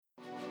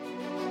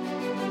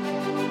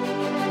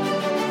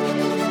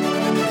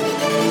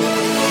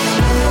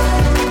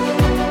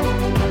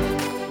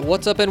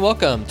What's up and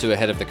welcome to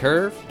Ahead of the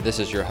Curve. This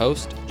is your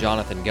host,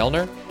 Jonathan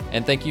Gellner,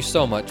 and thank you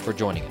so much for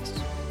joining us.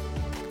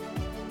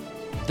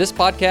 This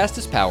podcast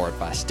is powered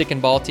by Stick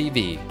and Ball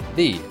TV,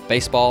 the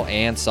baseball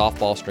and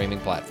softball streaming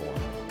platform.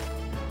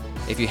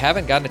 If you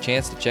haven't gotten a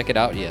chance to check it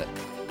out yet,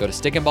 go to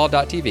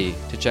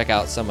stickandball.tv to check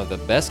out some of the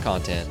best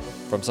content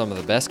from some of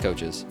the best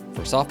coaches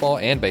for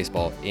softball and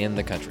baseball in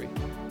the country.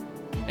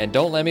 And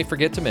don't let me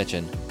forget to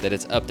mention that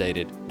it's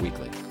updated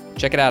weekly.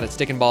 Check it out at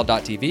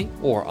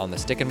stickandball.tv or on the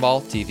Stick and Ball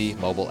TV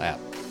mobile app.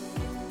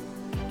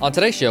 On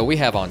today's show, we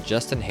have on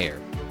Justin Hare,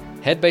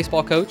 head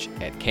baseball coach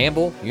at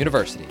Campbell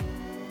University.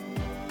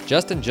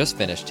 Justin just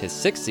finished his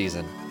 6th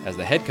season as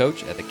the head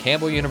coach at the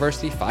Campbell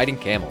University Fighting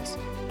Camels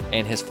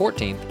and his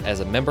 14th as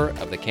a member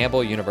of the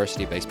Campbell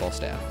University baseball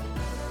staff.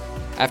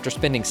 After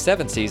spending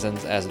 7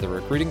 seasons as the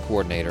recruiting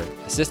coordinator,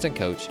 assistant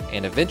coach,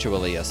 and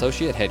eventually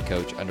associate head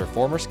coach under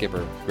former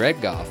skipper Greg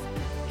Goff,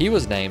 he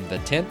was named the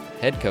 10th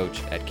head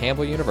coach at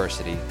Campbell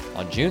University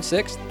on June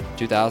 6,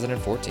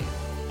 2014.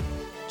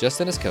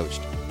 Justin has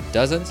coached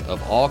dozens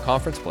of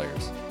all-conference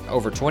players,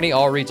 over 20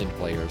 all-region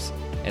players,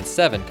 and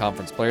 7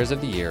 conference players of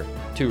the year,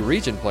 2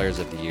 region players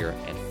of the year,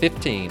 and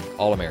 15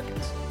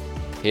 All-Americans.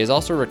 He has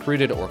also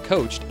recruited or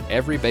coached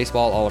every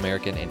baseball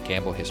All-American in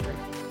Campbell history.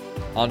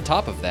 On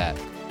top of that,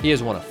 he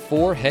is one of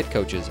 4 head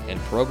coaches in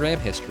program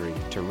history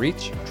to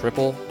reach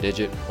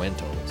triple-digit win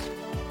totals.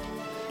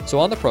 So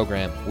on the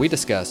program, we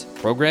discuss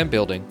program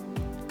building,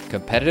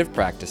 competitive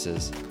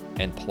practices,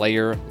 and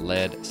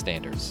player-led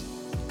standards.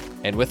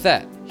 And with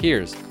that,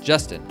 here's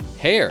Justin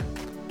Hare.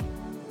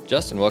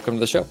 Justin, welcome to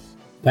the show.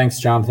 Thanks,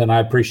 Jonathan. I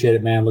appreciate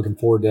it, man. Looking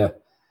forward to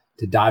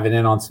diving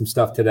in on some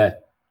stuff today.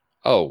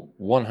 Oh,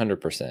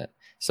 100%.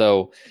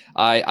 So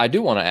I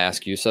do want to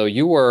ask you,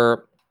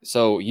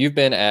 you've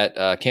been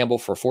at Campbell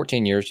for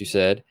 14 years, you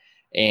said.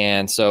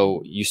 And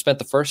so you spent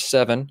the first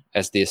 7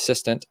 as the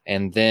assistant,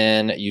 and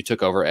then you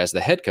took over as the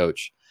head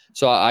coach.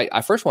 So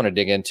I first want to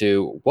dig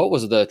into what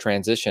was the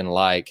transition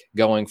like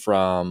going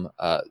from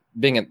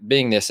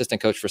being the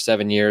assistant coach for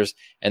 7 years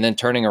and then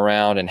turning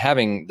around and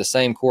having the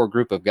same core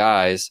group of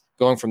guys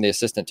going from the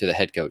assistant to the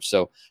head coach.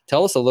 So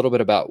tell us a little bit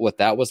about what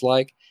that was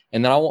like.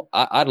 And then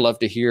I'd love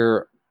to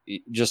hear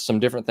just some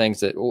different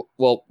things that,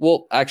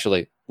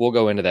 we'll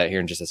go into that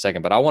here in just a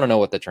second, but I want to know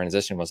what the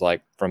transition was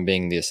like from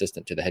being the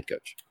assistant to the head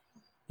coach.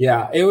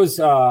 Yeah, it was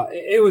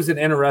an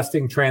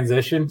interesting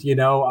transition. You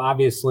know,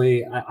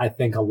 obviously, I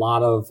think a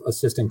lot of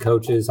assistant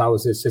coaches, I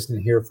was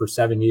assistant here for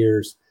 7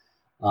 years,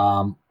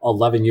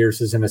 11 years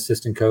as an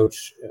assistant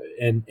coach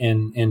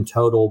in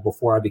total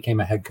before I became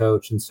a head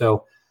coach. And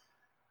so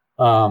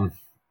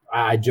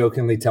I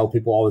jokingly tell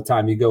people all the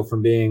time, you go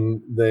from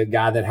being the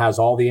guy that has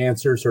all the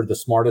answers or the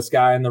smartest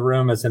guy in the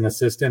room as an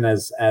assistant,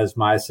 as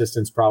my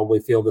assistants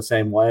probably feel the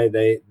same way.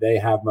 They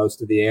have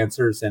most of the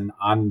answers, and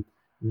I'm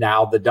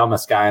now the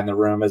dumbest guy in the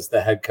room as the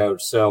head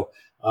coach. So,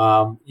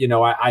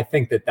 I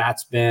think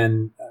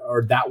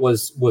that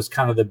was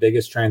kind of the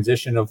biggest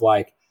transition of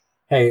like,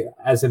 hey,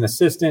 as an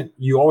assistant,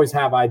 you always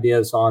have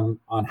ideas on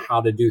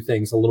how to do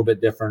things a little bit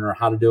different or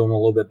how to do them a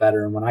little bit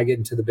better. And when I get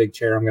into the big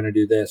chair, I'm going to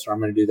do this or I'm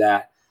going to do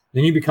that.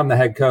 Then you become the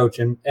head coach.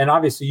 And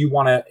obviously you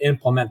want to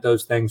implement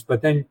those things,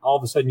 but then all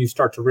of a sudden you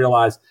start to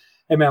realize,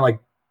 hey man, like,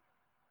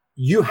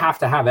 you have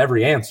to have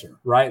every answer,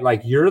 right?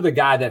 Like you're the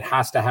guy that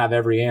has to have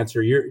every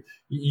answer.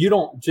 You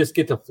don't just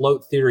get to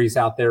float theories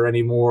out there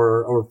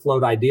anymore or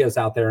float ideas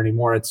out there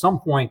anymore. At some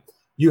point,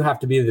 you have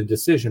to be the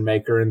decision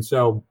maker. And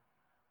so,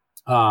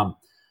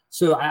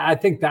 I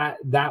think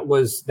that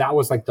was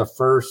like the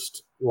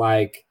first,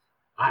 like,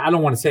 I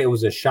don't want to say it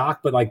was a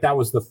shock, but like that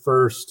was the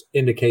first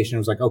indication. It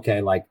was like, okay,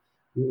 like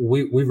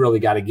we really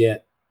got to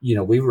get,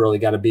 we really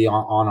got to be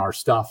on our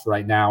stuff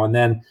right now. And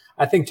then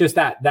I think just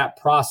that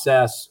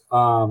process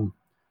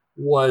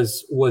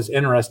was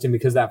interesting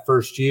because that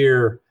first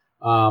year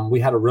we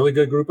had a really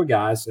good group of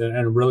guys and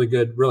a really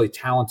good, really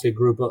talented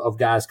group of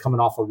guys coming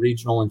off a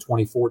regional in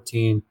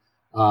 2014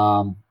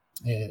 and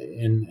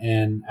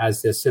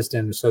as the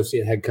assistant and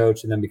associate head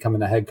coach and then becoming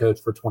the head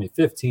coach for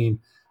 2015.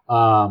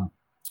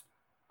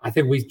 I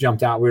think we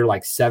jumped out. We were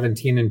like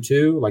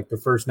 17-2, like the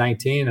first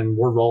 19, and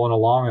we're rolling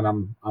along. And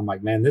I'm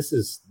like, man, this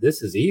is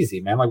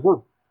easy, man. Like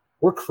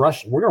we're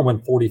crushing. We're gonna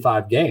win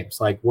 45 games.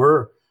 Like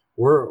we're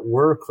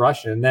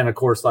crushing. And then of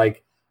course,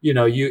 like you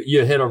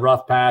hit a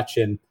rough patch,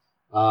 and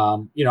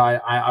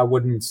I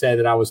wouldn't say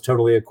that I was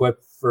totally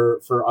equipped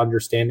for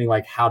understanding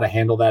like how to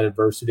handle that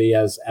adversity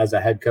as a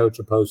head coach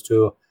opposed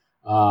to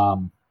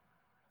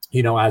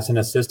as an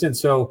assistant.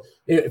 So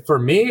for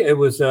me, it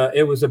was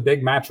a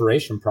big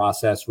maturation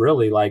process,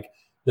 really. Like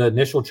the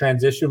initial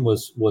transition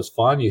was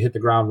fun. You hit the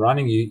ground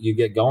running, you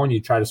get going,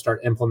 you try to start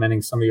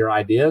implementing some of your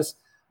ideas.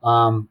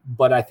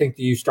 But I think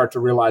that you start to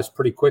realize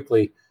pretty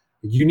quickly,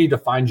 you need to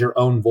find your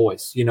own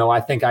voice.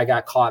 I think I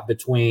got caught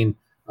between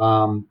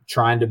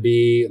trying to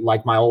be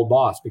like my old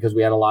boss because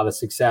we had a lot of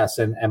success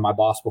and my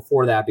boss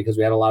before that because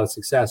we had a lot of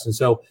success. And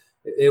so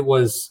it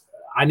was,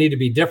 I need to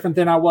be different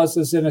than I was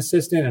as an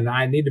assistant, and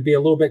I need to be a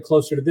little bit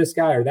closer to this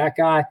guy or that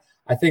guy.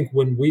 I think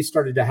when we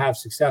started to have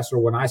success, or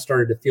when I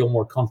started to feel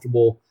more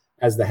comfortable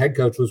as the head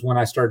coach was when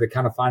I started to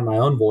kind of find my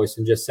own voice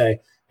and just say,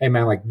 hey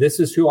man, like this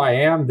is who I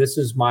am. This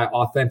is my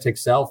authentic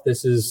self.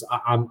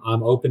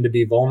 I'm open to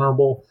be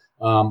vulnerable.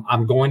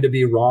 I'm going to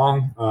be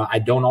wrong. I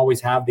don't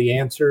always have the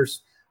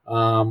answers.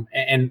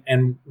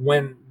 And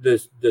when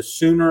the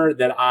sooner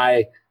that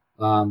I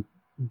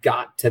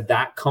got to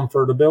that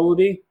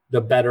comfortability,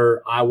 the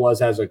better I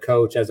was as a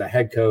coach, as a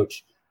head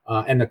coach,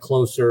 and the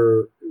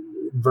closer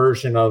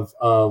version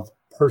of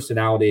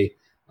personality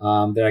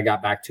that I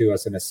got back to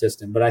as an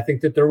assistant. But I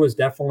think that there was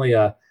definitely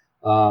a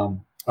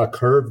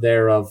curve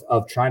there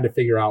of trying to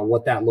figure out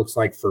what that looks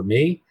like for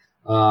me,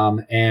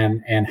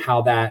 and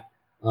how that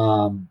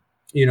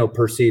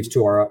perceives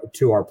to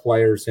our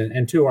players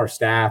and to our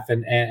staff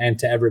and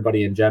to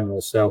everybody in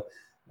general. So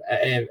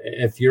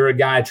if you're a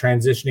guy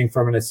transitioning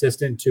from an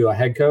assistant to a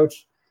head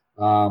coach,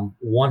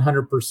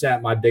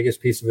 100% my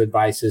biggest piece of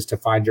advice is to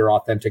find your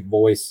authentic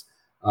voice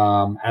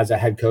as a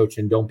head coach,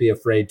 and don't be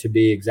afraid to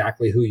be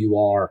exactly who you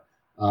are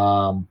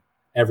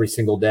every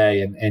single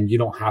day. And you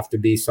don't have to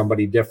be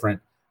somebody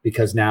different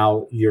because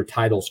now your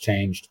title's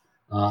changed.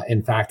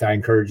 In fact, I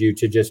encourage you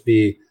to just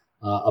be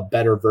a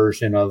better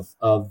version of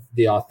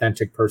the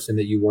authentic person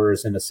that you were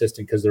as an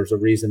assistant, because there's a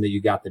reason that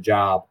you got the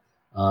job.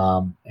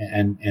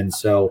 And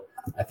so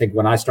I think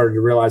when I started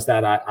to realize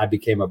that, I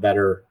became a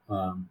better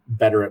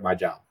at my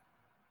job.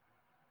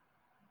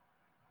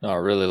 No, I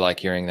really like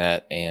hearing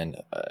that.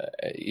 And,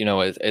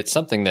 it's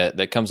something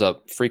that comes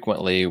up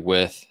frequently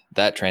with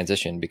that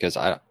transition, because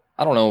I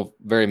don't know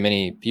very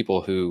many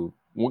people who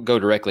go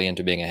directly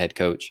into being a head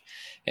coach.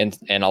 And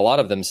a lot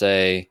of them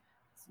say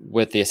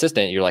with the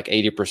assistant, you're like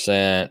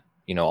 80%,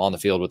 on the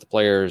field with the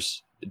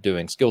players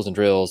doing skills and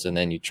drills. And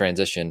then you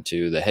transition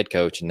to the head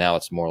coach. And now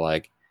it's more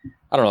like,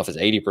 I don't know if it's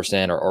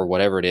 80% or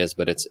whatever it is,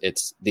 but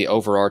it's the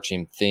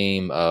overarching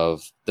theme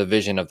of the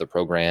vision of the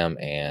program.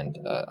 And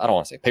I don't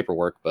want to say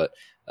paperwork, but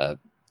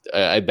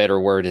a better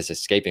word is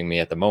escaping me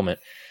at the moment.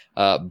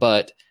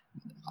 But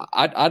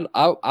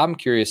I'm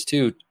curious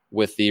too,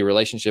 with the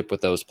relationship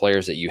with those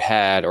players that you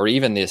had, or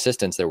even the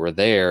assistants that were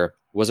there,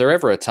 was there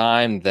ever a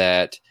time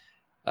that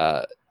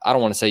I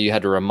don't want to say you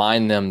had to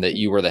remind them that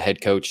you were the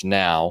head coach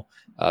now,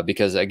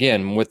 because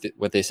again, with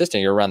the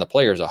assistant, you're around the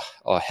players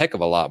a heck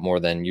of a lot more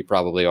than you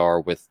probably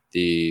are as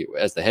the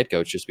head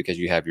coach, just because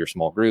you have your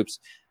small groups.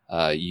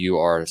 You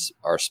are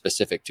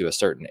specific to a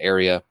certain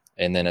area.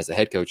 And then as a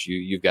head coach,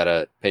 you've got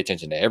to pay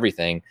attention to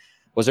everything.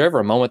 Was there ever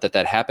a moment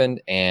that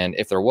happened? And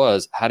if there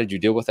was, how did you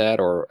deal with that?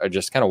 Or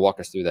just kind of walk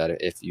us through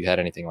that if you had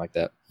anything like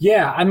that.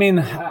 Yeah, I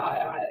mean,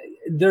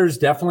 there's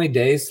definitely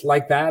days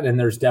like that. And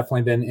there's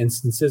definitely been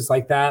instances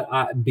like that.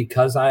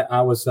 Because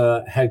I was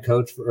a head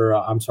coach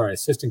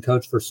assistant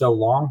coach for so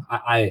long,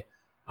 I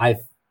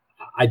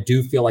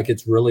do feel like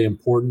it's really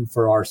important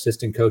for our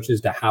assistant coaches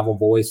to have a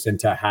voice and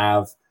to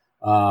have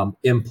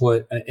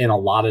input in a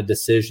lot of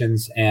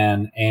decisions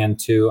and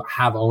to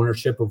have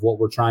ownership of what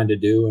we're trying to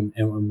do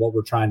and what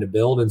we're trying to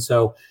build. And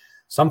so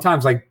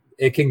sometimes like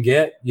it can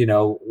get,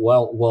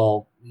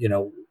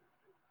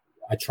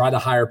 I try to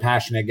hire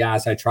passionate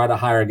guys. I try to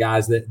hire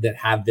guys that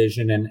have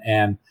vision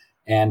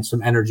and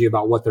some energy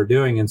about what they're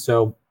doing. And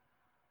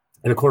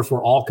of course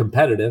we're all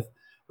competitive,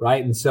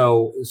 right? And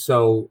so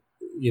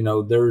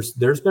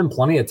there's been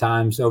plenty of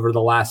times over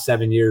the last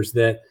 7 years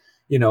that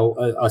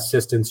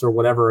assistants or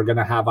whatever are going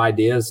to have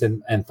ideas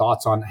and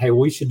thoughts on, hey,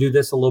 we should do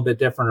this a little bit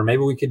different, or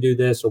maybe we could do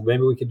this, or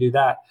maybe we could do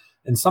that.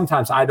 And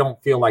sometimes I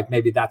don't feel like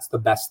maybe that's the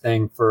best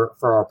thing for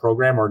our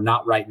program, or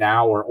not right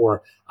now,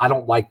 or I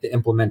don't like the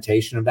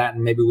implementation of that,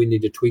 and maybe we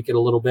need to tweak it a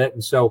little bit.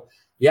 And so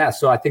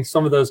I think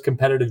some of those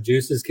competitive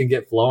juices can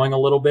get flowing a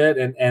little bit,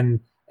 and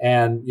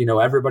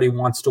everybody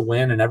wants to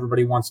win and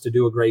everybody wants to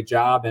do a great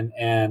job.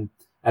 And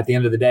at the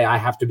end of the day, I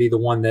have to be the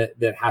one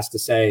that has to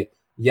say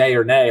yay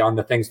or nay on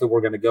the things that we're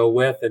going to go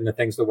with and the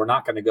things that we're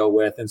not going to go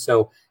with. And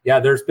so,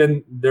 there's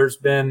been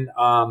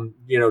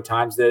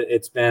times that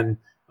it's been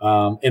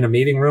in a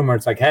meeting room where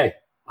it's like, hey,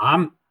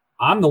 I'm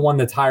the one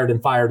that's hired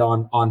and fired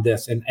on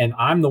this. And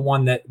I'm the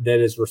one that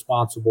is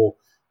responsible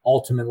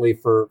ultimately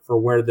for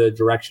where the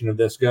direction of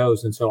this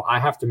goes. And so I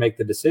have to make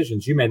the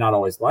decisions. You may not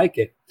always like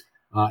it,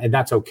 and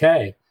that's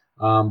okay.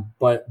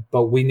 But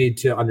we need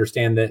to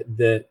understand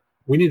that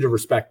we need to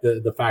respect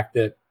the fact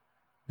that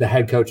the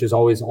head coach is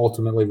always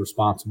ultimately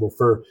responsible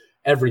for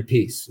every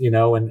piece,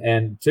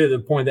 and to the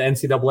point that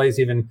NCAA has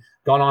even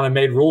gone on and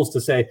made rules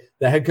to say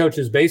the head coach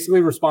is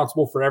basically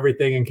responsible for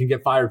everything and can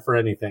get fired for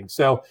anything.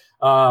 So,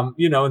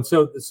 and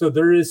so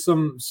there is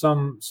some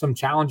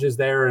challenges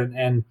there.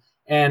 And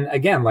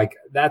again, like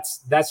that's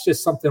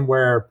just something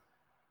where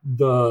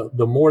the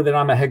more that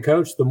I'm a head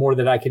coach, the more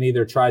that I can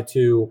either try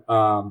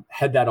to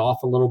head that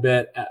off a little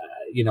bit.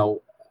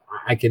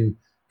 I can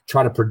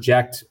try to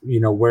project,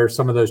 where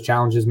some of those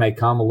challenges may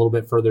come a little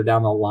bit further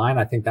down the line.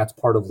 I think that's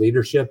part of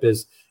leadership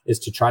is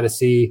to try to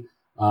see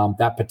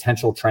that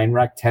potential train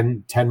wreck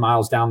 10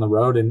 miles down the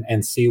road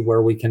and see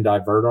where we can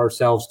divert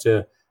ourselves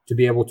to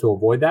be able to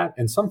avoid that.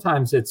 And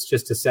sometimes it's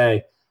just to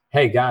say,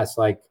 hey guys,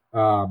 like,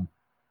 I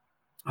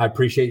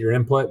appreciate your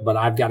input, but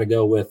I've got to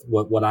go with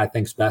what I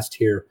think's best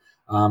here.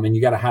 And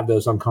you got to have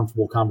those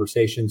uncomfortable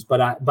conversations.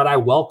 But I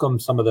welcome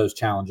some of those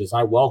challenges.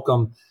 I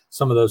welcome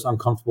some of those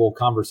uncomfortable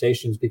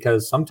conversations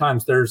because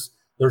sometimes there's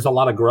a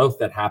lot of growth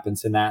that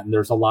happens in that. And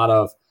there's a lot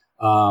of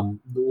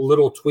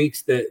little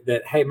tweaks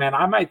that, hey, man,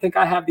 I might think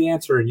I have the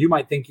answer and you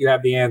might think you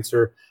have the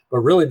answer, but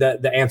really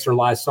the answer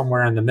lies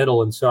somewhere in the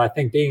middle. And so I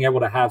think being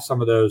able to have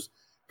some of those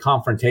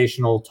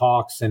confrontational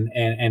talks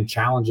and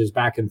challenges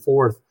back and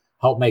forth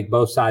help make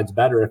both sides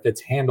better if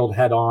it's handled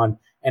head on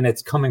and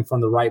it's coming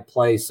from the right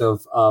place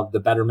of the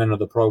betterment of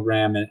the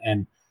program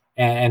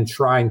and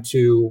trying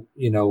to,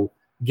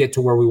 get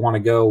to where we want to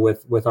go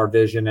with our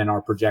vision and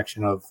our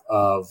projection of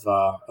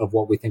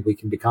what we think we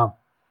can become.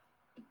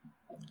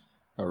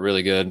 A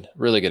really good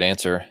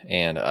answer.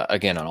 And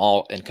again, an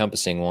all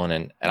encompassing one.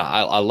 And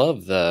I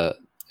love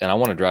and I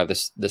want to drive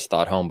this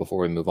thought home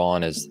before we move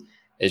on is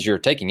you're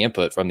taking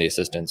input from the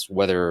assistants,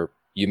 whether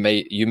you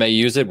may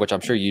use it, which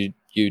I'm sure you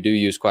do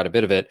use quite a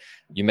bit of it.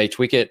 You may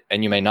tweak it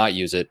and you may not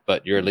use it,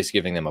 but you're at least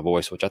giving them a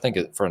voice, which I think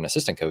for an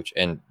assistant coach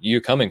and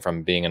you coming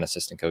from being an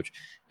assistant coach,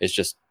 is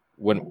just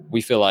when we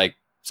feel like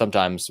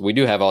sometimes we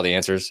do have all the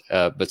answers,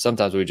 but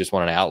sometimes we just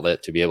want an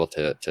outlet to be able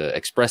to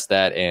express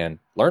that and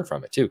learn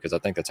from it too. Cause I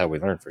think that's how we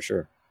learn for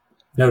sure.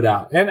 No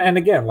doubt. And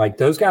again, like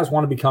those guys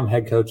want to become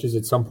head coaches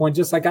at some point,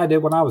 just like I did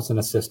when I was an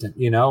assistant,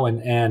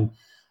 and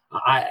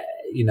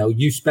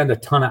you spend a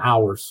ton of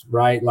hours,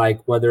 right? Like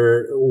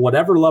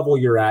whatever level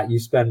you're at, you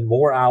spend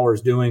more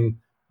hours doing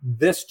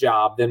this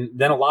job than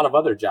a lot of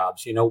other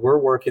jobs. We're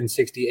working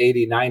 60,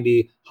 80,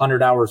 90,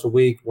 100 hours a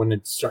week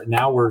when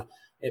now we're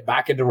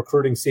back into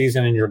recruiting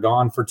season and you're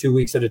gone for 2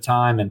 weeks at a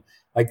time. And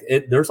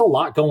there's a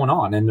lot going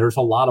on and there's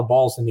a lot of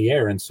balls in the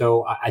air. And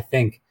so I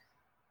think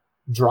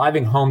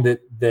driving home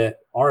that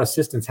our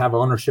assistants have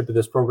ownership of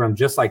this program,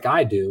 just like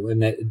I do.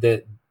 And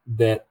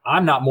that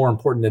I'm not more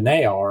important than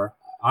they are.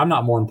 I'm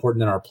not more important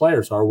than our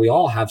players are. We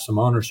all have some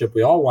ownership.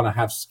 We all want to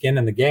have skin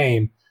in the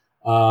game.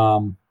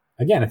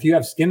 Again, if you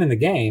have skin in the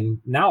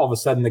game, now all of a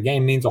sudden the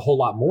game means a whole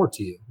lot more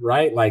to you,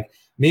 right? Like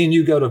me and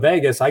you go to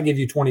Vegas, I give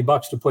you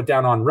 $20 to put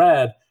down on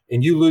red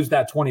and you lose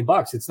that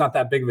 $20. It's not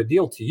that big of a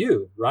deal to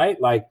you, right?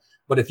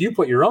 But if you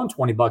put your own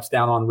 $20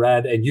 down on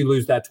red and you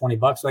lose that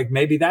 $20,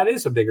 maybe that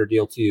is a bigger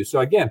deal to you.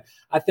 So again,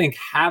 I think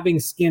having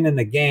skin in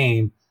the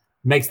game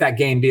makes that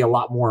game be a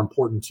lot more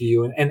important to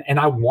you. And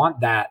I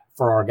want that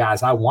for our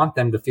guys. I want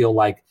them to feel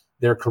like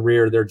their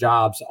career, their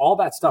jobs, all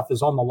that stuff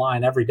is on the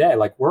line every day.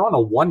 Like we're on a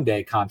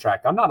 1-day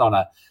contract. I'm not on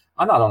a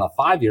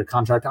 5-year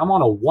contract. I'm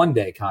on a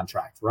 1-day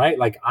contract, right?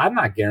 Like I'm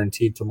not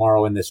guaranteed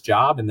tomorrow in this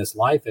job, in this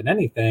life, in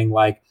anything.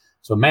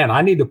 So man,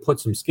 I need to put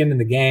some skin in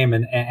the game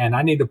and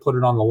I need to put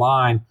it on the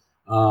line.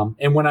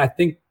 And when I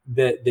think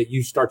that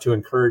you start to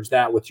encourage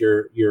that with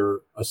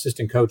your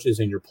assistant coaches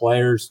and your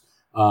players,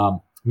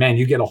 man,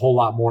 you get a whole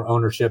lot more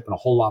ownership and a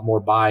whole lot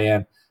more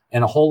buy-in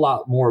and a whole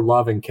lot more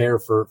love and care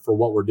for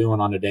what we're doing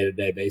on a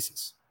day-to-day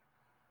basis.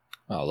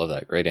 Oh, I love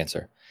that. Great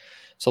answer.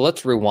 So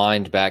let's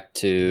rewind back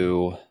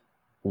to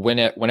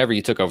whenever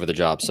you took over the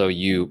job. So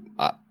you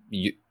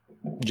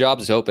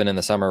jobs open in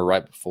the summer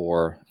right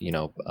before,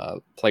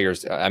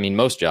 players. I mean,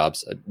 most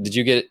jobs. Did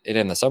you get it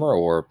in the summer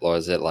or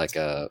was it like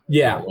a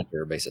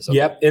winter basis? Okay.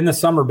 Yep. In the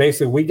summer,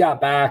 basically, we got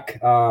back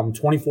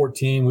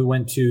 2014. We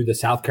went to the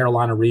South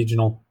Carolina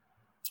Regional.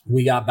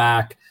 We got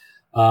back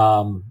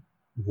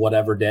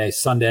whatever day,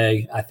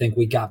 Sunday, I think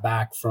we got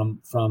back from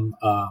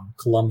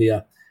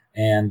Columbia,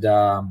 and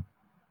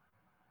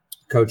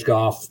Coach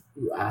Goff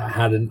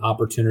had an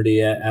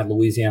opportunity at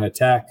Louisiana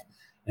Tech,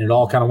 and it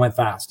all kind of went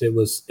fast. It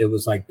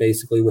was like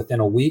basically within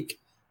a week,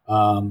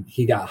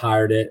 he got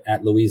hired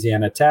at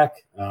Louisiana Tech.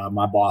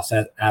 My boss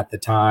at the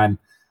time,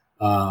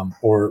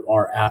 or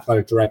our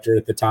athletic director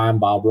at the time,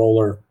 Bob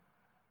Roller,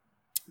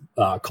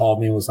 called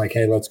me and was like,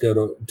 "Hey, let's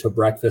go to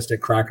breakfast at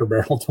Cracker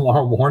Barrel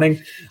tomorrow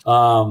morning."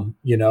 And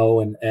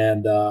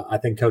I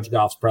think Coach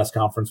Goff's press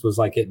conference was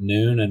like at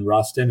noon in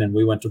Ruston, and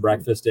we went to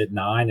breakfast at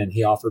 9, and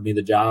he offered me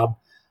the job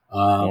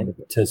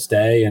to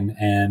stay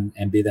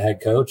and be the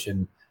head coach.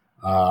 And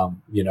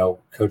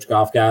Coach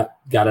Goff got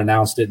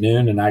announced at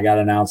noon, and I got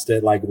announced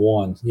at like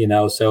 1.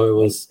 So it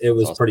was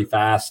awesome. Pretty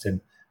fast,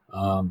 and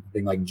I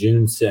think like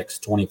June 6,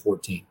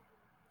 2014.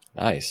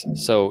 Nice.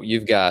 So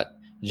you've got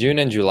June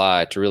and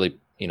July to really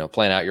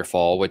plan out your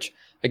fall, which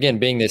again,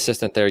 being the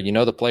assistant there,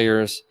 the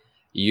players,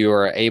 you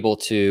are able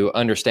to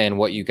understand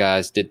what you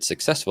guys did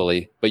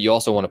successfully, but you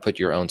also want to put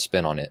your own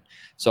spin on it.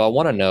 So I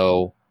want to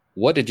know,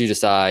 what did you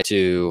decide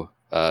to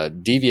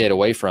deviate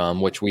away from,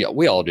 which we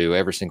all do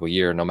every single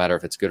year, no matter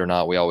if it's good or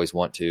not. We always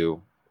want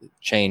to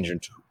change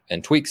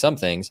and tweak some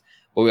things,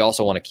 but we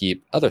also want to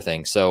keep other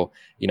things. So,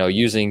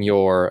 using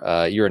your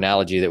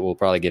analogy that we'll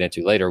probably get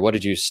into later, what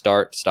did you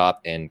start,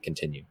 stop, and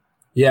continue?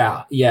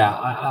 Yeah.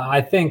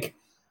 I think,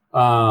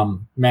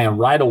 man,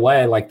 right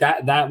away, like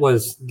that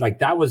was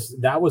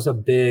a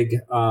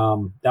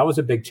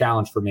big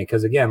challenge for me.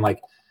 Cause again,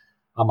 like,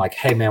 I'm like,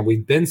 hey man,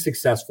 we've been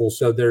successful.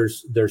 So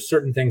there's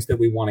certain things that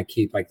we want to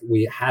keep. Like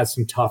we had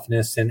some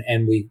toughness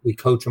and we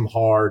coach them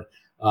hard,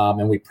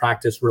 and we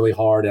practice really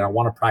hard, and I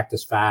want to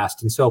practice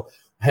fast. And so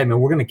hey man,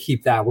 we're going to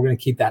keep that. We're going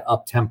to keep that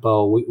up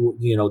tempo.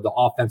 The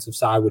offensive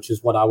side, which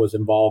is what I was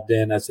involved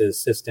in as an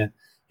assistant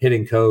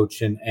hitting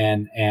coach and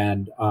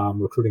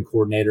recruiting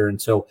coordinator.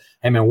 And so,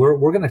 hey man,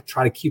 we're going to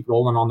try to keep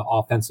rolling on the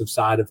offensive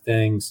side of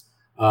things.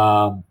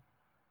 What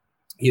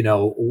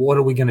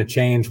are we going to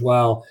change?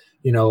 Well,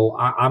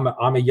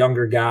 I'm a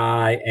younger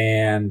guy,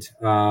 and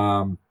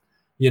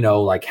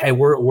hey,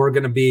 we're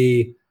going to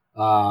be,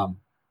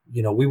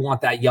 we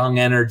want that young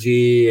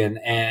energy,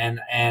 and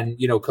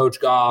Coach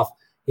Goff,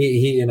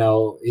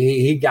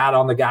 he got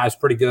on the guys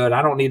pretty good.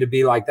 I don't need to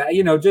be like that,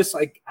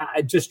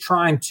 just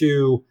trying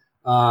to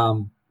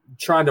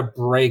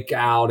break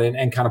out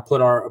and kind of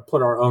put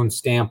our own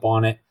stamp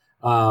on it.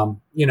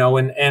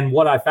 And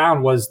what I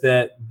found was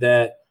that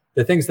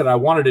the things that I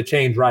wanted to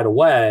change right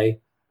away,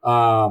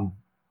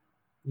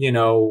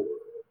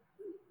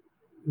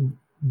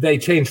 they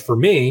changed for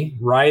me,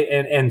 right?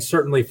 And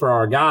certainly for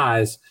our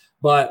guys,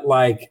 but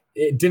like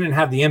it didn't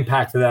have the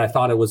impact that I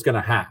thought it was going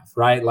to have,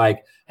 right?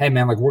 Like, hey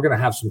man, like we're going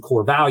to have some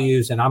core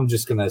values, and I'm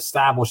just going to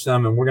establish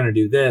them, and we're going to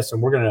do this,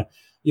 and we're going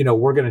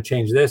to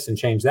change this and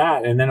change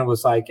that. And then it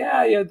was like,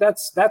 yeah,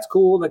 that's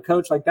cool. The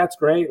coach, like, that's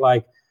great.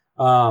 Like,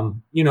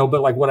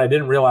 but like what I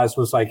didn't realize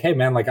was like, hey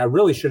man, like I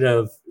really should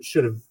have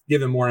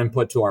given more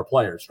input to our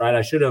players, right?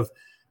 I should have,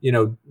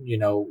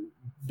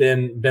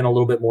 been a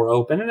little bit more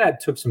open, and that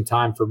took some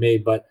time for me.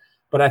 But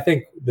I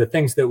think the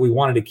things that we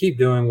wanted to keep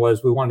doing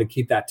was we wanted to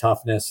keep that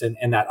toughness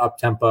and that up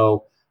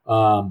tempo,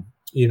 kind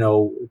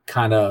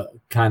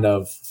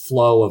of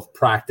flow of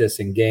practice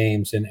and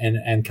games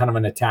and kind of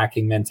an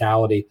attacking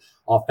mentality.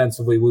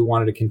 Offensively, we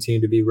wanted to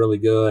continue to be really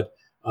good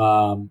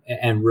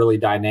and really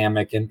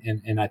dynamic.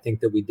 And I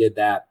think that we did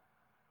that,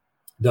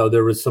 though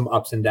there was some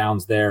ups and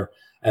downs there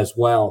as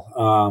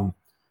well.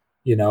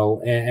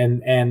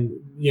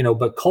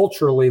 But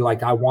culturally,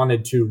 like I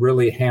wanted to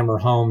really hammer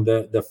home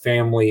the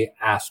family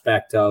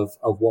aspect of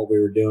what we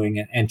were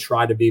doing and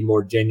try to be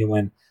more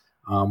genuine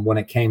when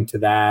it came to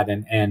that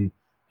and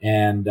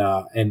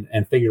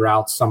figure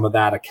out some of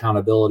that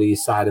accountability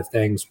side of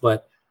things.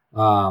 But,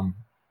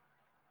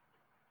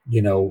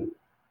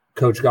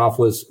 Coach Goff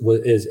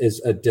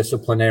is a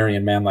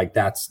disciplinarian, man. Like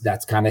that's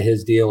kind of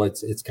his deal.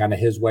 It's kind of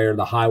his way or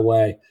the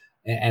highway.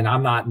 And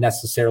I'm not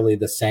necessarily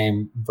the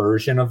same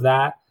version of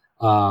that.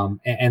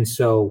 And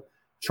so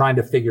trying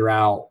to figure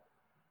out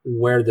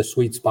where the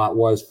sweet spot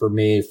was for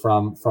me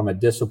from a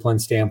discipline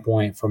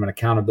standpoint, from an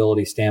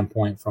accountability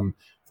standpoint, from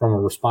a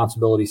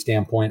responsibility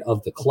standpoint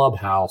of the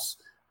clubhouse,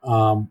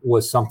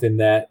 was something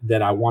that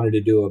I wanted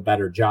to do a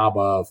better job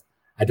of.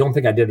 I don't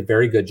think I did a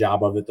very good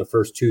job of it the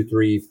first 2,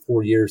 3,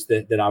 4 years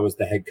that I was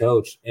the head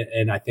coach.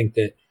 And I think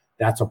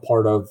that's a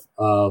part of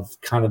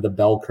kind of the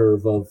bell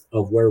curve of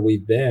where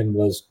we've been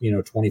was,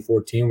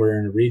 2014, we're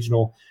in a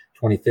regional,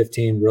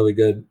 2015, really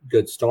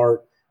good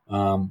start.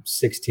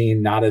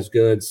 16, not as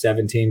good.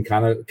 17,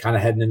 kind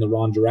of heading in the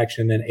wrong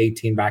direction. Then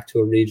 18, back to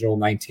a regional.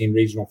 19,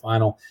 regional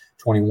final.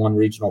 21,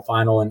 regional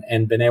final,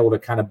 and been able to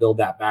kind of build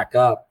that back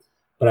up.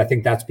 But I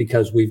think that's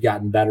because we've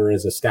gotten better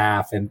as a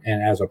staff and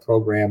as a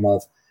program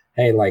of,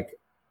 hey, like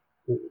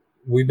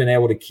we've been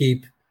able to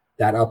keep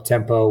that up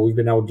tempo. We've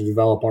been able to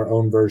develop our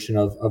own version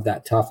of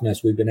that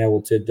toughness. We've been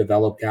able to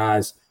develop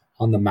guys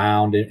on the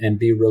mound and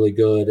be really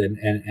good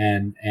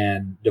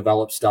and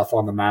develop stuff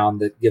on the mound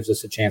that gives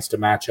us a chance to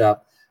match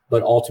up.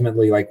 But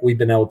ultimately, like we've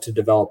been able to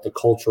develop the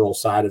cultural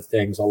side of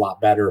things a lot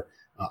better,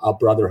 a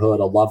brotherhood,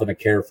 a love and a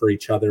care for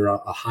each other,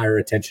 a higher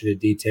attention to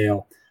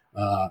detail,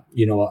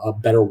 a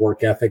better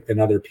work ethic than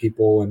other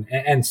people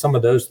and some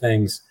of those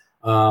things.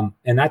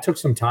 And that took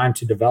some time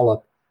to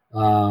develop,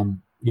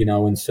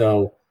 and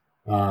so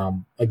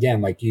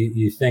again, like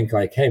you think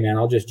like, hey man,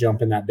 I'll just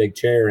jump in that big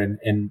chair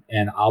and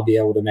I'll be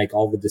able to make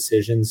all the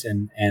decisions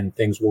and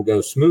things will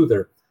go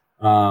smoother.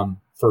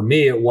 For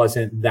me, it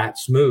wasn't that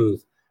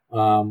smooth.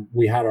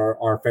 We had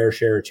our fair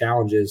share of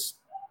challenges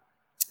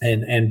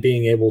and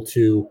being able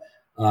to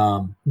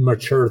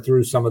mature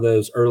through some of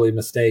those early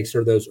mistakes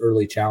or those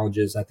early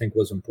challenges, I think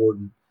was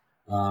important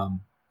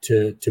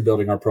to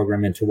building our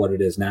program into what it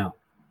is now.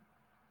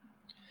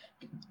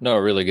 No,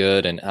 really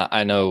good. And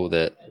I know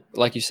that,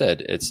 like you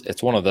said,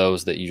 it's one of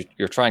those that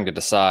you're trying to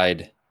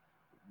decide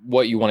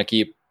what you want to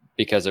keep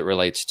because it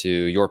relates to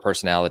your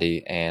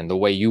personality and the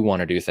way you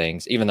want to do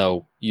things, even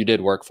though you did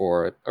work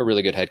for a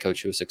really good head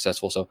coach who was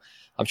successful. So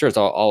I'm sure it's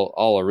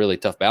all a really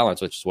tough balance,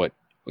 which is what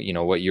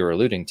you're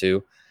alluding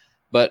to.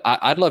 But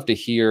I'd love to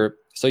hear,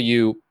 so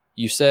you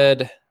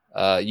said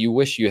you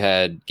wish you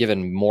had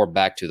given more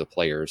back to the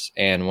players.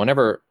 And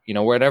whenever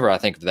I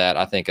think of that,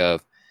 I think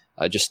of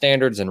just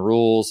standards and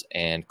rules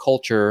and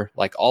culture,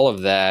 like all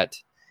of that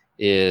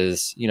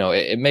is,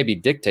 it may be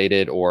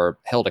dictated or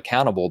held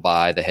accountable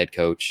by the head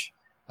coach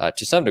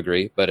to some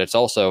degree, but it's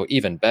also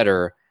even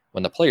better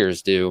when the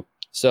players do.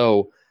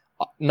 So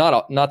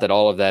not that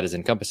all of that is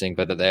encompassing,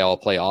 but that they all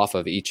play off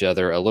of each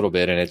other a little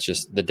bit. And it's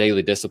just the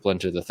daily discipline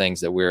to the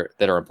things that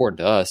are important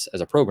to us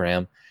as a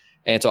program.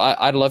 And so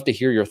I'd love to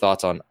hear your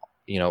thoughts on,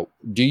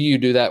 do you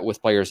do that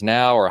with players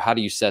now, or how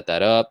do you set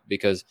that up?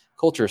 Because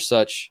culture is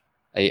such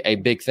a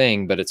big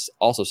thing, but it's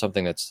also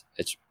something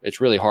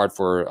it's really hard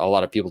for a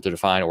lot of people to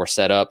define or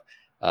set up.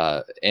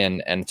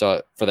 And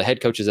so for the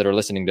head coaches that are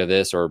listening to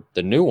this, or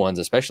the new ones,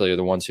 especially, or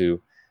the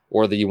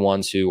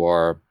ones who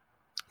are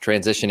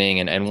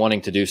transitioning and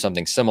wanting to do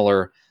something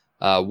similar,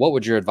 what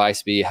would your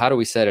advice be? How do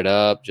we set it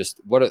up?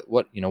 Just what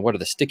are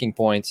the sticking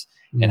points,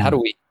 and how do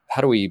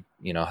we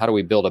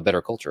build a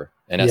better culture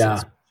in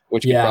essence?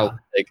 Which could probably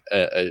take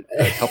a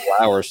couple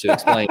hours to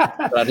explain.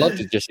 But I'd love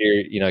to just hear,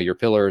 your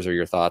pillars or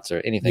your thoughts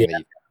or anything that you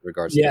have in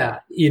regards to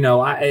that.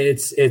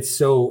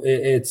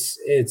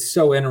 It's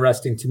so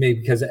interesting to me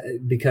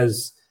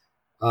because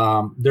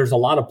there's a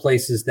lot of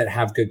places that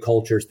have good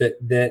cultures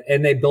that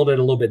and they build it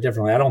a little bit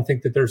differently. I don't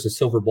think that there's a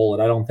silver bullet.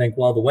 I don't think,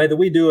 well, the way that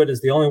we do it is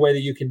the only way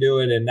that you can do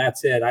it, and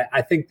that's it.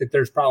 I think that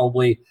there's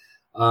probably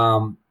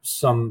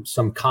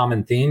some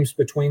common themes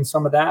between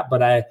some of that,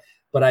 but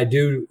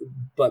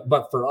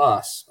for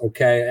us,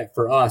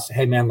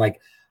 hey man,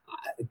 like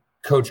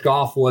Coach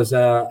Goff was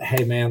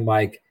hey man,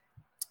 like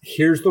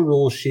here's the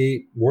rule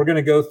sheet. We're going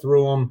to go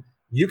through them.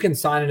 You can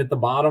sign it at the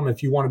bottom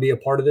if you want to be a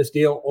part of this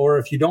deal, or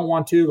if you don't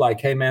want to,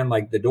 like, hey man,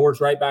 like the door's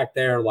right back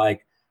there.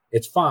 Like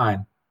it's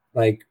fine.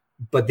 Like,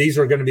 but these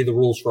are going to be the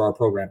rules for our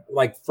program,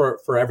 like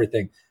for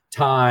everything,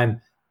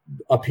 time,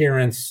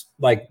 appearance,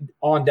 like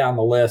on down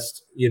the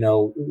list,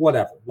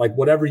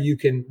 whatever you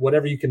can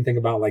think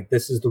about, like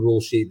this is the rule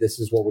sheet, this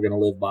is what we're going to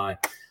live by.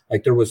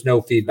 Like there was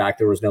no feedback,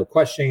 there was no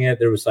questioning it.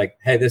 There was like,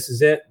 hey, this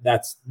is it,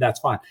 that's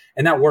fine.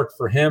 And that worked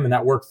for him and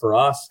that worked for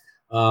us.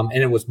 And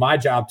it was my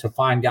job to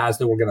find guys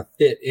that were going to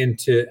fit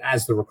into,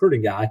 as the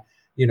recruiting guy,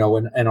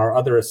 and our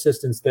other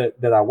assistants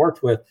that I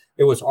worked with,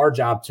 it was our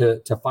job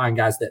to find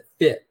guys that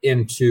fit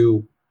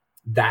into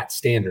that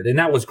standard. And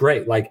that was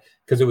great. Like,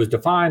 because it was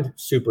defined,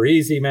 super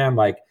easy, man.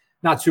 Like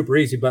not super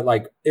easy, but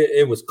like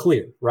it was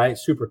clear, right?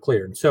 Super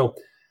clear. And so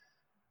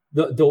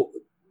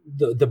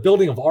the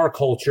building of our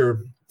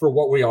culture for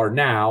what we are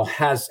now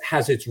has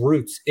its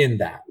roots in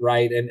that,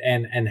 right?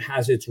 And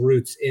has its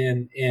roots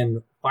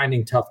in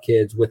finding tough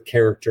kids with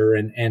character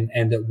and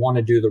that want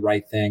to do the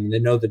right thing, and they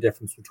know the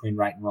difference between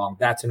right and wrong.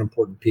 That's an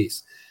important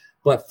piece.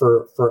 But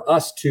for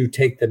us to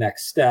take the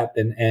next step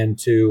and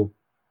to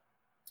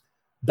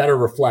better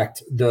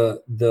reflect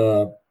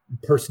the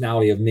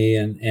personality of me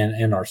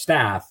and our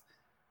staff,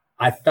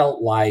 I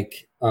felt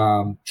like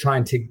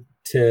trying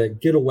to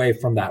get away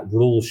from that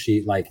rule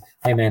sheet, like,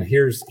 hey man,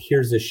 here's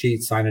a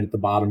sheet, sign it at the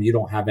bottom, you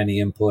don't have any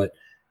input,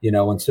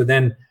 and so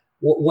then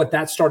what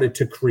that started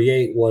to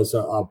create was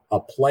a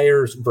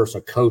players versus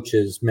a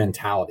coaches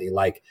mentality.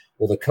 Like,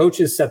 well, the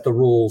coaches set the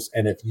rules,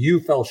 and if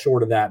you fell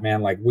short of that,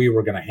 man, like we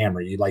were going to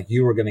hammer you, like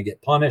you were going to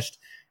get punished.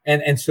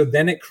 And so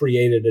then it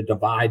created a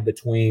divide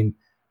between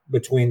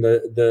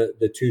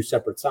the two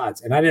separate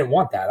sides. And I didn't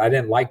want that. I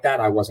didn't like that.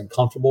 I wasn't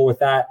comfortable with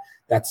that.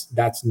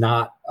 That's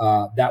not,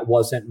 that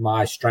wasn't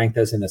my strength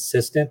as an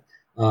assistant.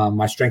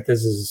 My strength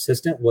as an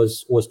assistant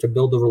was to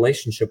build the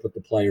relationship with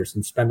the players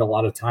and spend a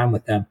lot of time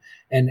with them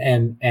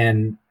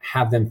and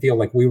have them feel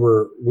like we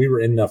were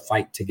in the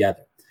fight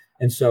together.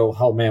 And so,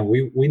 oh man,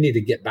 we need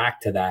to get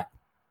back to that.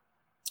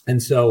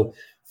 And so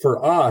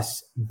for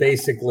us,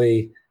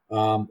 basically,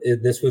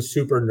 this was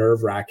super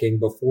nerve-wracking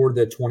before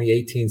the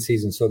 2018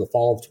 season. So the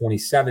fall of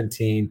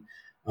 2017,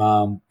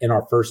 in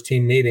our first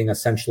team meeting,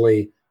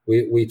 essentially,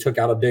 we took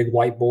out a big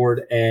whiteboard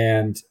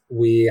and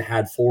we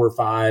had 4 or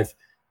 5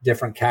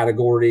 different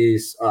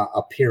categories: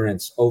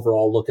 appearance,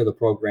 overall look of the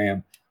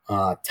program,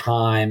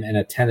 time and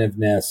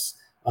attentiveness,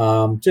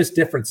 just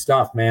different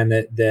stuff, man,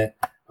 that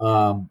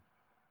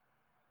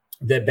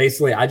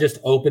basically I just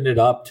opened it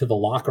up to the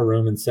locker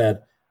room and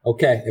said,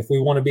 okay, if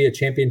we want to be a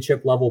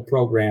championship level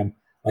program,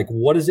 like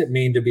what does it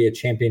mean to be a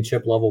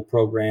championship level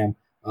program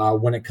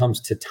when it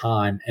comes to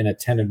time and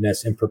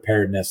attentiveness and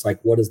preparedness? Like,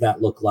 what does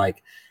that look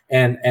like?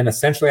 And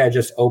essentially I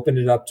just opened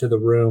it up to the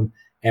room,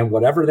 and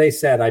whatever they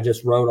said, I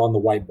just wrote on the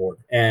whiteboard.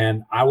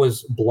 And I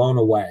was blown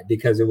away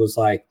because it was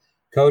like,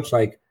 Coach,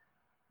 like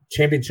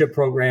championship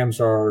programs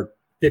are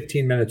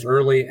 15 minutes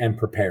early and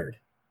prepared.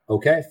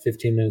 Okay,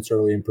 15 minutes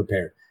early and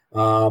prepared.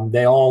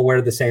 They all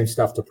wear the same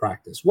stuff to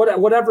practice.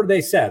 Whatever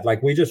they said,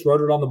 like we just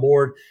wrote it on the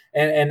board,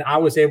 and I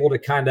was able to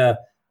kind of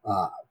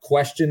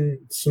question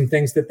some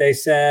things that they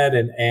said,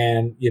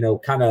 and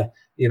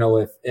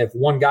if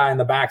one guy in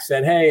the back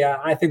said, hey,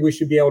 I think we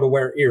should be able to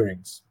wear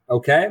earrings.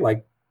 Okay,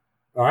 like,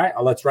 all right,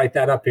 let's write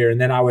that up here. And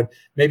then I would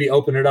maybe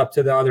open it up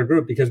to the other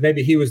group, because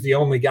maybe he was the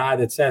only guy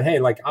that said, hey,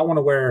 like I want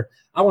to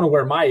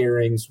wear my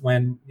earrings,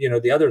 when,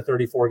 the other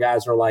 34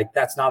 guys are like,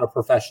 that's not a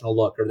professional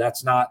look, or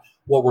that's not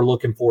what we're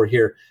looking for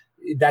here.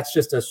 That's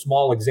just a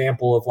small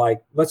example of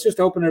like, let's just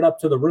open it up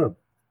to the room.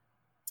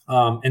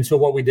 And so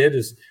what we did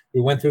is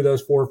we went through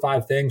those 4 or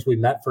 5 things. We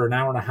met for an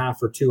hour and a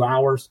half or 2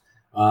 hours.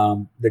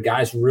 The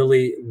guys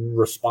really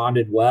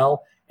responded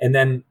well. And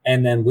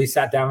then we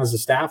sat down as a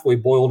staff. We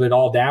boiled it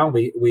all down.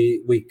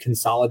 We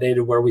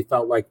consolidated where we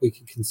felt like we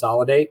could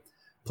consolidate,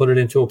 put it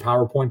into a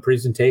PowerPoint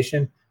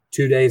presentation.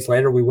 2 days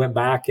later, we went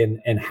back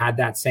and had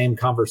that same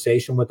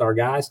conversation with our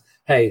guys.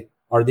 Hey,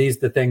 are these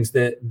the things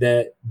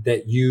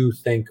that you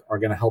think are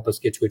going to help us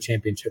get to a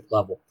championship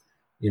level?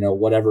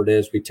 whatever it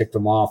is, we ticked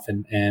them off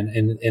and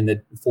in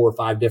the 4 or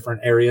 5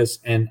 different areas.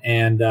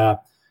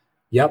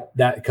 Yep,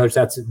 that coach,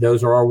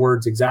 those are our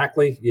words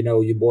exactly.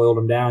 You boiled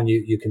them down,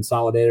 you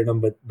consolidated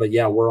them, but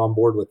yeah, we're on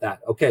board with that.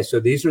 Okay, so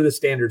these are the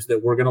standards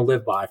that we're going to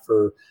live by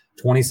for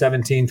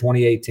 2017,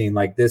 2018.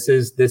 Like this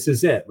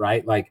is it,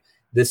 right? Like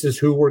this is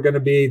who we're going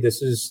to be.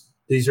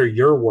 These are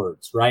your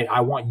words, right?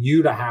 I want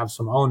you to have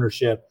some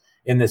ownership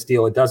in this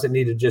deal. It doesn't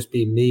need to just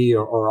be me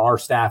or our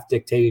staff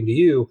dictating to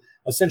you.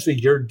 Essentially,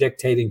 you're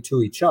dictating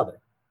to each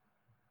other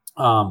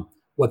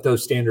what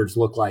those standards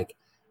look like.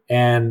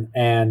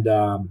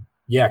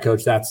 Yeah,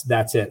 coach,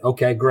 that's it.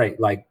 Okay,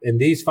 great. Like in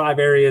these 5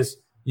 areas,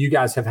 you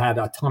guys have had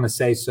a ton of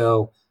say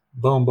so.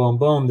 Boom, boom,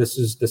 boom. This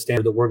is the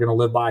standard that we're going to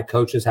live by.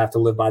 Coaches have to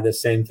live by this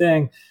same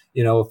thing.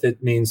 If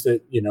it means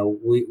that,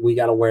 we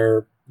got to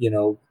wear,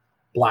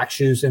 black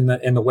shoes in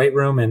the weight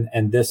room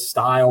and this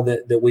style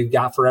that we've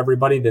got for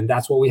everybody, then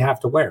that's what we have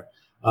to wear.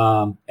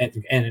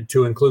 And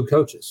to include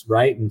coaches,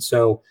 right? And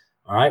so,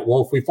 all right,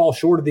 well, if we fall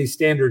short of these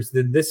standards,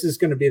 then this is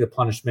going to be the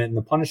punishment. And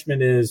the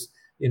punishment is,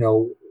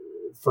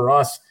 for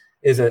us,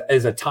 is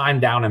a time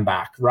down and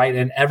back, right?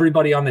 And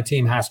everybody on the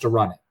team has to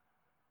run it.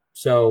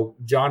 So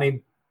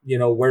Johnny,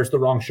 wears the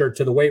wrong shirt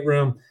to the weight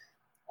room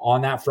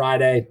on that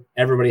Friday.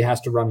 Everybody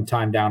has to run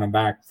time down and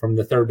back from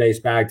the third base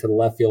bag to the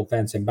left field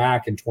fence and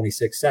back in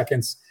 26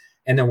 seconds.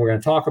 And then we're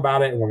going to talk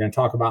about it. And we're going to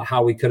talk about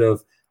how we could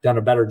have done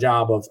a better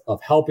job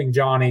of helping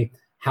Johnny,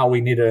 how we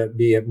need to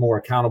be more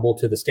accountable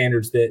to the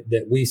standards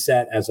that we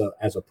set as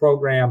a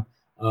program,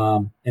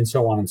 and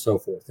so on and so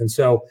forth. And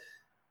so,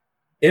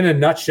 in a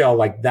nutshell,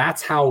 like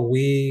that's how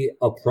we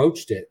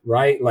approached it,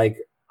 right? Like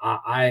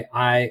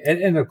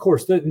and of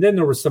course, then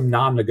there was some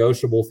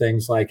non-negotiable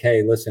things like,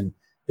 hey, listen,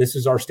 this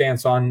is our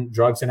stance on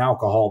drugs and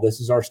alcohol. This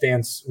is our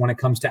stance when it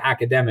comes to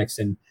academics,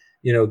 and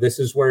this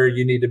is where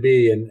you need to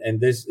be, and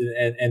these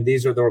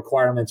are the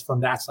requirements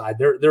from that side.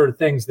 There are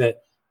things that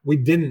we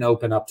didn't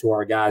open up to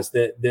our guys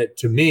that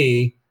to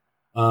me,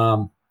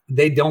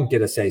 they don't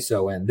get a say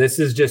so in. This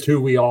is just who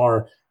we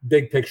are,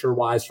 big picture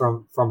wise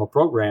from a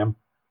program.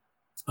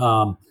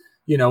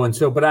 And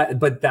so,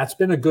 but that's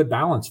been a good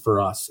balance for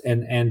us,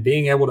 and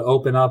being able to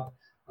open up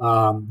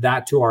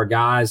that to our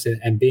guys,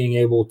 and being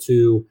able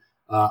to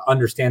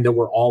understand that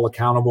we're all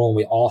accountable and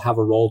we all have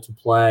a role to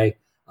play.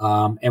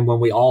 And when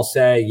we all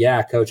say,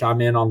 yeah, coach,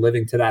 I'm in on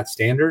living to that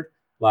standard,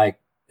 like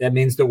that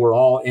means that we're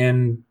all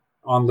in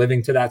on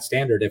living to that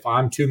standard. If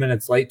I'm 2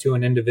 minutes late to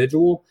an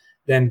individual,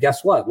 then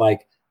guess what?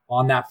 Like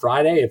on that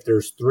Friday, if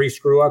there's 3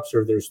 screw ups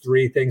or there's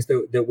 3 things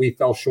that we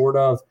fell short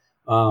of,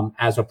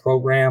 as a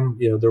program,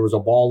 there was a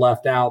ball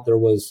left out, there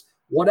was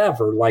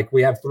whatever, like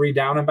we have 3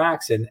 down and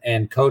backs,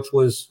 and coach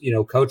was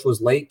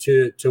late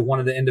to one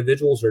of the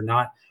individuals or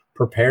not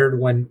prepared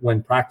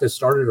when practice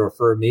started or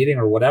for a meeting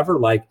or whatever.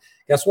 Like,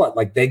 guess what?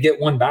 Like they get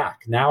 1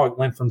 back. Now it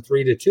went from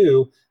 3 to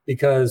 2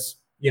 because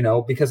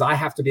I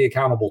have to be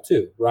accountable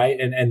too. Right.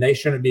 And they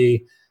shouldn't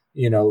be,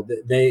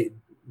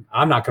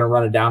 I'm not going to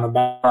run it down and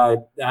back.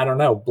 I don't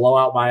know, blow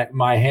out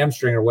my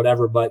hamstring or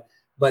whatever, but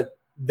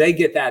they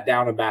get that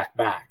down and back,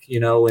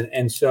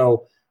 and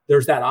so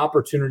there's that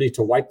opportunity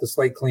to wipe the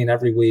slate clean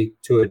every week,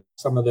 to address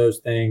some of those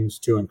things,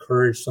 to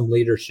encourage some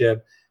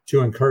leadership, to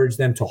encourage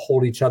them to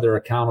hold each other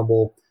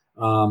accountable,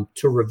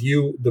 to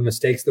review the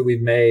mistakes that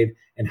we've made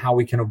and how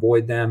we can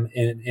avoid them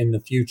in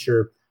the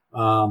future,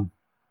 and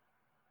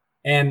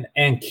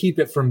keep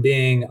it from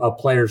being a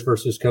players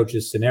versus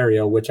coaches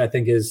scenario, which I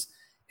think is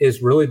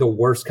really the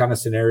worst kind of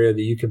scenario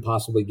that you can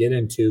possibly get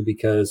into,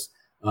 because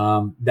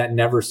that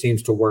never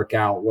seems to work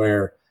out,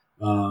 where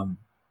that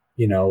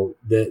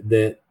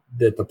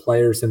the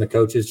players and the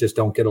coaches just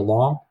don't get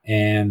along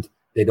and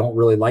they don't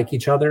really like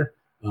each other.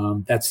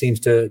 That seems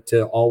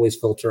to always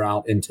filter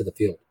out into the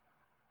field.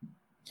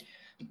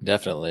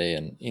 Definitely.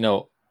 And,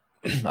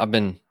 I've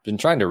been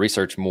trying to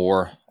research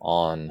more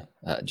on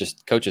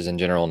just coaches in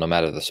general, no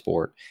matter the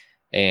sport.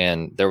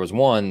 And there was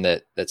one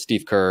that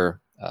Steve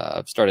Kerr,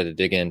 I've started to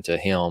dig into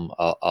him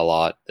a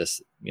lot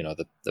this,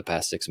 the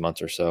past 6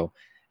 months or so.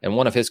 And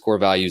one of his core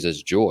values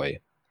is joy.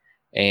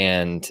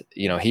 And,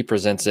 he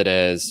presents it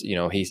as,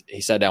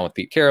 he sat down with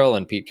Pete Carroll,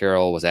 and Pete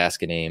Carroll was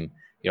asking him,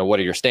 what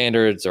are your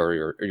standards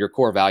or your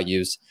core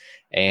values?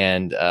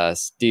 And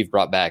Steve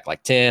brought back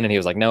like 10, and he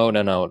was like,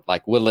 no,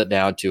 like whittle it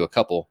down to a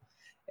couple.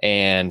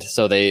 And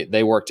so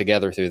they work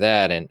together through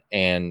that.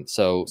 And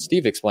so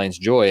Steve explains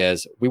joy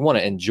as we want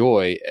to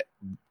enjoy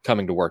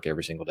coming to work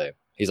every single day.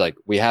 He's like,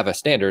 we have a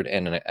standard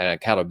and an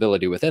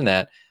accountability within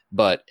that.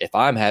 But if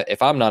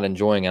I'm not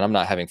enjoying and I'm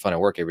not having fun at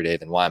work every day,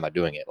 then why am I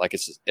doing it? Like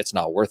it's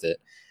not worth it.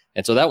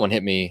 And so that one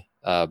hit me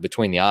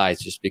between the eyes,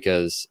 just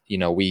because,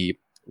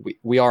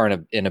 we are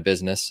in a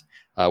business.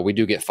 We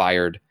do get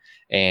fired.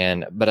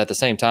 But at the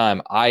same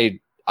time, I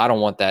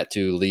don't want that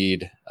to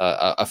lead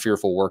a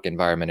fearful work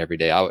environment every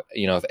day.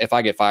 If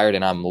I get fired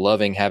and I'm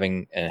loving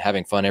having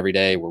fun every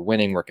day, we're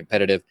winning, we're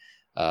competitive,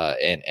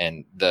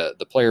 and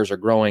the players are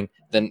growing,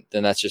 then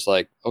that's just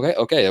like,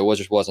 okay, it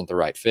just wasn't the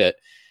right fit.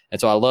 And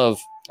so I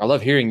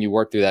love hearing you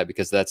work through that,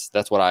 because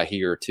that's what I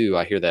hear too.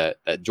 I hear that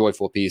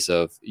joyful piece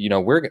of,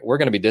 we're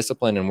going to be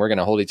disciplined and we're going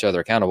to hold each other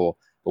accountable,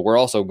 but we're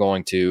also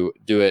going to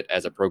do it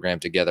as a program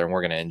together, and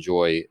we're going to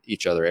enjoy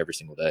each other every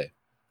single day.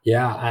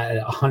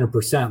 Yeah,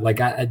 100%.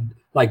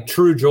 Like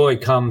true joy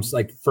comes,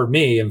 like, for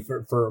me and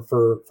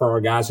for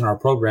our guys in our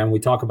program. We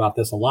talk about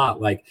this a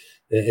lot. Like,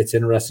 it's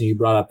interesting you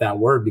brought up that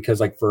word, because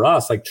like for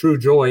us, like true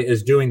joy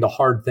is doing the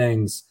hard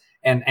things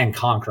and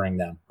conquering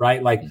them,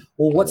 right? Like,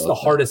 well, what's the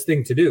hardest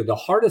thing to do? The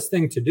hardest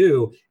thing to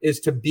do is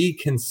to be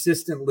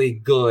consistently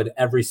good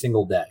every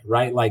single day,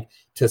 right? Like,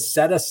 to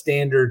set a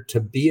standard, to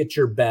be at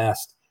your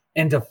best,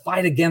 and to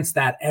fight against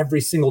that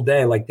every single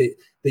day. Like, that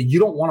you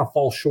don't want to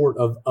fall short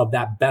of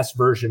that best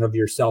version of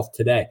yourself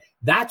today.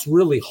 That's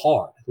really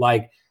hard.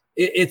 Like,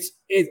 it's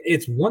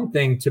one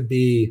thing to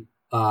be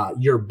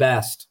your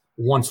best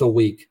once a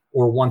week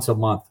or once a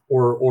month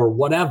or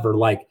whatever,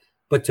 like,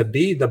 but to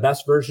be the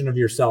best version of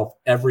yourself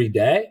every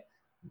day,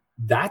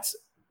 that's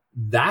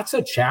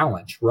a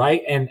challenge,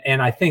 right?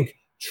 And I think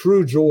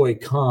true joy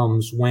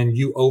comes when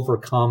you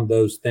overcome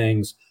those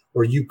things,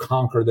 or you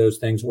conquer those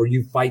things, or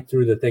you fight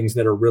through the things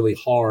that are really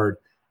hard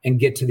and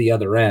get to the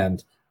other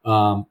end.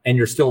 And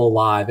you're still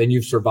alive, and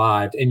you've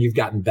survived, and you've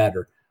gotten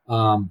better.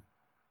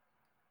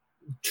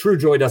 True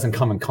joy doesn't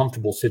come in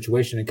comfortable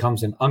situations. It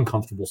comes in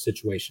uncomfortable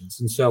situations.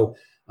 And so,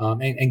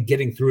 and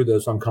getting through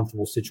those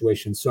uncomfortable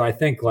situations. So I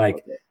think,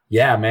 like,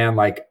 yeah, man,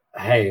 like,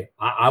 hey,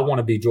 I want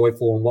to be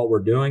joyful in what we're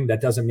doing.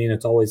 That doesn't mean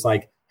it's always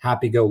like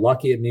happy go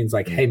lucky. It means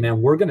like, hey,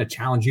 man, we're going to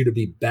challenge you to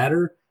be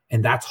better.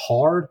 And that's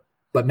hard.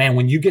 But man,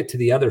 when you get to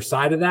the other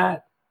side of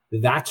that,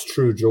 that's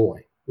true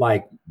joy.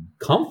 Like,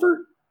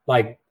 comfort,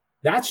 like,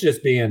 that's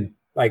just being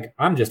like,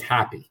 I'm just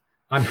happy.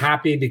 I'm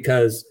happy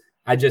because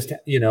I just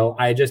ate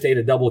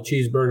a double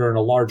cheeseburger and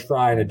a large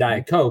fry and a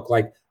Diet Coke.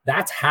 Like,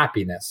 that's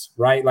happiness,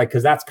 right? Like,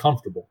 cause that's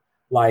comfortable.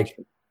 Like,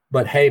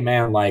 but hey,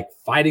 man, like,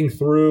 fighting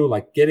through,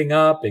 like, getting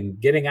up and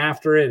getting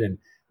after it, and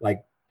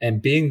like,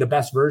 and being the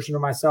best version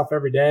of myself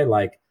every day.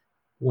 Like,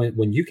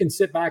 when you can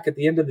sit back at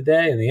the end of the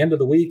day and the end of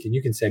the week, and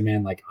you can say,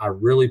 man, like, I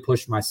really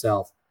pushed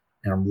myself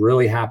and I'm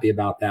really happy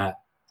about that.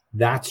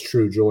 That's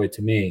true joy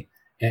to me.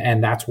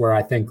 And that's where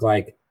I think,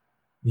 like,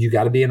 you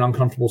got to be in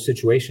uncomfortable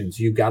situations.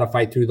 You got to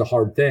fight through the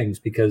hard things,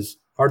 because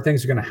hard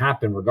things are going to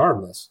happen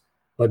regardless.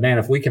 But man,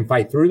 if we can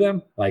fight through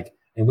them, like,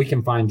 and we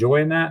can find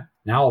joy in that,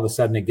 now all of a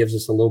sudden it gives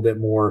us a little bit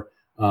more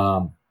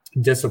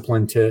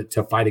discipline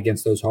to fight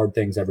against those hard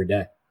things every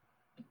day.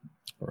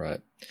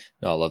 Right.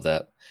 No, I love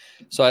that.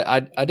 So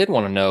I did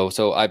want to know,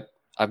 so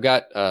I've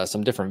got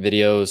some different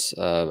videos.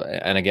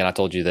 And again, I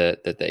told you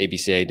that the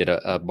ABCA did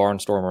a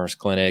Barnstormers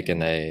clinic,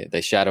 and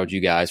they shadowed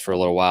you guys for a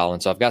little while.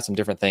 And so I've got some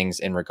different things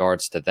in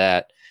regards to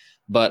that.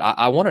 But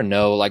I want to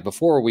know, like,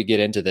 before we get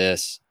into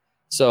this,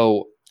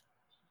 so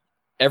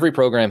every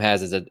program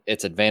has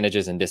its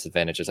advantages and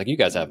disadvantages. Like, you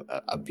guys have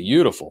a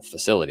beautiful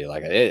facility.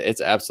 Like, it's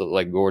absolutely,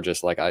 like,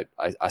 gorgeous. Like,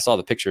 I saw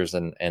the pictures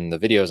and the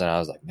videos, and I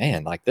was like,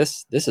 man, like,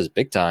 this is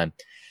big time.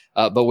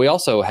 But we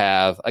also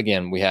have,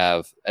 again, we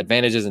have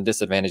advantages and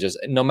disadvantages,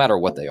 no matter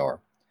what they are.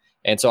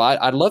 And so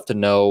I'd love to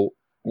know,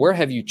 where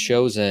have you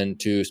chosen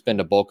to spend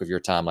a bulk of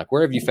your time? Like,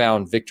 where have you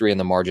found victory in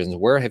the margins?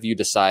 Where have you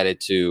decided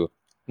to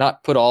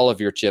not put all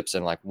of your chips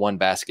in like one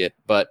basket,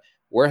 but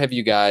where have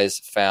you guys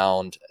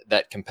found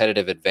that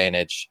competitive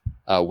advantage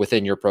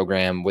within your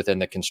program, within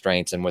the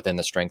constraints and within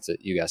the strengths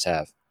that you guys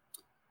have?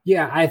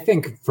 Yeah, I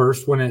think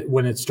first, when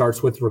it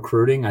starts with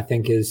recruiting, I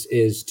think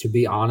is to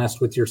be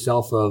honest with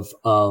yourself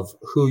of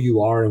who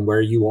you are and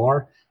where you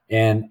are,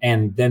 and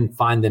then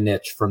find the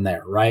niche from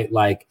there, right?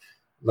 Like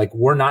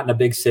we're not in a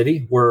big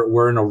city,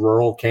 we're in a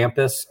rural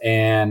campus,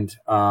 and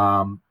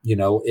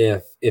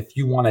if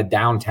you want a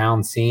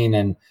downtown scene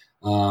and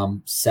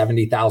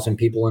 70,000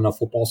 people in a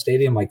football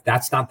stadium, like,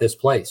 that's not this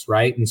place,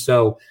 right? And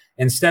so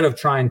instead of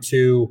trying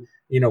to,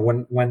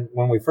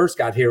 when we first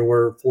got here,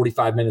 we're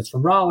 45 minutes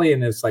from Raleigh,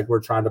 and it's like we're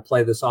trying to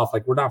play this off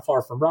like we're not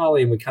far from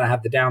Raleigh, and we kind of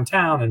have the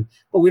downtown,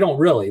 but we don't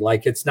really,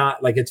 like, it's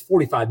not like it's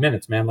 45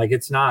 minutes, man. Like,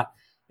 it's not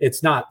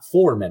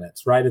 4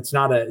 minutes, right? It's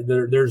not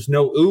there's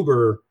no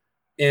Uber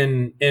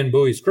in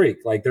Bowie's Creek.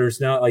 Like, there's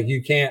no, like,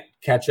 you can't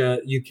catch a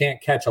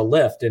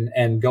lift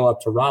and go up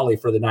to Raleigh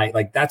for the night.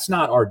 Like, that's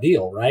not our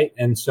deal, right?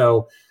 And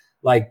so,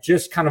 like,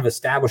 just kind of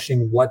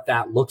establishing what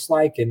that looks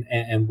like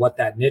and what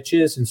that niche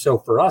is. And so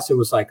for us, it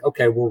was like,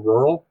 okay, we're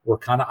rural, we're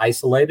kind of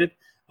isolated.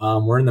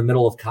 We're in the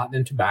middle of cotton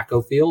and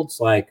tobacco fields.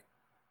 Like,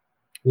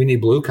 we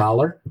need blue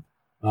collar.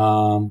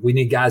 We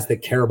need guys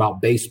that care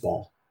about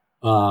baseball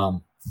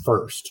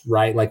first,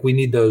 right? Like, we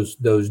need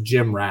those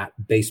gym rat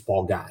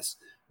baseball guys,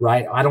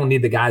 right? I don't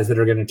need the guys that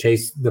are going to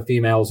chase the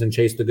females and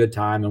chase the good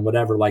time and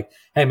whatever. Like,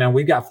 hey, man,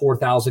 we've got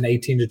 4,000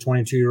 18 to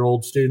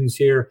 22-year-old students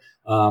here.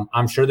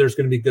 I'm sure there's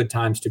going to be good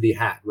times to be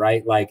had,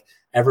 right? Like,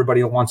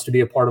 everybody wants to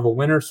be a part of a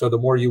winner. So the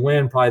more you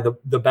win, probably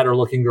the better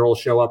looking girls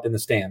show up in the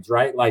stands,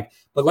 right? Like,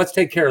 but let's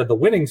take care of the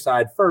winning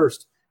side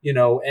first,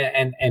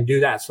 and do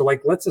that. So,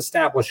 like, let's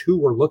establish who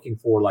we're looking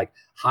for, like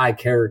high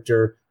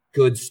character,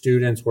 good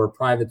students. We're a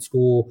private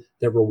school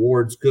that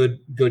rewards good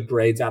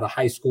grades out of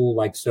high school.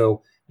 Like,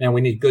 so, Man,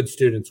 we need good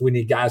students. We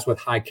need guys with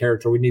high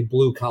character. We need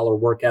blue collar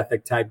work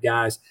ethic type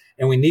guys.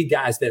 And we need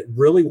guys that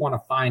really want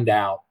to find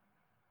out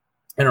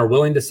and are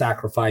willing to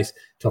sacrifice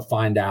to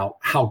find out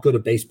how good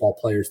of baseball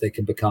players they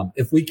can become.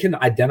 If we can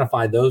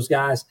identify those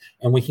guys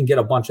and we can get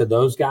a bunch of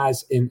those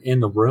guys in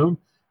the room,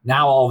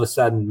 now all of a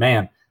sudden,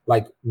 man,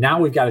 like now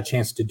we've got a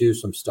chance to do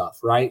some stuff,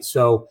 right?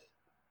 So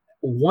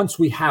once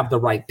we have the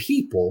right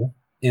people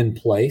in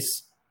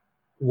place,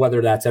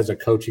 whether that's as a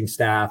coaching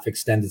staff,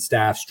 extended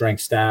staff,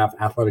 strength staff,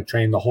 athletic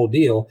training, the whole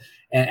deal,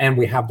 and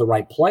we have the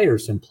right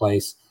players in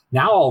place,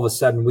 now all of a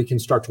sudden we can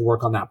start to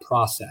work on that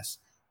process.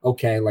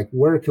 Okay, like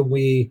where can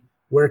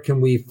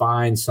we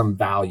find some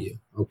value?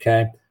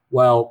 Okay,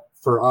 well,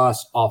 for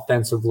us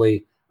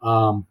offensively,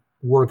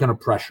 we're going to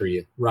pressure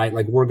you, right?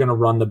 Like we're going to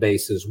run the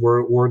bases.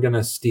 We're going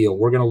to steal.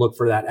 We're going to look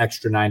for that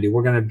extra 90.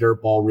 We're going to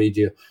dirt ball read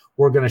you.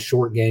 We're going to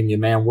short game you,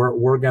 man.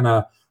 We're going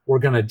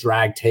to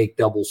drag, take,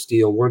 double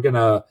steal. We're going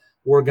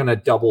to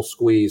double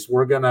squeeze.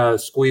 We're going to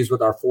squeeze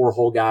with our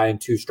 4-hole guy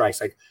and 2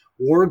 strikes. Like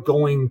we're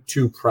going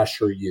to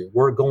pressure you.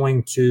 We're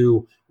going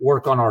to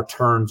work on our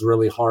turns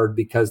really hard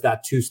because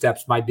that 2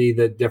 steps might be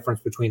the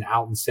difference between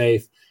out and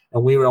safe.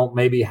 And we don't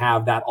maybe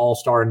have that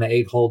all-star in the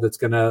 8-hole that's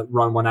going to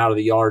run one out of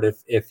the yard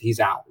if he's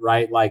out,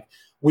 right? Like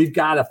we've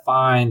got to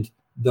find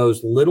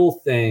those little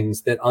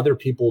things that other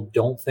people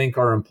don't think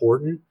are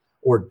important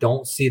or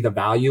don't see the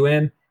value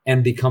in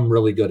and become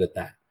really good at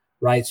that,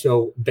 right?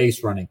 So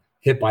base running,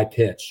 hit by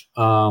pitch,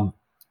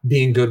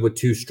 being good with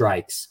 2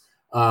 strikes,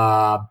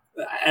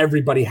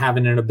 everybody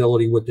having an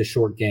ability with the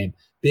short game,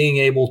 being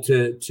able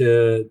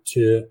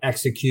to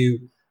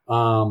execute,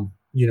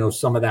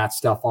 some of that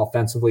stuff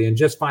offensively, and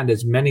just find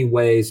as many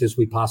ways as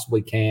we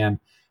possibly can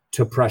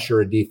to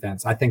pressure a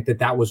defense. I think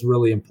that was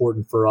really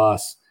important for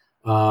us,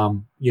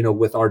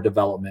 with our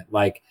development.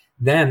 Like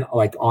then,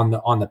 like on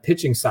the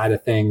pitching side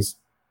of things,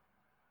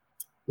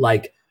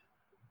 like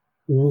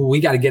we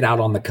got to get out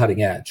on the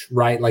cutting edge,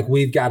 right? Like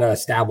we've got to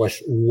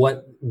establish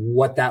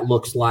what that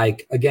looks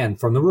like. Again,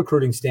 from the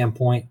recruiting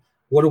standpoint,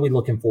 what are we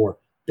looking for?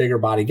 Bigger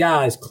body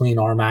guys, clean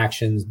arm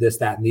actions, this,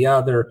 that, and the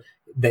other.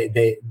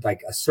 They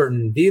like a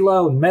certain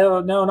velo,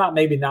 no, not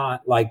maybe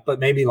not like, but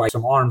maybe like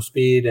some arm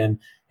speed, and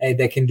hey,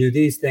 they can do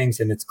these things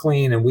and it's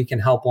clean, and we can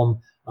help them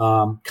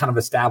kind of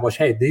establish,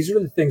 hey, these are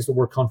the things that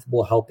we're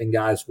comfortable helping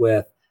guys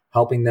with,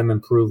 helping them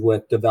improve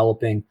with,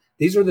 developing.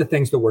 These are the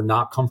things that we're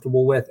not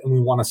comfortable with, and we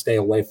want to stay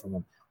away from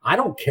them. I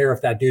don't care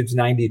if that dude's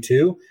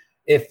 92.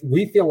 If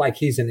we feel like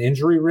he's an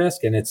injury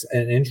risk and it's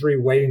an injury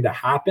waiting to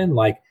happen,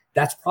 like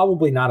that's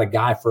probably not a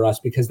guy for us,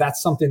 because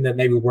that's something that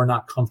maybe we're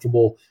not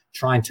comfortable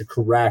trying to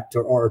correct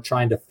or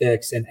trying to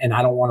fix. And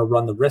I don't want to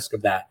run the risk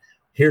of that.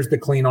 Here's the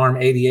clean arm,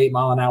 88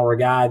 mile an hour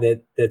guy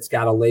that's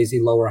got a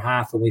lazy lower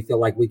half, and we feel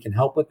like we can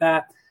help with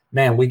that.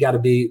 Man, we got to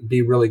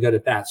be really good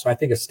at that. So I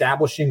think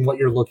establishing what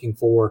you're looking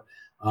for,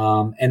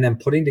 and then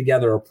putting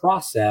together a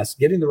process,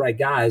 getting the right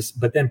guys,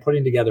 but then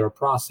putting together a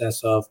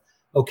process of,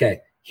 okay,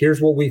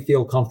 here's what we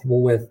feel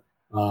comfortable with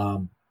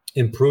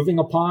improving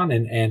upon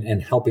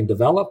and helping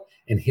develop.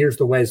 And here's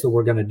the ways that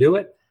we're going to do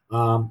it.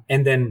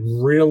 And then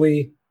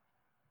really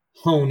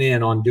hone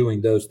in on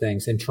doing those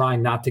things and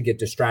trying not to get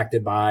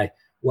distracted by,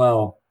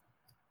 well,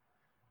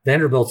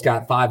 Vanderbilt's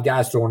got 5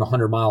 guys throwing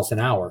 100 miles an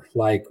hour.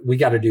 Like, we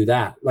got to do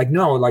that. Like,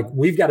 no, like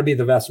we've got to be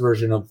the best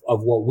version of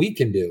what we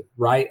can do,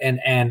 right?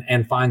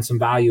 And find some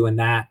value in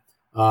that.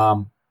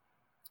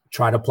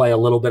 Try to play a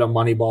little bit of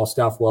money ball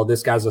stuff. Well,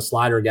 this guy's a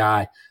slider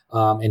guy,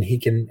 and he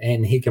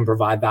can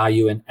provide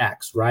value in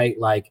X, right?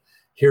 Like,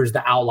 here's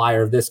the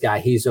outlier of this guy.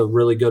 He's a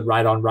really good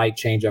right on right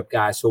changeup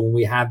guy. So when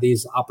we have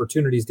these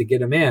opportunities to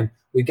get him in,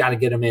 we got to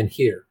get him in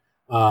here.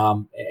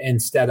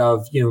 Instead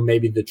of,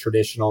 maybe the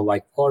traditional,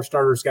 like, our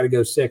starter's got to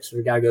go 6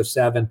 or got to go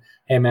 7.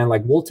 Hey man,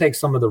 like we'll take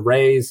some of the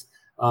Rays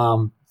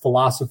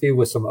philosophy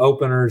with some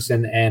openers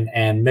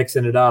and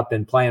mixing it up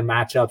and playing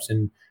matchups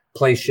and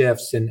play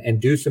shifts and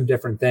do some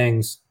different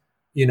things,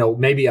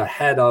 maybe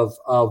ahead of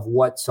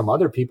what some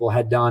other people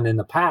had done in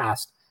the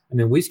past. I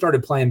mean, we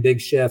started playing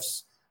big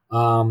shifts,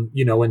 in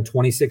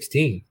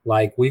 2016.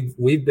 Like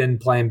we've been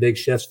playing big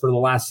shifts for the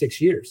last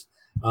 6 years.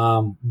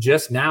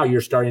 Just now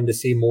you're starting to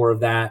see more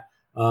of that.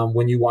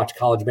 When you watch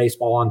college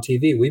baseball on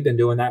TV, we've been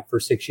doing that for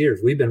 6 years.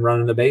 We've been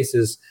running the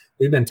bases.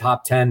 We've been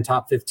top 10,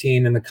 top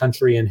 15 in the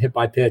country and hit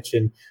by pitch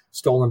and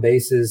stolen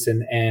bases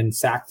and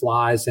sack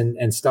flies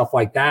and stuff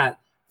like that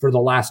for the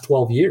last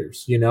 12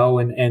 years,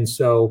 and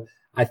so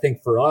I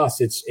think for us,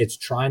 it's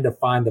trying to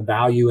find the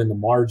value in the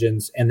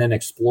margins and then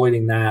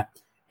exploiting that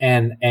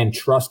and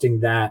trusting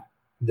that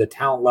the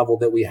talent level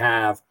that we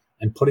have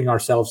and putting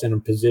ourselves in a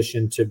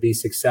position to be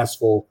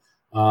successful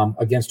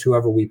against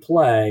whoever we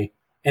play,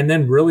 and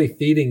then really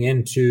feeding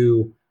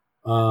into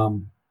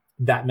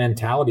that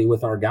mentality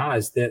with our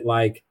guys that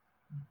like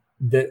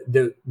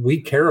that we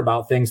care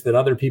about things that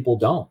other people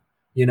don't,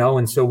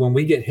 and so when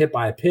we get hit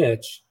by a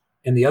pitch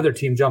and the other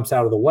team jumps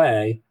out of the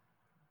way,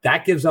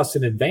 that gives us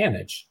an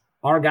advantage.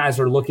 Our guys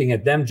are looking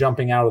at them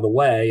jumping out of the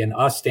way and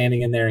us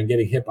standing in there and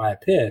getting hit by a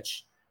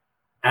pitch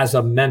as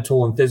a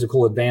mental and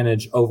physical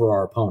advantage over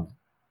our opponent.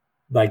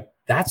 Like,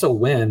 that's a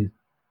win.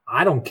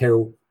 I don't care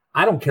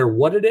I don't care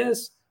what it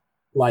is.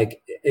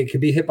 Like it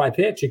could be hit by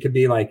pitch. It could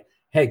be like,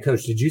 hey,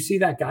 coach, did you see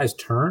that guy's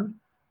turn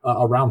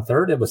around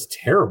third? It was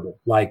terrible.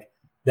 Like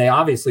they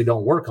obviously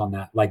don't work on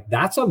that. Like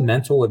that's a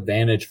mental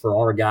advantage for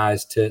our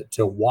guys to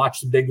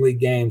watch the big league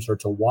games or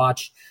to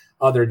watch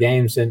other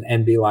games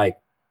and be like,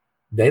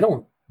 they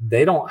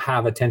don't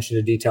have attention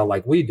to detail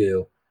like we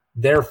do.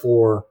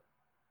 Therefore,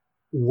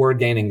 we're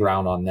gaining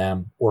ground on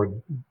them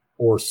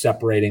or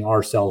separating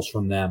ourselves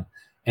from them.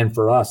 And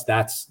for us,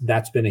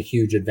 that's been a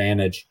huge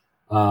advantage.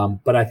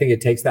 But I think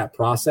it takes that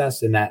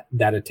process and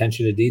that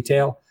attention to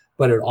detail,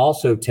 but it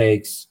also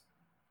takes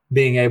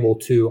being able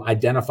to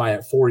identify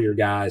it for your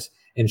guys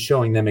and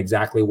showing them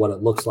exactly what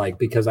it looks like.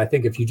 Because I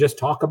think if you just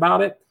talk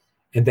about it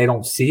and they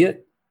don't see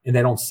it and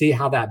they don't see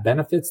how that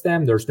benefits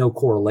them, there's no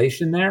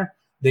correlation there,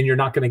 then you're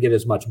not going to get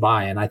as much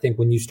buy-in. I think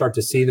when you start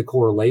to see the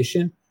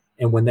correlation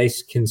and when they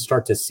can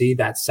start to see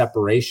that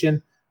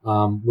separation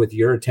with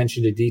your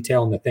attention to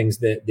detail and the things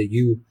that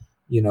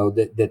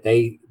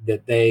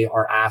they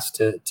are asked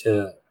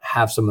to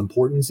have some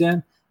importance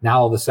in,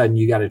 now all of a sudden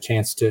you got a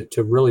chance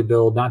to really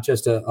build not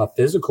just a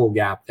physical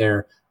gap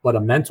there, but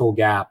a mental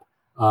gap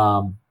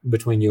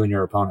between you and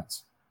your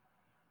opponents.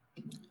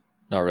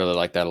 No, I really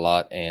like that a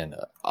lot. And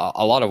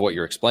a lot of what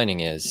you're explaining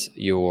is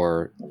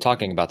you're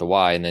talking about the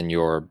why, and then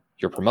you're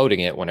promoting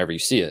it whenever you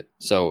see it.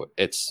 So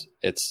it's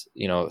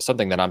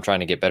something that I'm trying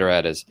to get better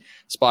at is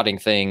spotting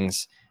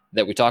things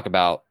that we talk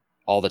about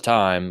all the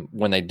time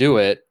when they do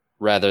it,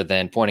 rather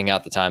than pointing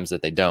out the times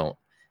that they don't.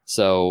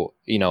 So,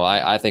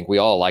 I think we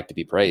all like to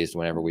be praised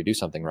whenever we do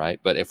something right.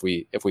 But if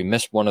we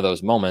miss one of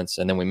those moments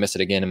and then we miss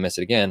it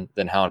again,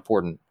 then how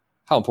important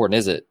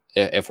is it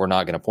if we're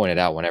not going to point it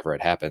out whenever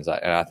it happens?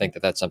 And I think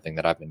that's something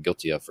that I've been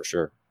guilty of for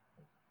sure.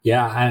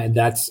 Yeah. And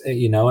that's,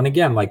 and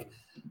again, like,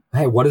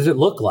 hey, what does it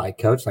look like,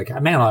 coach? Like,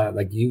 man,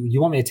 like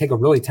you want me to take a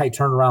really tight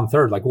turn around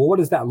third? Like, well, what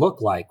does that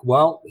look like?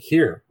 Well,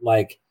 here,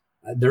 like,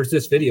 there's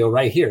this video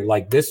right here.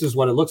 Like, this is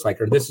what it looks like,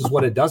 or this is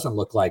what it doesn't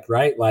look like,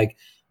 right? Like,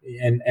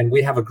 and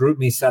we have a group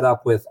me set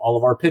up with all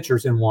of our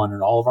pitchers in one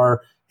and all of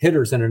our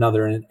hitters in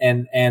another.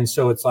 And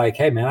so it's like,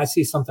 hey, man, I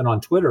see something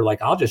on Twitter.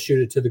 Like, I'll just shoot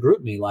it to the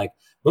group me. Like,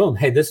 boom,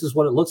 hey, this is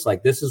what it looks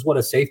like. This is what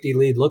a safety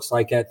lead looks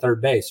like at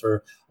third base,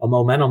 or a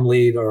momentum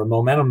lead, or a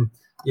momentum,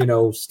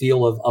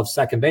 steal of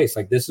second base.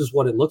 Like, this is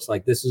what it looks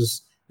like. This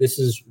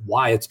is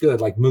why it's good.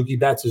 Like, Mookie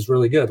Betts is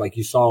really good. Like,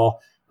 you saw,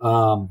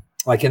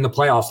 like in the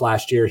playoffs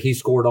last year, he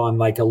scored on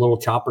like a little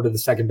chopper to the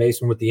second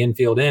baseman with the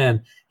infield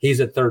in. He's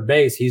at third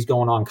base. He's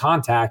going on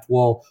contact.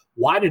 Well,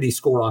 why did he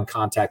score on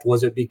contact?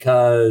 Was it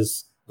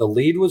because the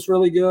lead was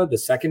really good? The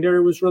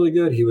secondary was really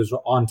good. He was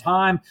on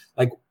time.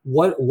 Like,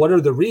 what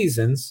are the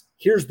reasons?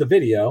 Here's the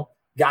video.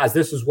 Guys,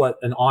 this is what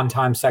an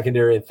on-time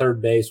secondary at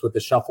third base with the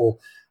shuffle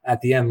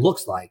at the end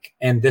looks like.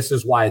 And this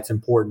is why it's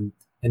important.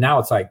 And now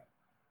it's like,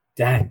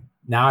 dang,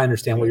 now I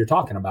understand what you're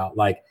talking about.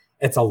 Like,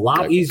 it's a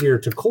lot easier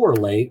to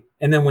correlate.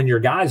 And then when your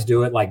guys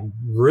do it, like,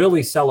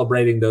 really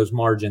celebrating those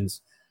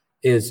margins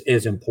is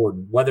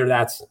important. Whether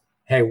that's,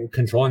 hey,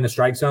 controlling the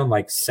strike zone,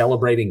 like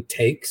celebrating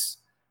takes,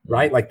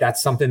 right? Like,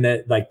 that's something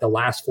that, like, the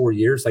last 4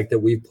 years, like, that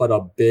we've put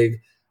a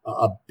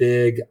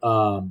big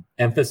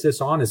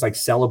emphasis on, is like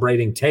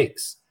celebrating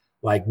takes,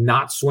 like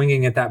not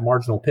swinging at that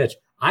marginal pitch.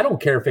 I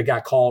don't care if it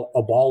got called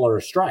a ball or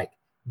a strike.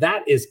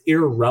 That is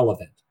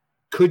irrelevant.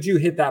 Could you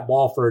hit that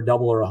ball for a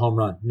double or a home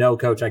run? No,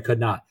 coach, I could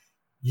not.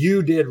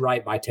 You did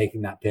right by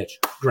taking that pitch.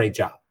 Great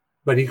job.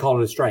 But he called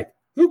it a strike.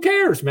 Who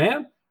cares,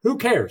 man? Who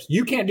cares?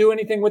 You can't do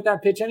anything with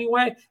that pitch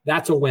anyway.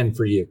 That's a win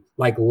for you.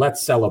 Like,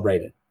 let's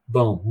celebrate it.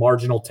 Boom.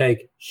 Marginal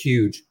take.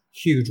 Huge,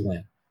 huge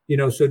win.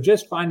 So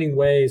just finding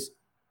ways.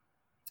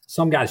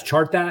 Some guys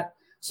chart that.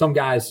 Some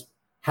guys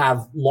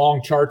have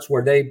long charts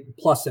where they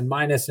plus and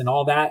minus and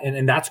all that.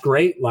 And that's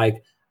great.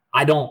 Like,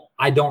 I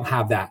don't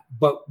have that,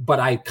 but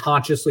I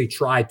consciously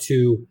try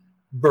to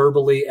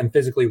verbally and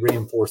physically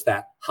reinforce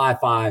that. High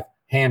five,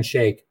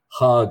 handshake,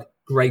 hug,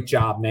 great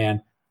job,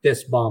 man.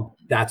 Fist bump,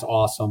 that's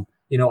awesome.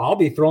 I'll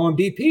be throwing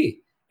BP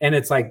and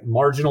it's like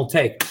marginal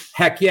take.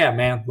 Heck yeah,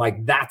 man.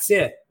 Like, that's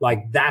it.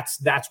 Like,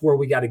 that's where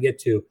we got to get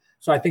to.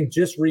 So I think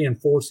just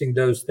reinforcing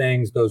those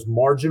things, those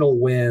marginal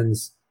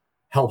wins,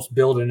 helps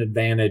build an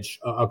advantage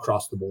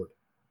across the board.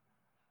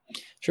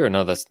 Sure.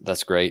 No,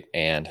 that's great.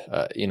 And,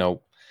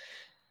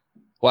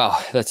 wow,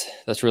 that's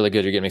really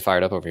good. You're getting me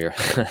fired up over here.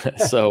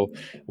 So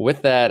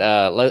with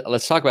that,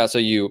 let's talk about, so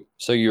you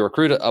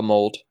recruit a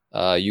mold.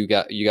 You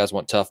guys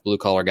want tough blue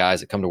collar guys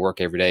that come to work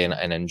every day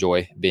and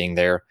enjoy being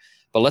there.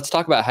 But let's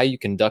talk about how you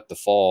conduct the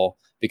fall,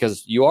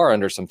 because you are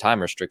under some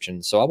time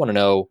restrictions. So I want to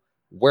know,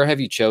 where have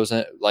you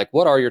chosen? Like,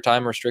 what are your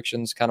time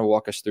restrictions? Kind of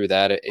walk us through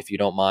that if you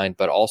don't mind.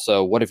 But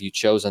also, what have you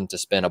chosen to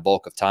spend a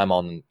bulk of time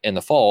on in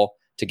the fall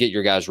to get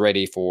your guys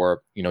ready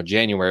for,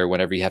 January,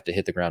 whenever you have to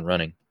hit the ground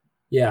running?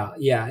 Yeah.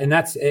 And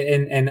that's,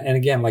 and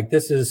again, like,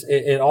 this is,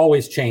 it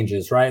always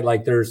changes, right?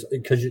 Like,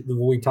 because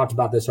we talked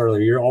about this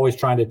earlier, you're always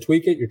trying to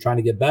tweak it. You're trying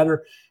to get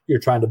better. You're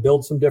trying to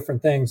build some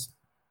different things.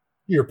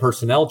 Your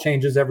personnel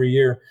changes every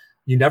year.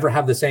 You never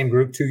have the same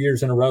group 2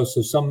 years in a row.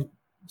 So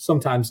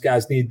sometimes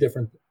guys need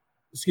different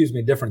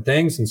different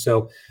things. And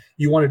so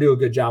you want to do a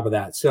good job of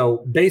that.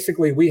 So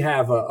basically we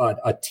have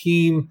a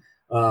team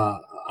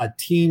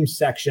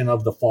section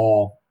of the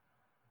fall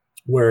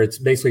where it's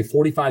basically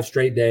 45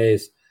 straight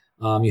days.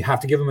 You have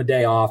to give them a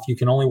day off. You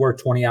can only work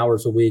 20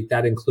 hours a week.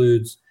 That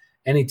includes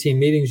any team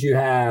meetings you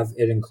have.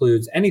 It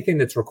includes anything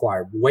that's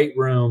required, weight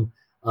room,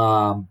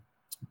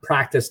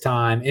 practice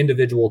time,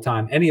 individual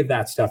time, any of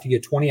that stuff. You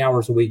get 20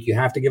 hours a week. You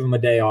have to give them a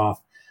day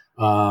off.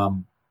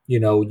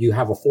 You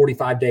have a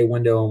 45-day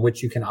window in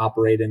which you can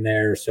operate in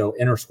there. So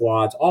inner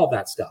squads, all of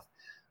that stuff.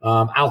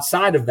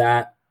 Outside of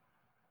that,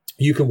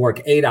 you can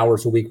work 8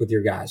 hours a week with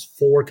your guys.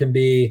 4 can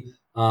be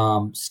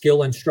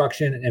skill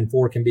instruction and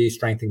 4 can be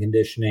strength and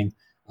conditioning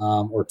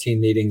or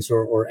team meetings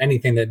or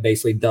anything that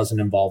basically doesn't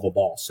involve a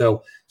ball.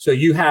 So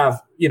you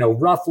have,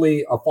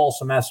 roughly a fall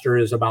semester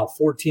is about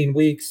 14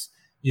 weeks.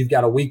 You've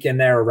got a week in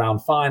there around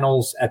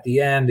finals at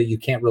the end that you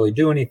can't really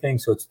do anything.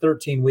 So it's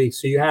 13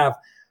 weeks. So you have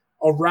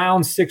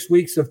around 6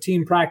 weeks of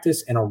team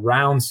practice and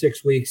around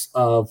 6 weeks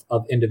of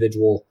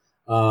individual,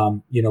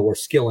 or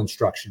skill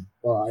instruction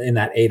in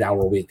that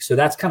 8-hour week. So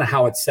that's kind of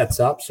how it sets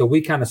up. So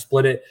we kind of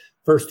split it.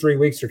 First 3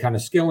 weeks are kind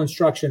of skill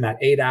instruction, that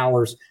 8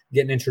 hours,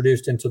 getting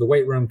introduced into the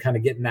weight room, kind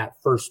of getting that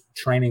first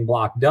training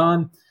block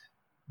done.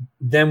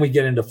 Then we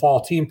get into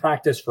fall team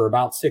practice for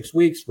about 6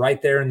 weeks.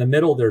 Right there in the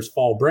middle, there's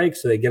fall break.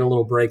 So they get a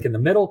little break in the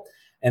middle.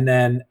 And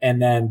then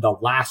the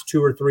last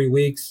 2 or 3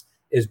 weeks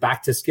is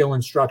back to skill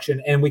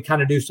instruction. And we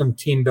kind of do some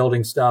team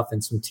building stuff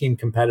and some team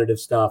competitive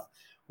stuff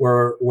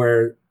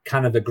where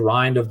kind of the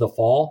grind of the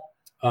fall,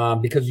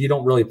 because you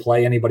don't really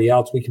play anybody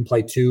else. We can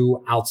play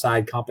 2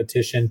 outside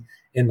competition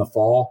in the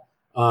fall.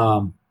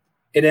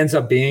 It ends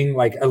up being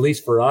like, at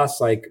least for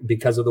us, like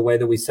because of the way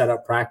that we set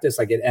up practice,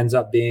 like it ends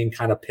up being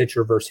kind of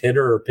pitcher versus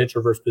hitter or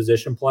pitcher versus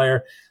position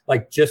player,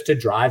 like just to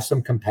drive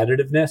some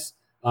competitiveness,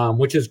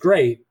 which is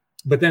great.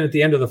 But then at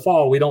the end of the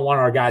fall, we don't want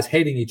our guys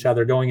hating each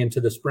other going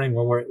into the spring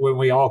when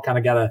we all kind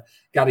of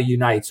gotta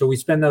unite. So we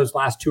spend those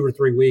last 2 or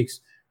 3 weeks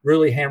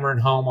really hammering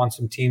home on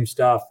some team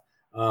stuff,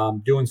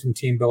 doing some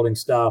team building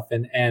stuff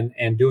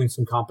and doing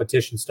some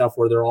competition stuff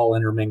where they're all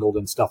intermingled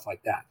and stuff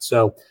like that.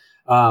 So,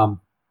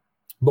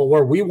 but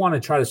where we want to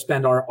try to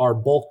spend our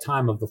bulk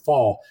time of the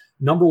fall,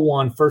 number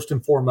one, first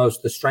and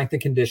foremost, the strength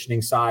and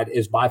conditioning side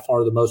is by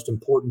far the most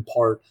important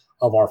part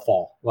of our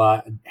fall.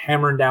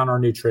 Hammering down our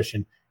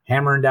nutrition,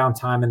 hammering down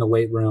time in the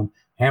weight room,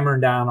 hammering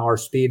down our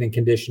speed and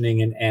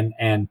conditioning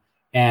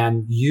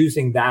and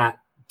using that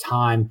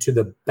time to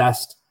the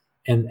best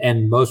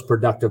and most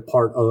productive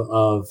part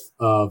of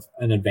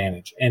an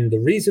advantage. And the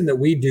reason that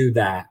we do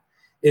that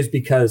is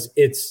because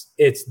it's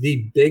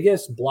the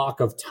biggest block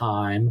of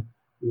time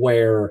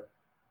where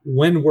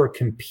when we're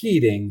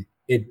competing,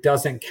 it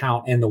doesn't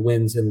count in the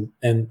wins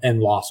and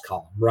loss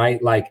column,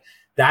 right? Like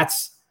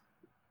that's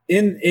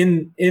in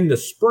the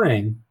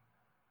spring,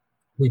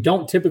 we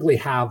don't typically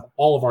have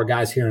all of our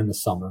guys here in the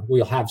summer.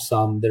 We'll have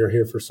some that are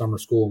here for summer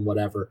school and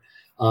whatever,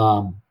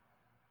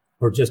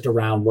 or just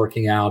around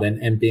working out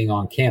and being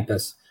on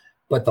campus.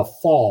 But the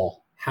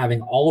fall,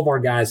 having all of our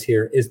guys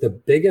here is the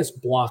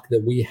biggest block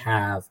that we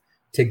have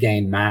to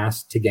gain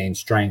mass, to gain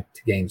strength,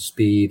 to gain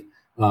speed,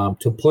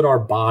 to put our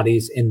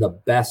bodies in the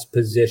best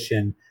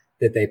position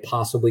that they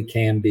possibly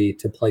can be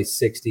to play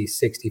 60,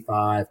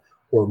 65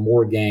 or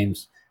more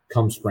games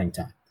come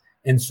springtime.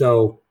 And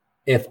so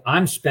if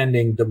I'm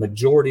spending the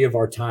majority of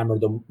our time or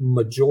the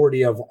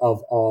majority of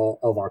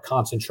our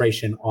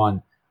concentration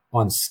on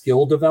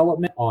skill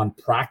development, on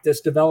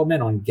practice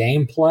development, on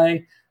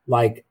gameplay,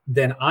 like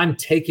then I'm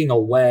taking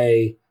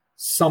away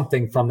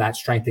something from that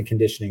strength and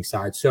conditioning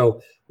side.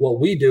 So what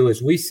we do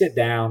is we sit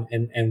down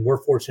and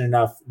we're fortunate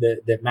enough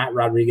that Matt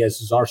Rodriguez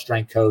is our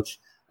strength coach.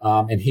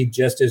 And he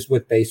just is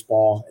with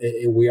baseball.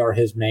 We are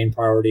his main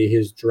priority,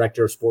 his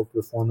director of sport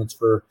performance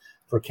for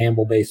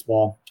Campbell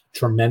baseball.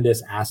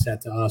 Tremendous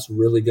asset to us,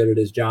 really good at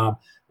his job.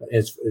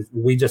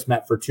 We just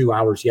met for 2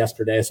 hours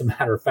yesterday, as a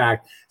matter of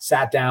fact,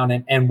 sat down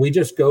and we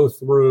just go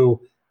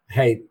through,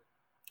 hey,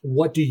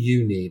 what do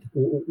you need?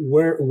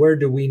 Where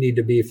do we need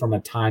to be from a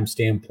time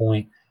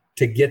standpoint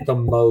to get the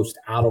most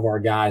out of our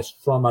guys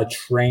from a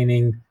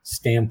training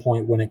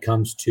standpoint when it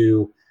comes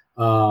to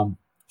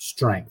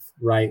strength,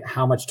 right?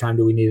 How much time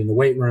do we need in the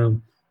weight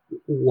room?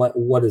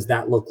 What does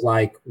that look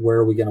like? Where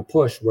are we going to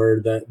push? Where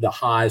are the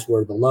highs,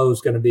 where are the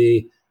lows going to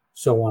be?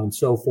 So on and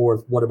so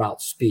forth. What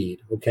about speed?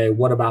 Okay.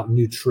 What about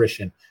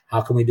nutrition? How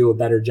can we do a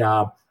better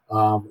job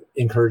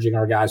encouraging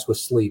our guys with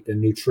sleep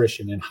and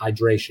nutrition and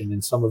hydration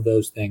and some of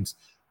those things?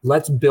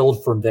 Let's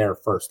build from there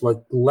first.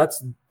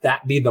 Let's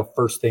that be the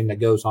first thing that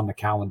goes on the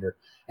calendar.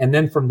 And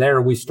then from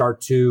there, we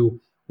start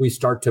to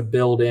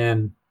build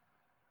in,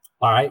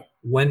 all right,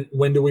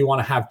 when do we want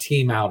to have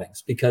team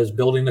outings? Because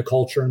building the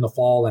culture in the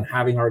fall and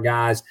having our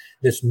guys,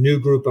 this new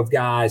group of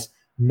guys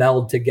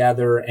meld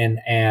together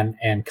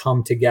and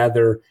come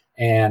together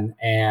and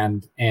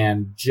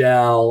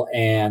gel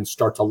and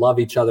start to love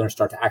each other and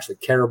start to actually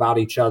care about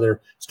each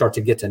other, start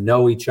to get to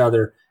know each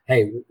other.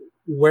 Hey,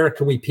 where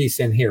can we piece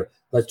in here?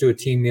 Let's do a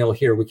team meal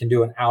here. We can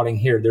do an outing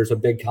here. There's a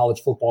big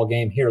college football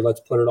game here.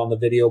 Let's put it on the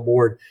video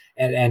board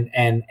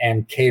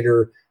and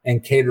cater in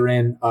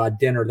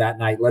dinner that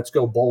night. Let's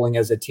go bowling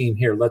as a team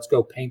here. Let's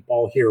go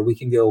paintball here. We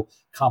can go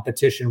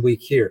competition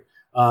week here.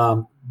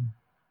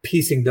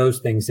 Piecing those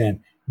things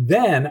in.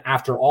 Then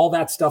after all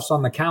that stuff's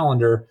on the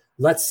calendar,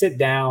 let's sit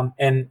down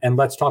and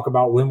let's talk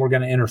about when we're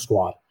going to enter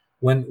squad.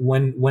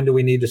 When do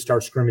we need to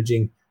start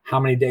scrimmaging? How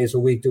many days a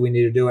week do we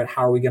need to do it?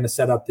 How are we going to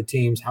set up the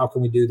teams? How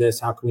can we do this?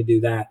 How can we do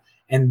that?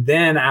 And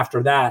then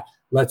after that,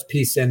 let's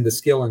piece in the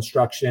skill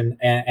instruction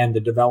and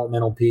the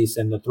developmental piece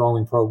and the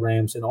throwing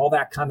programs and all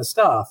that kind of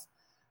stuff,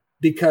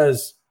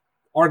 because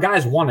our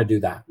guys want to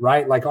do that,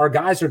 right? Like our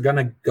guys are going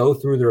to go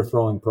through their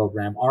throwing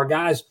program. Our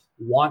guys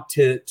want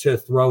to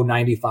throw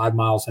 95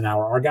 miles an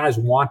hour. Our guys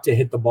want to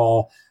hit the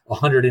ball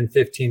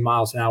 115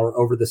 miles an hour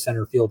over the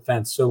center field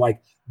fence. So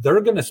like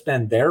they're going to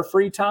spend their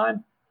free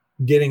time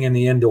getting in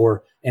the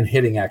indoor and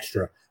hitting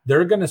extra.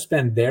 They're going to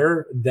spend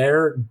their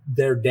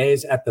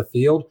days at the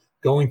field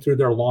going through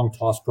their long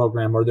toss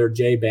program or their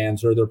J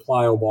bands or their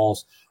plyo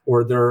balls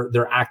or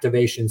their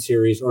activation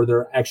series or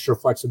their extra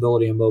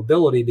flexibility and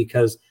mobility,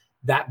 because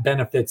that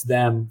benefits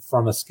them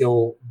from a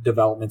skill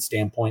development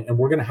standpoint. And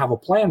we're going to have a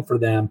plan for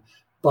them.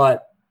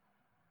 But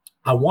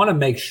I want to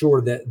make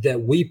sure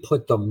that we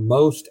put the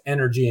most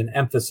energy and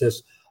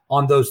emphasis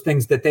on those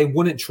things that they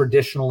wouldn't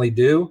traditionally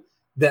do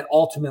that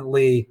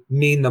ultimately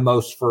mean the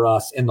most for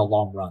us in the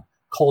long run.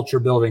 Culture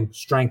building,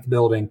 strength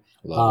building,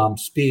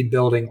 speed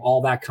building,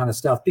 all that kind of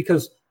stuff,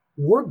 because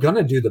we're going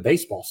to do the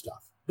baseball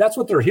stuff. That's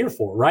what they're here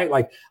for, right?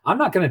 Like I'm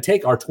not going to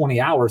take our 20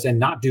 hours and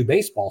not do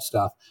baseball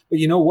stuff. But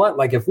you know what?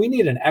 Like if we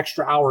need an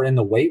extra hour in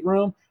the weight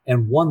room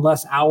and one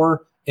less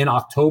hour in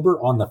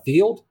October on the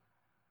field,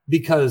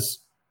 because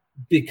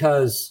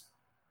that's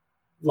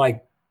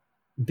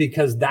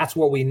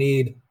what we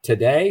need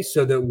today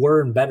so that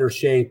we're in better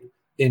shape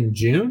in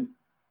June.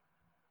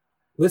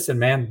 Listen,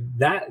 man,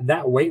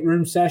 that weight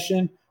room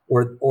session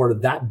or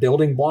that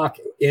building block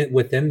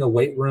within the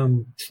weight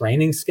room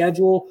training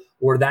schedule,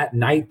 or that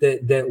night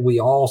that we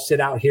all sit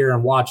out here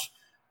and watch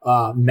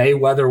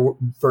Mayweather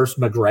versus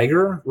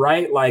McGregor,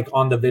 right? Like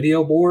on the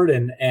video board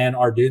and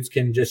our dudes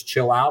can just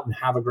chill out and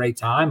have a great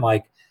time.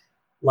 Like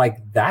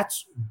that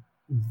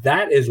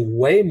is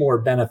way more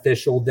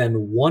beneficial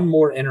than one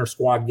more inter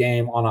squad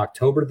game on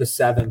October the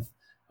 7th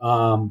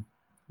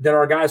that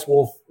our guys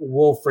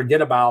will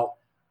forget about,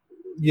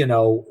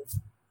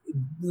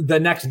 the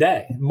next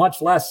day,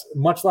 much less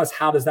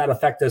how does that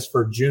affect us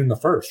for June the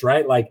 1st,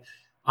 right? Like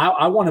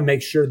I want to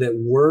make sure that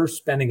we're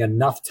spending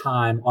enough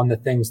time on the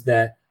things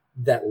that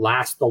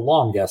last the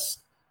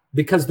longest,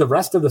 because the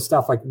rest of the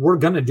stuff, like we're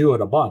going to do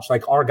it a bunch.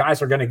 Like our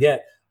guys are going to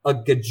get a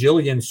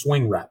gajillion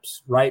swing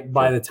reps, right?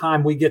 By the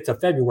time we get to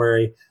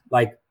February,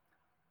 like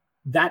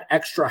that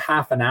extra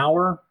half an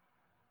hour,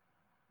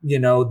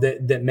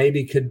 that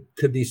maybe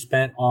could be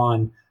spent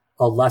on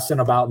a lesson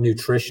about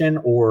nutrition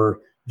or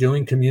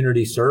doing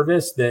community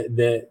service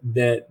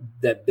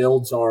that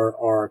builds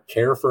our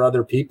care for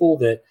other people,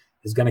 that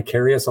is going to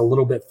carry us a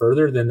little bit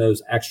further than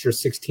those extra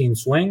 16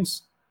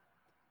 swings.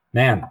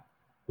 Man,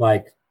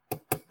 like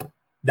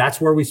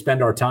that's where we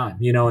spend our time,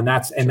 and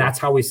that's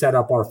how we set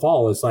up our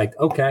fall. Is like,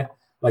 okay,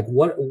 like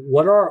what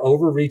are our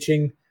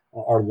overreaching,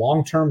 our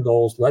long-term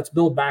goals? Let's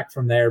build back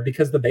from there,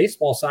 because the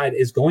baseball side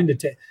is going to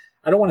take,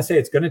 I don't want to say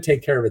it's going to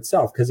take care of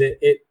itself, because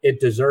it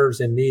deserves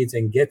and needs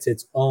and gets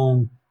its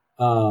own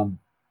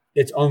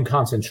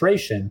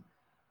concentration.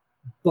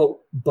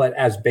 But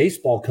as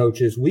baseball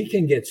coaches, we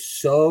can get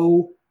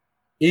so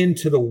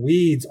into the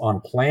weeds on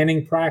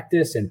planning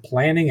practice and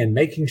planning and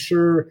making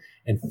sure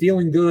and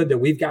feeling good that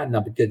we've gotten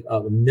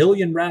a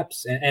million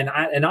reps. And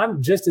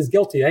I'm just as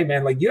guilty. Hey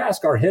man, like you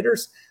ask our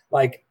hitters,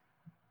 like,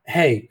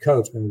 hey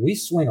coach, man, we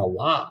swing a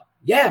lot.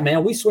 Yeah,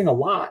 man, we swing a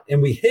lot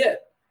and we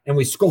hit and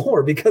we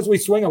score because we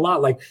swing a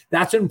lot. Like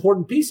that's an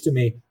important piece to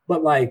me.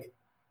 But like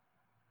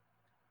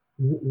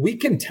we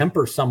can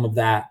temper some of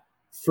that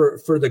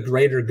for the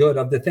greater good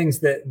of the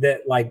things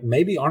that like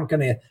maybe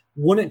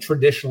wouldn't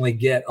traditionally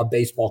get a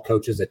baseball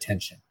coach's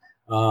attention.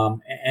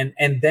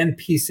 And then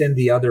piece in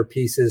the other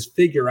pieces,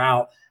 figure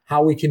out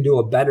how we can do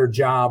a better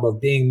job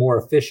of being more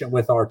efficient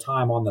with our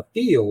time on the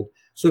field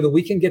so that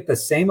we can get the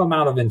same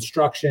amount of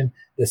instruction,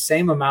 the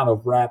same amount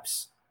of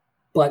reps,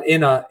 but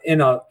in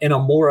a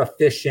more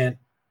efficient,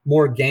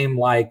 more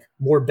game-like,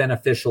 more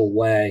beneficial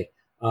way.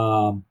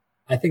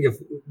 I think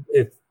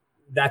if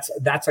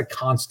that's a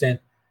constant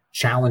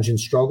challenge and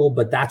struggle,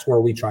 but that's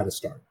where we try to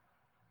start.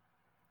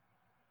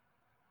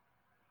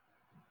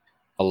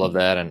 I love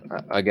that. And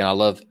again, I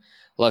love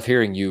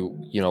hearing you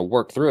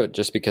work through it,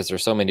 just because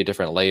there's so many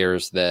different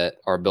layers that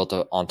are built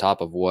on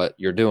top of what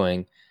you're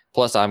doing.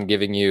 Plus I'm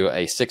giving you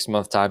a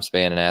 6-month time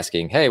span and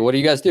asking, hey, what do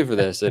you guys do for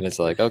this? And it's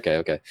like,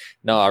 okay.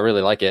 No, I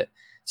really like it.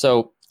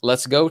 So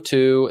let's go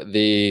to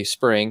the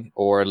spring,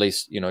 or at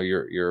least,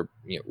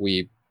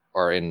 we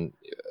are in,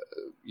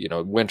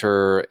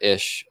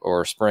 winter-ish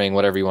or spring,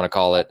 whatever you want to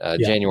call it,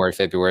 January,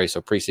 February.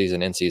 So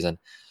preseason, in season.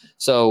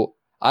 So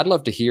I'd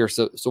love to hear.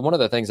 So one of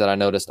the things that I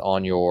noticed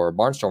on your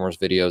Barnstormers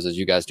videos is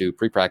you guys do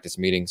pre-practice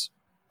meetings.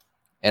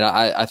 And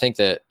I think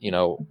that,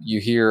 you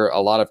hear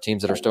a lot of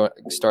teams that are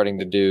starting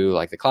to do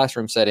like the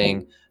classroom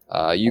setting.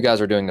 You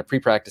guys are doing the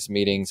pre-practice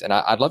meetings, and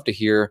I'd love to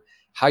hear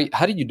how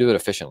do you do it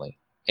efficiently?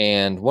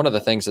 And one of the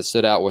things that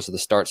stood out was the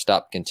start,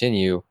 stop,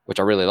 continue, which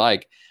I really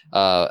like.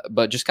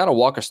 But just kind of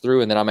walk us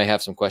through, and then I may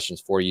have some questions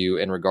for you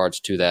in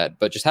regards to that.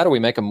 But just how do we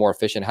make them more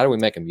efficient? How do we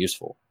make them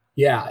useful?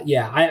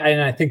 Yeah.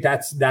 I think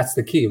that's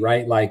the key,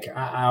 right? Like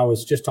I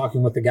was just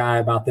talking with the guy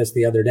about this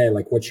the other day.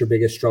 Like, what's your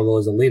biggest struggle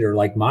as a leader?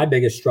 Like my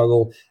biggest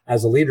struggle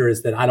as a leader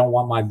is that I don't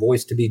want my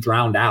voice to be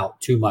drowned out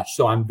too much.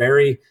 So I'm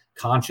very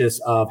conscious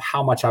of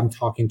how much I'm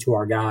talking to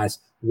our guys,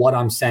 what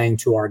I'm saying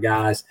to our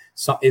guys.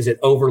 So is it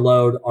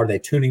overload? Are they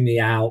tuning me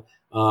out?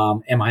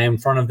 Am I in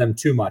front of them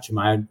too much? Am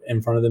I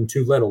in front of them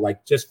too little?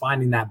 Like just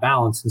finding that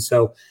balance. And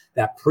so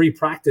that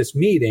pre-practice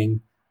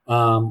meeting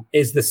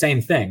is the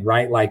same thing,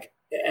 right? Like,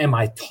 am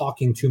I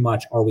talking too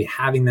much? Are we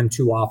having them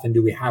too often?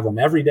 Do we have them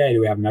every day?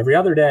 Do we have them every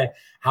other day?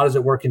 How does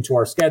it work into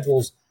our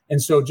schedules?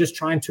 And so just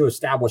trying to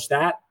establish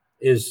that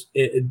is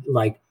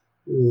like,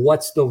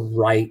 what's the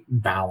right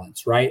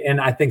balance, right? And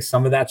I think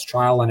some of that's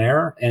trial and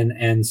error,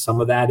 and some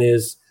of that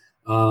is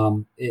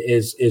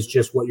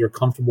just what you're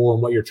comfortable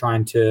and what you're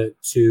trying to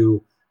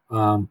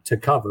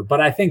cover.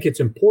 But I think it's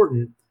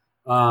important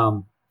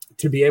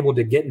to be able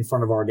to get in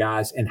front of our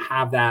guys and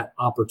have that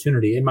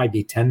opportunity. It might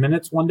be 10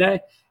 minutes one day.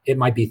 It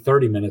might be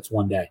 30 minutes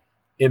one day.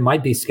 It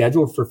might be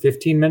scheduled for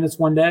 15 minutes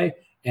one day,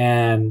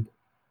 and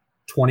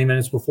 20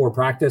 minutes before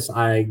practice,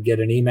 I get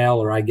an email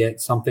or I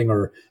get something,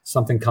 or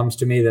something comes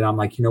to me that I'm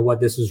like, you know what,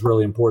 this is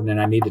really important and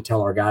I need to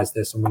tell our guys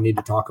this and we need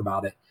to talk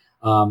about it.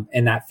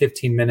 And that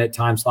 15-minute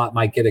time slot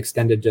might get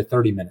extended to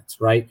 30 minutes,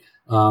 right?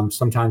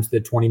 Sometimes the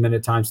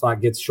 20-minute time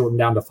slot gets shortened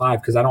down to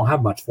 5 because I don't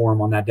have much for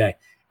them on that day.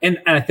 And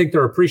I think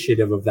they're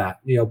appreciative of that.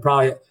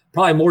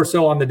 Probably more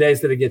so on the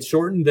days that it gets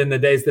shortened than the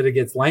days that it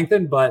gets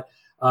lengthened, but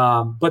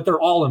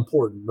they're all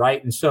important,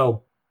 right? And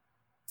so,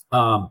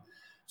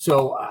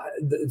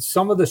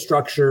 some of the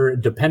structure,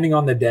 depending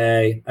on the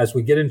day, as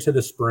we get into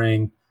the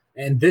spring,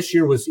 and this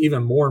year was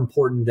even more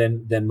important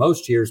than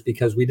most years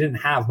because we didn't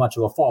have much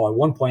of a fall. At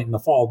one point in the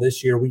fall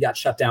this year, we got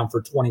shut down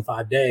for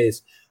 25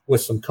 days with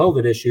some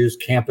COVID issues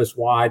campus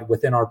wide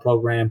within our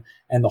program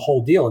and the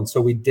whole deal. And so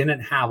we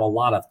didn't have a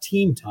lot of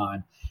team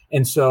time.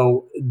 And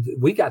so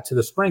we got to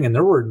the spring, and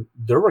there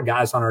were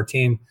guys on our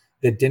team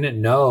that didn't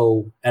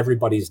know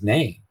everybody's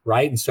name,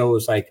 right? And so it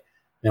was like,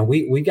 man,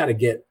 we got to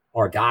get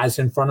our guys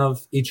in front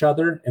of each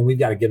other, and we've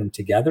got to get them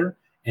together,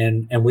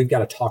 and we've got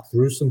to talk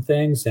through some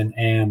things,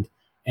 and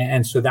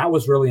so that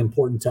was really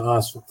important to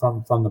us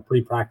from the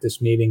pre-practice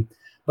meeting.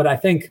 But I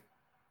think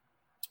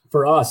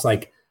for us,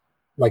 like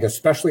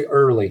especially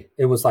early,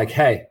 it was like,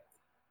 hey,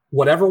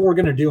 whatever we're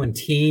going to do in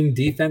team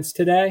defense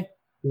today,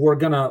 we're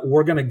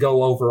gonna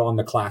go over on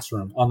the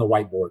classroom on the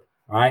whiteboard.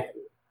 All right,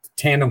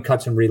 tandem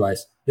cuts and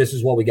relays. This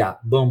is what we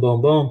got. Boom,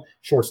 boom, boom.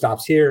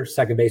 Shortstop's here.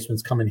 Second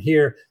baseman's coming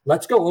here.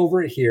 Let's go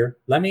over it here.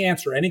 Let me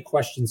answer any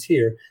questions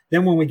here.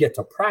 Then when we get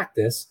to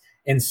practice,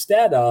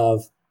 instead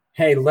of,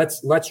 hey,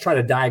 let's try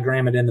to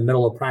diagram it in the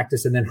middle of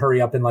practice and then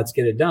hurry up and let's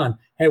get it done.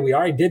 Hey, we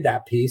already did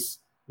that piece.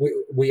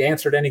 We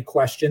answered any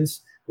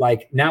questions.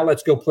 Like, now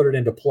let's go put it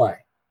into play,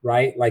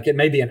 right? Like, it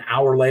may be an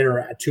hour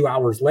later, 2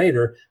 hours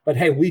later, but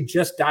hey, we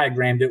just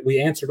diagrammed it.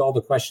 We answered all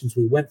the questions.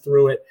 We went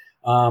through it.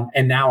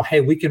 And now, hey,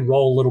 we can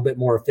roll a little bit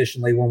more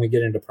efficiently when we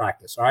get into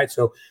practice. All right.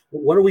 So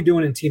what are we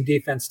doing in team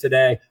defense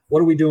today? What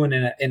are we doing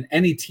in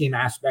any team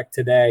aspect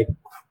today?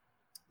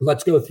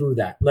 Let's go through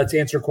that. Let's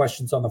answer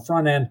questions on the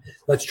front end.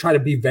 Let's try to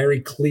be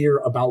very clear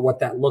about what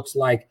that looks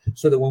like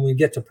so that when we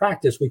get to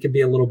practice, we can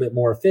be a little bit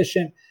more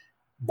efficient.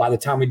 By the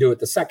time we do it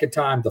the second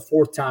time, the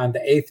fourth time,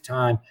 the eighth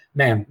time,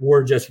 man,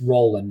 we're just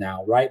rolling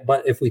now, right?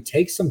 But if we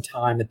take some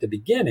time at the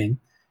beginning,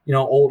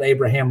 old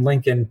Abraham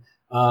Lincoln,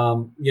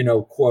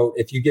 quote,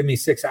 if you give me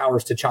 6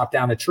 hours to chop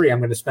down a tree, I'm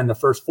going to spend the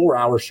first 4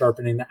 hours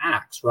sharpening the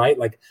axe, right?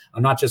 Like,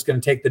 I'm not just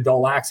going to take the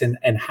dull axe and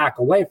hack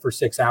away for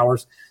 6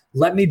 hours.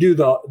 Let me do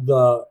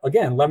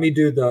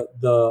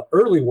the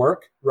early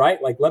work,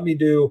 right? Like, let me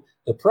do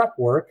the prep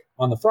work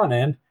on the front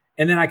end,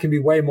 and then I can be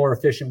way more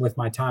efficient with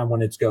my time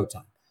when it's go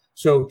time.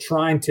 So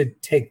trying to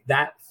take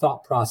that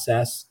thought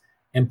process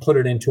and put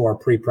it into our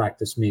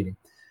pre-practice meeting.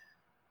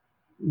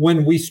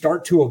 When we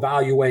start to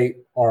evaluate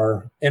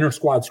our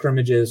inter-squad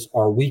scrimmages,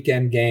 our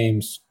weekend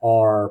games,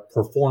 our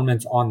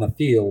performance on the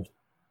field,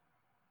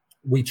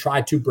 we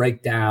try to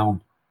break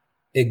down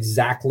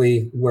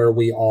exactly where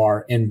we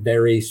are in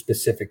very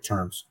specific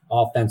terms: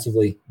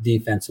 offensively,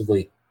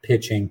 defensively,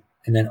 pitching,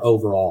 and then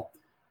overall.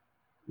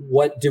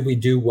 What did we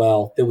do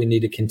well that we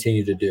need to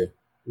continue to do?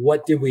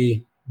 What did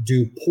we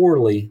do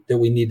poorly that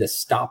we need to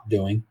stop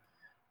doing?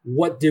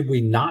 What did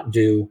we not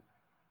do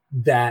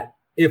that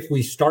if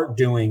we start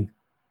doing,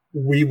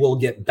 we will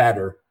get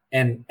better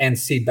and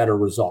see better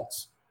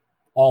results?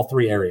 All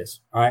three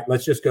areas. All right,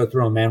 let's just go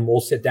through them, man. We'll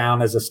sit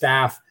down as a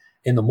staff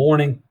in the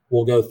morning.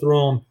 We'll go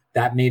through them.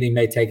 That meeting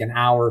may take an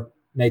hour,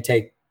 may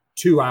take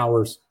 2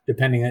 hours,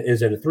 depending.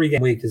 Is it a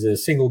 3-game week? Is it a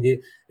single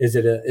game? Is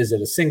it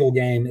a single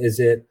game? Is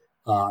it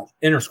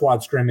inter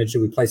squad scrimmage?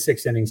 Do we play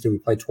 6 innings? Do we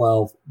play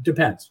 12?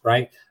 Depends,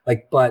 right?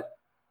 Like, but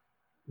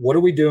what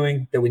are we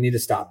doing that we need to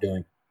stop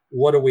doing?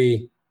 What are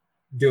we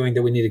doing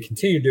that we need to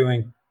continue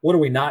doing? What are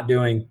we not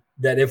doing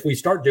that if we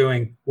start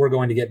doing, we're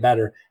going to get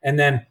better? And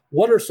then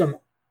what are some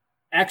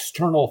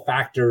external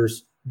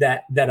factors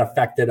that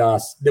affected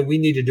us that we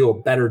need to do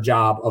a better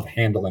job of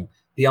handling?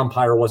 The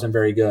umpire wasn't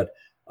very good.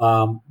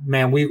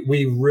 Man,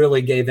 we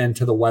really gave in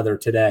to the weather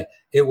today.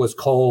 It was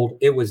cold.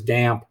 It was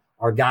damp.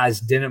 Our guys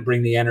didn't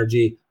bring the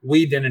energy.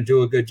 We didn't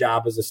do a good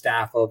job as a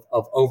staff of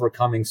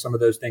overcoming some of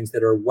those things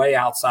that are way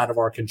outside of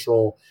our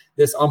control.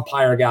 This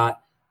umpire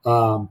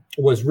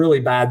was really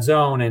bad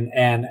zone,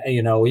 and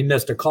he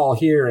missed a call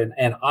here,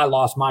 and I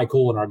lost my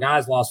cool, and our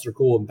guys lost their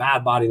cool, and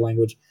bad body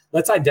language.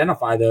 Let's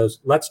identify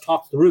those. Let's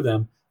talk through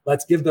them.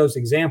 Let's give those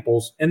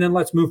examples, and then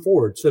let's move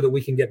forward so that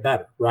we can get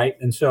better, right?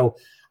 And so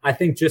I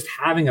think just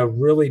having a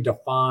really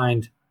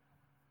defined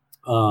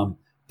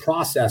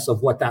process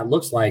of what that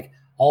looks like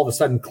all of a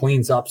sudden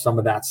cleans up some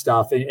of that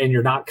stuff, and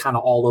you're not kind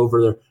of all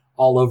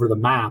over the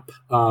map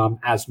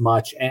as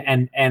much,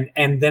 and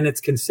then it's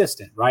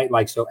consistent, right?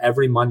 Like, so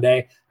every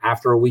Monday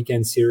after a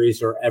weekend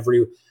series, or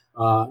every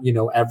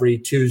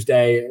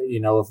Tuesday,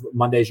 if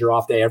Monday's your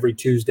off day, every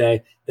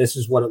Tuesday, this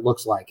is what it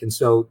looks like. And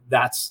so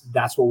that's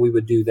what we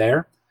would do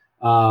there.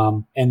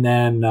 And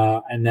then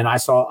I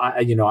stole,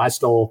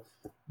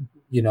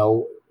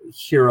 hero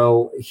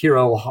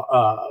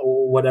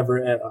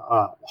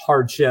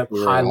hardship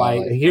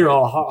highlight,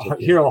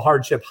 hero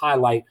hardship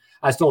highlight.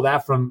 I stole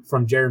that from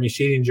Jeremy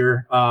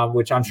Sheetinger,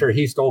 which I'm sure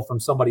he stole from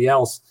somebody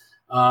else.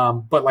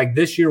 But like,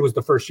 this year was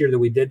the first year that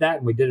we did that,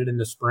 and we did it in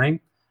the spring,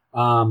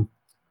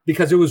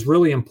 because it was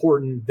really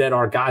important that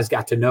our guys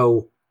got to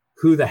know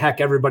who the heck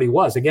everybody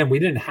was. Again, we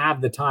didn't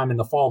have the time in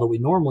the fall that we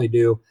normally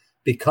do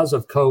because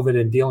of COVID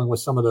and dealing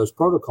with some of those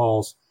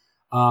protocols.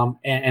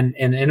 And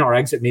in our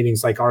exit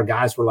meetings, like, our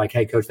guys were like,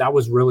 "Hey, coach, that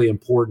was really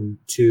important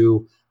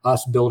to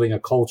us building a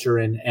culture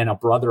and a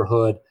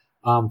brotherhood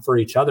for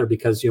each other,"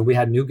 because we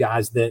had new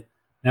guys that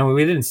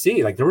we didn't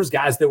see. Like, there was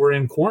guys that were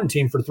in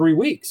quarantine for 3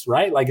 weeks,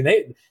 right? Like,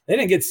 they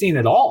didn't get seen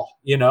at all,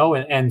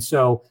 and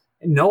so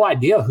no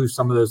idea who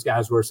some of those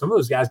guys were. Some of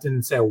those guys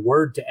didn't say a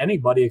word to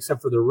anybody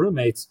except for their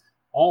roommates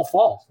all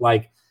fall,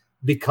 like,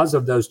 because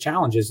of those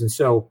challenges. And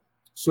so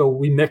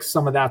we mixed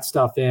some of that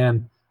stuff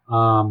in.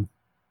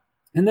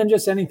 And then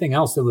just anything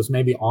else that was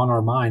maybe on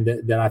our mind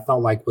that I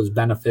felt like was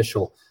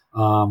beneficial.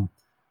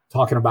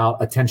 Talking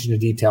about attention to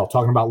detail,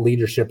 talking about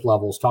leadership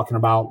levels, talking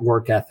about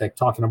work ethic,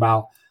 talking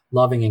about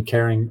loving and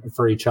caring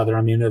for each other.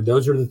 I mean,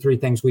 those are the 3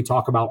 things we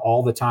talk about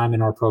all the time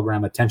in our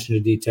program: attention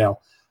to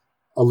detail,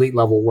 elite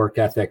level work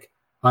ethic,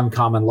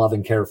 uncommon love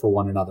and care for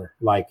one another.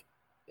 Like,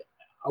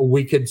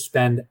 we could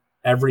spend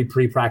every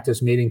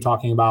pre-practice meeting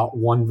talking about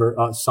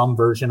some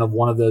version of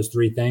one of those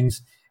 3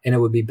 things, and it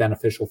would be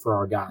beneficial for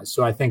our guys.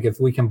 So I think if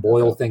we can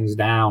boil things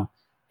down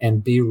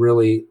and be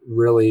really,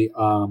 really,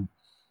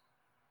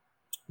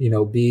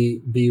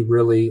 be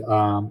really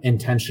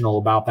intentional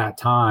about that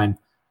time,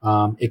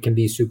 it can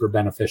be super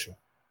beneficial.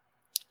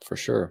 For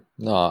sure.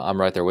 No,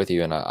 I'm right there with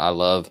you. And I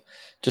love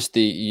just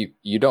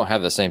you don't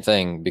have the same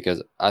thing,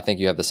 because I think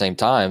you have the same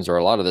times, or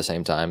a lot of the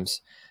same times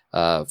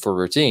for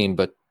routine,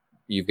 but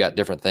you've got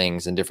different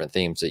things and different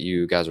themes that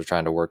you guys are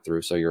trying to work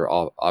through. So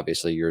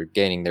you're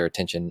gaining their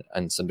attention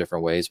in some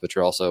different ways, but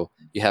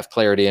you have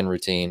clarity and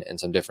routine in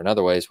some different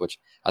other ways, which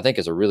I think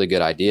is a really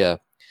good idea.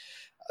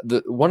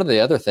 One of the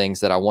other things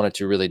that I wanted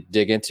to really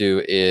dig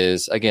into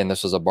is, again,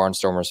 this was a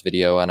Barnstormers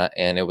video,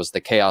 and it was the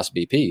Chaos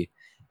BP.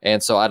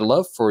 And so I'd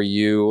love for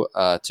you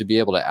to be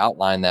able to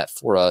outline that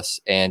for us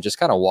and just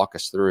kind of walk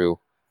us through.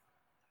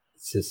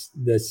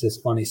 That's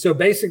just funny. So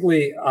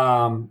basically,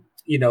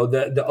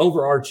 the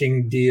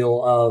overarching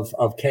deal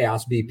of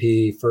Chaos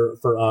BP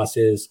for us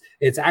is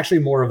it's actually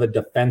more of a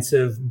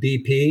defensive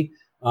BP,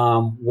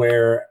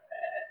 where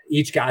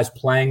each guy's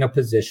playing a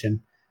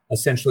position.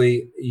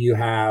 Essentially, you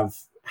have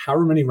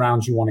however many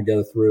rounds you want to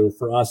go through.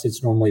 For us,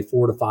 it's normally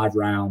 4 to 5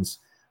 rounds.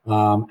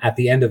 At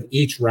the end of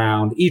each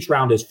round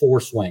is 4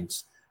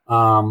 swings.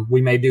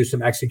 We may do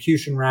some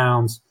execution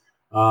rounds.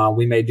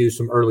 We may do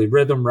some early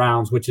rhythm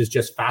rounds, which is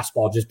just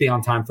fastball, just be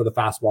on time for the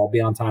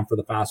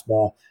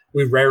fastball,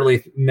 We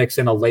rarely mix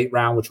in a late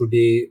round, which would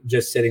be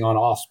just sitting on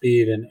off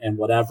speed and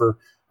whatever.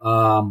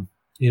 So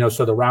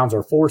the rounds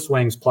are 4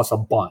 swings plus a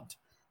bunt.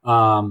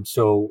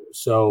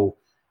 So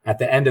at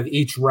the end of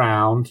each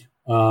round,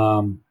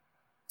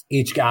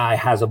 each guy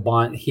has a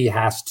bunt. He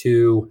has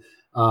to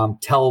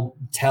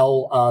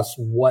tell us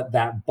what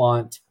that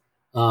bunt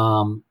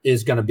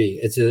is going to be.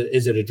 Is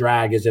it a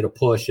drag? Is it a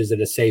push? Is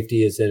it a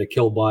safety? Is it a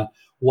kill bunt?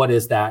 What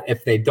is that?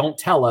 If they don't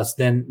tell us,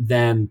 then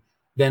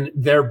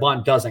their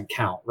bunt doesn't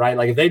count, right?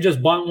 Like, if they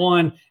just bunt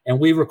one and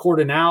we record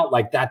an out,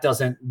 like, that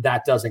doesn't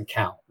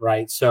count,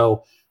 right?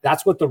 So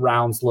that's what the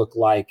rounds look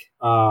like.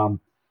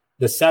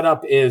 The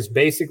setup is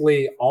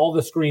basically all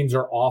the screens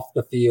are off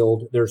the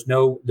field. There's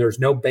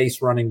no base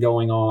running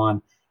going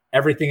on.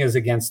 Everything is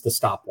against the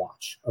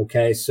stopwatch.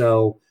 Okay.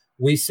 So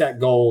we set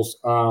goals,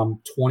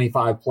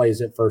 25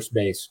 plays at first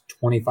base,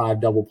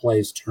 25 double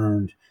plays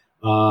turned,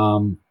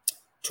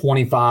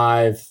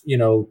 25,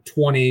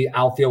 20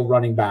 outfield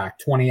running back,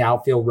 20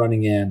 outfield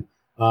running in,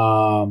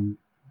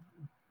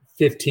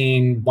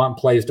 15 bunt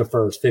plays to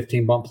first,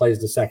 15 bunt plays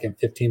to second,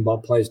 15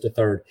 bunt plays to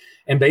third.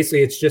 And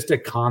basically it's just a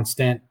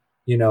constant,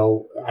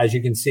 as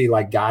you can see,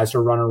 like guys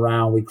are running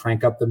around, we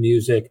crank up the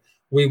music.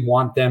 We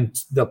want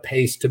the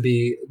pace to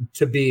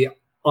be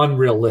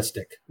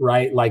unrealistic,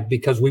 right? Like,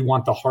 because we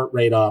want the heart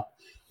rate up.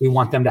 We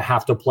want them to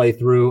have to play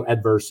through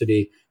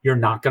adversity. You're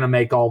not going to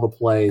make all the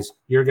plays.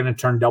 You're going to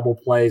turn double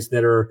plays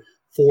that are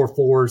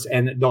 4-4s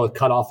and the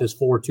cutoff is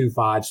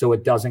 4-2-5. So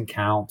it doesn't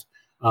count.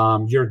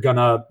 You're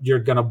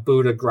gonna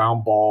boot a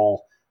ground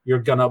ball. You're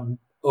gonna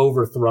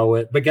overthrow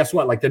it. But guess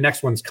what? Like the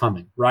next one's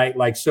coming, right?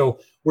 Like, so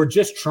we're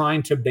just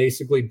trying to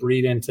basically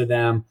breed into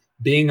them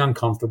being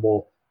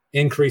uncomfortable,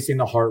 increasing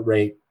the heart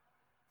rate,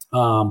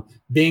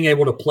 being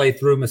able to play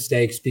through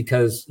mistakes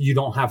because you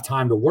don't have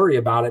time to worry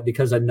about it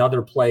because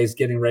another play is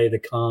getting ready to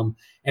come.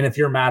 And if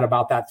you're mad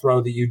about that throw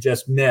that you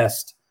just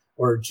missed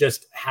or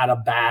just had a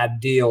bad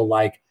deal,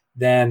 like,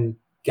 then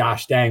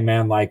gosh dang,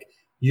 man, like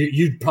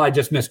you'd probably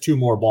just miss 2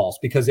 more balls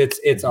because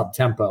it's up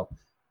tempo.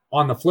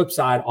 On the flip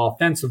side,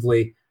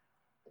 offensively,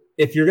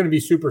 if you're going to be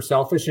super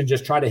selfish and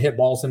just try to hit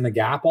balls in the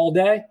gap all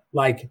day,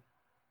 like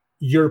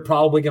you're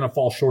probably going to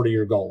fall short of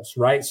your goals,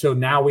 right? So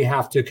now we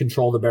have to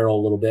control the barrel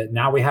a little bit.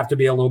 Now we have to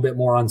be a little bit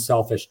more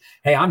unselfish.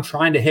 Hey, I'm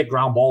trying to hit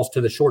ground balls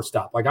to the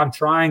shortstop. Like I'm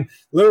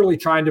literally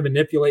trying to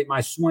manipulate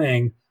my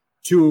swing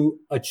to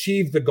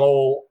achieve the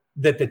goal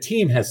that the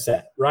team has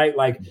set, right?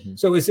 Like,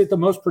 So is it the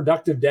most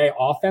productive day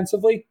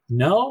offensively?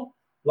 No.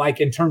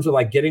 Like in terms of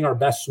like getting our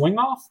best swing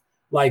off,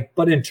 like,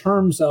 but in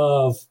terms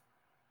of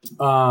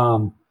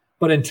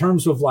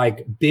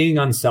like being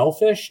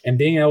unselfish and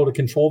being able to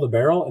control the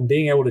barrel and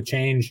being able to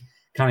change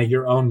kind of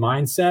your own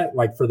mindset,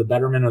 like for the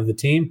betterment of the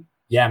team.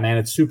 Yeah, man,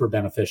 it's super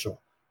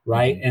beneficial.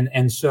 Right.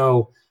 And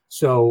so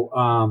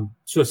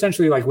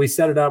essentially like we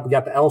set it up, we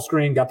got the L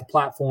screen, got the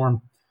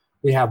platform.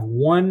 We have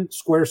one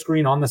square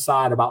screen on the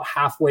side about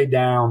halfway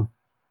down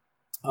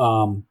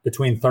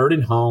between third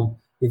and home.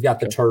 We've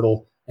got the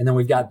turtle. And then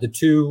we've got the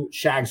 2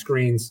 shag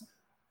screens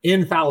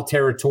in foul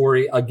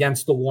territory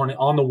against the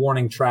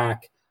warning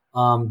track,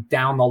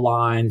 down the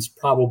lines,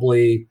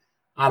 probably,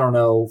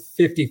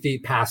 50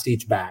 feet past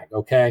each bag.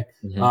 Okay.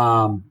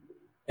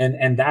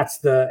 And that's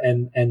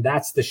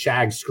the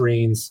shag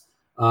screens.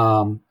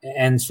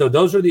 And so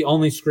those are the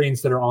only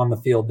screens that are on the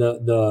field.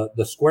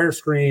 The square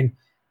screen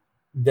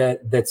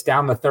that's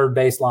down the third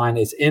baseline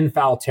is in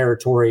foul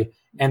territory.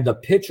 And the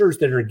pitchers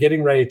that are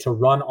getting ready to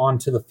run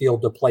onto the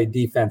field to play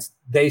defense,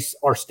 they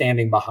are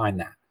standing behind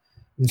that.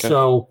 And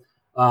so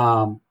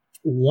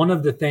one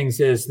of the things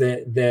is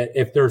that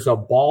if there's a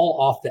ball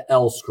off the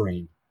L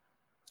screen,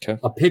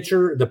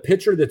 the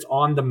pitcher that's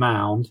on the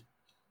mound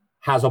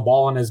has a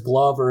ball in his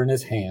glove or in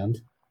his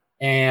hand,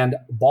 and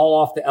ball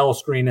off the L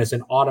screen is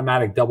an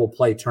automatic double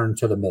play turn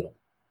to the middle.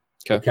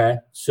 Okay.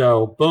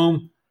 So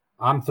boom,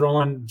 I'm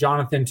throwing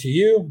Jonathan to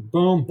you.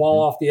 Boom,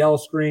 ball off the L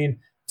screen.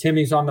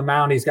 Timmy's on the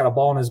mound. He's got a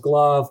ball in his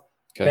glove.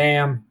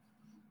 Bam.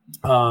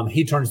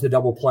 He turns the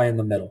double play in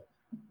the middle.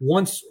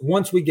 Once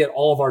we get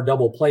all of our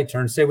double play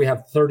turns, say we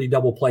have 30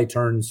 double play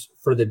turns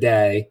for the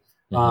day,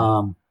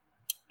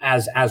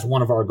 as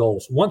one of our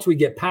goals. Once we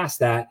get past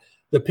that,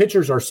 the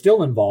pitchers are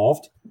still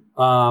involved,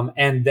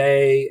 and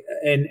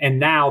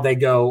now they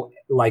go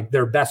like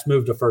their best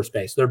move to first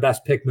base, their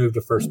best pick move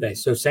to first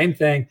base. So same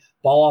thing,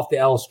 ball off the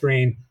L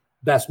screen,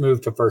 best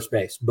move to first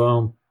base.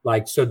 Boom.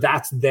 Like, so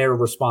that's their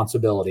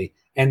responsibility.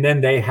 And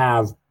then they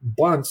have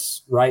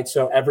bunts, right?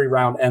 So every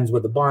round ends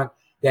with a bunt.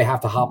 They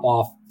have to hop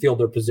off, field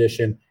their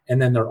position,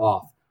 and then they're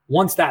off.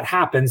 Once that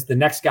happens, the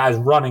next guy's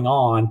running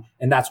on,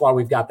 and that's why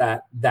we've got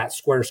that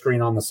square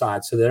screen on the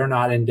side. So they're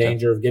not in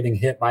danger of getting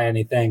hit by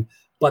anything,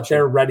 but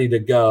they're ready to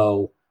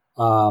go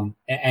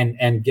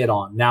and get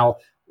on.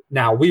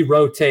 Now we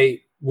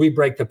rotate, we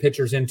break the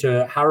pitchers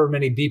into however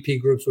many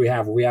BP groups we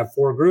have. We have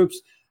 4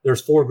 groups.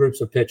 There's 4 groups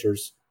of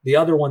pitchers. The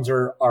other ones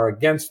are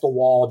against the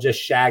wall,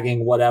 just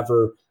shagging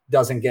whatever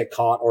doesn't get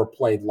caught or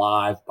played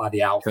live by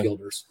the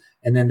outfielders.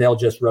 And then they'll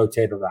just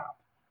rotate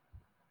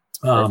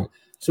around.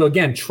 So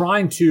again,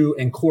 trying to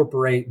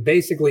incorporate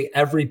basically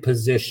every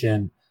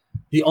position.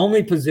 The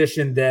only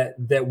position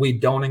that we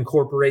don't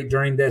incorporate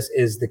during this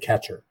is the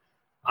catcher.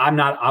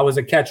 I was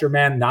a catcher,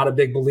 man, not a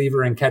big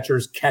believer in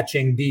catchers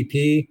catching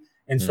BP.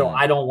 And so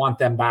I don't want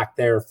them back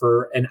there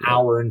for an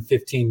hour and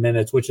 15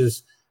 minutes, which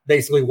is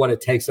basically what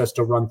it takes us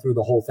to run through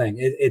the whole thing.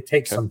 It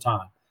takes some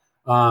time.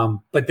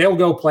 But they'll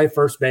go play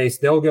first base.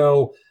 They'll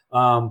go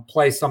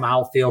play some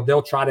outfield.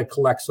 They'll try to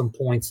collect some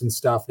points and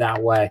stuff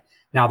that way.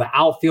 Now, the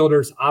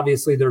outfielders,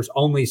 obviously, there's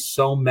only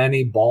so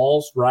many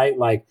balls, right?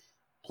 Like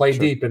play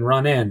deep and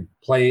run in,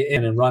 play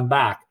in and run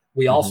back.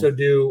 We also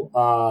do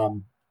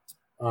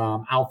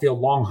outfield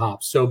long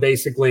hops. So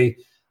basically,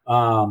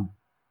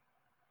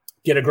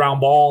 get a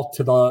ground ball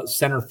to the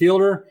center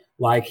fielder.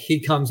 Like he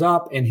comes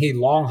up and he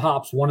long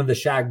hops one of the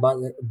shag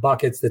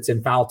buckets that's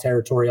in foul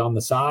territory on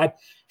the side.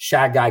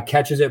 Shag guy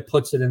catches it,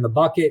 puts it in the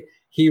bucket.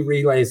 He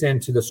relays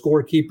into the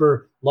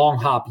scorekeeper, long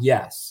hop,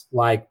 yes.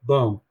 Like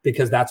boom,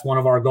 because that's one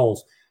of our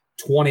goals.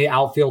 20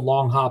 outfield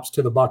long hops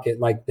to the bucket.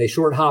 Like they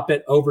short hop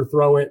it,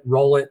 overthrow it,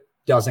 roll it,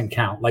 doesn't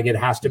count. Like it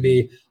has to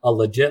be a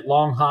legit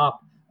long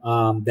hop.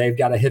 They've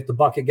got to hit the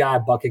bucket guy.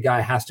 Bucket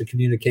guy has to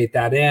communicate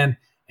that in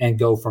and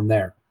go from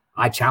there.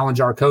 I challenge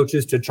our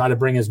coaches to try to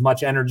bring as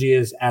much energy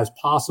as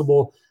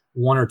possible.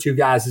 One or two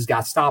guys has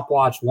got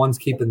stopwatch. One's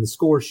keeping the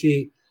score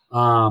sheet.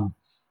 So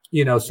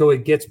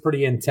it gets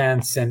pretty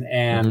intense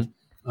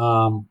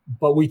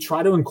but we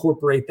try to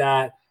incorporate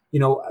that,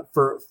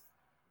 for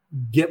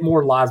get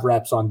more live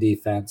reps on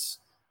defense,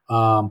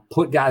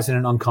 put guys in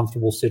an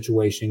uncomfortable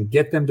situation,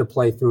 get them to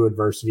play through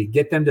adversity,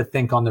 get them to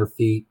think on their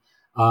feet,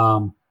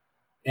 and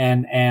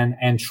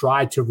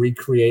try to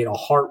recreate a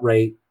heart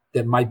rate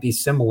that might be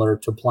similar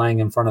to playing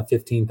in front of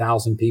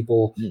 15,000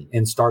 people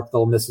in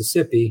Starkville,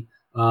 Mississippi,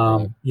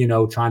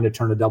 trying to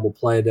turn a double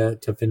play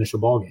to finish a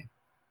ball game.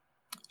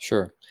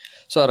 Sure.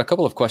 So I had a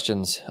couple of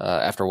questions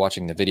after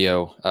watching the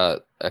video.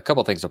 A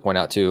couple of things to point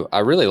out too. I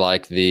really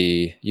like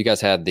you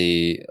guys had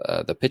the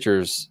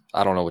pitchers.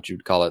 I don't know what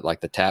you'd call it, like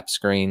the tap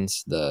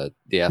screens, the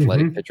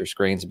athletic pitcher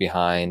screens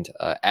behind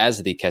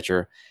as the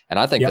catcher. And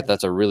I think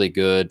that's a really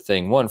good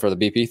thing. One, for the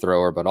BP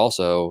thrower, but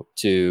also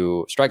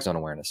to strike zone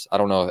awareness. I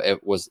don't know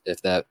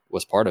if that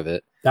was part of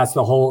it. That's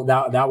the whole.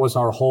 That was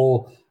our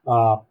whole.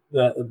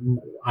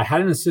 I had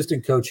an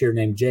assistant coach here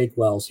named Jake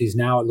Wells. He's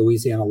now at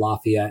Louisiana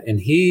Lafayette, and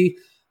he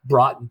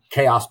brought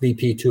Chaos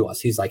BP to us.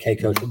 He's like, hey,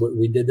 coach,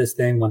 we did this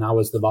thing when I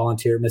was the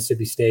volunteer at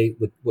Mississippi State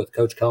with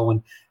Coach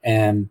Cohen,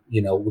 and,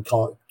 we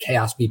call it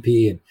Chaos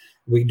BP, and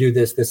we do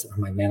this.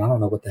 I'm like, man, I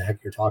don't know what the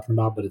heck you're talking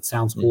about, but it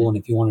sounds cool. And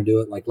if you want to do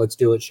it, like, let's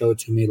do it, show it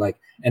to me.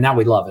 Like, and now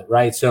we love it.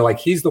 Right. So like,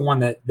 he's the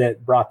one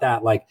that brought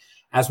that. Like,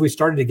 as we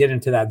started to get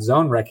into that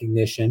zone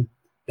recognition,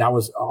 that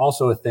was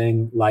also a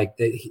thing like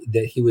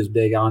that he was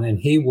big on. And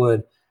he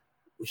would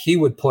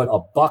put a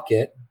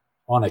bucket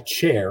on a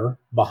chair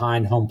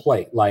behind home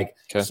plate. Like,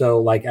 So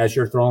like, as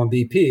you're throwing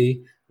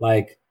BP,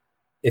 like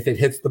if it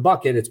hits the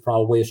bucket, it's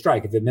probably a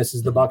strike. If it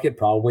misses the bucket,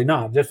 probably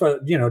not. Just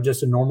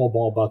a normal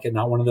ball bucket,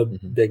 not one of the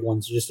big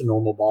ones, just a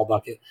normal ball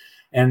bucket.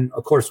 And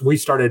of course we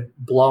started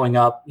blowing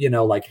up,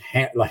 like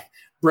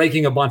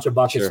breaking a bunch of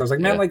buckets. Sure. So I was like,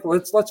 man, like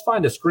let's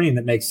find a screen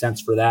that makes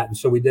sense for that. And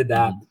so we did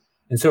that.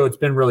 And so it's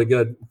been really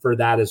good for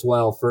that as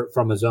well,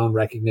 from a zone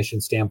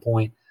recognition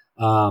standpoint.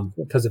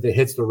 Because if it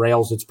hits the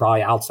rails, it's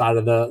probably outside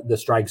of the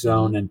strike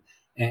zone.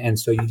 And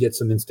so you get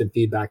some instant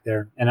feedback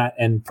there.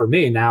 And for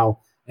me now,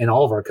 and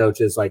all of our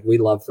coaches, like we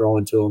love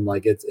throwing to them.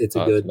 Like it's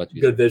a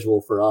good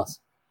visual for us.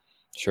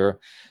 Sure.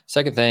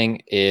 Second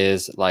thing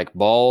is like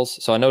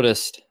balls. So I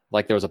noticed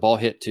like there was a ball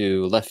hit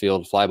to left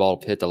field, fly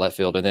ball hit to left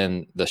field, and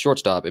then the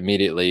shortstop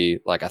immediately,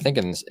 like I think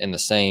in the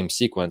same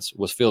sequence,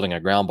 was fielding a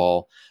ground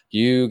ball. Do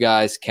you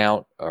guys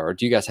count, or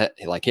do you guys hit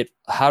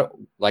how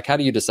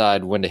do you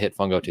decide when to hit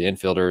fungo to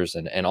infielders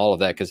and all of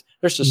that? Because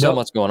there's just so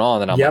much going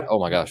on, and I'm like, oh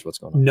my gosh, what's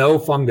going on? No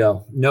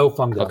fungo.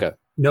 Okay.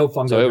 No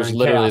fungo. So it was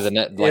literally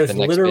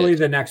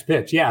the next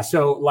pitch. Yeah.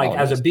 So like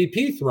as a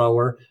BP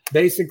thrower,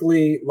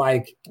 basically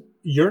like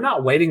you're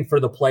not waiting for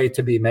the play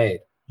to be made.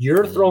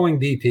 You're throwing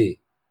BP.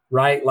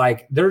 Right.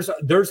 Like there's a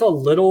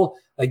little,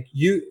 like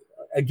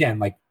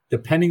like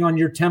depending on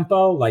your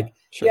tempo, like,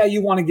 sure,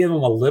 you want to give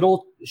them a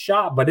little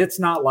shot, but it's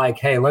not like,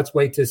 hey, let's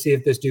wait to see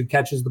if this dude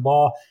catches the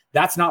ball.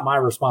 That's not my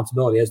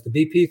responsibility as the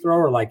BP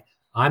thrower. Like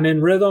I'm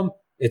in rhythm.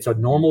 It's a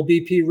normal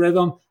BP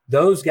rhythm.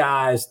 Those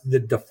guys, the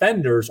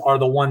defenders, are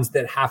the ones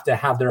that have to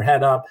have their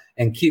head up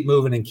and keep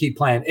moving and keep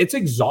playing. It's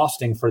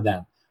exhausting for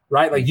them.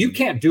 Right. Like you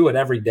can't do it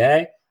every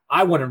day.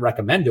 I wouldn't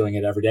recommend doing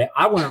it every day.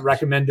 I wouldn't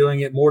recommend doing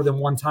it more than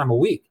one time a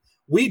week.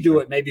 We do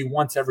it maybe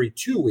once every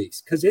 2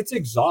 weeks because it's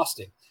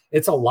exhausting.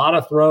 It's a lot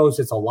of throws.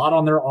 It's a lot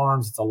on their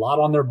arms. It's a lot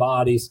on their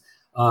bodies.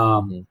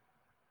 But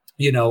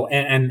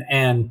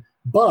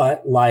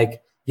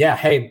like,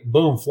 hey,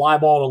 boom, fly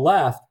ball to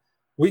left.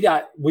 We've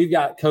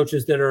got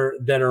coaches that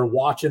are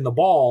watching the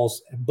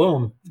balls.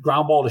 Boom,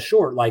 ground ball to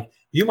short. Like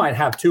you might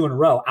have two in a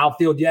row.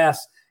 Outfield,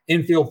 yes.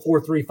 Infield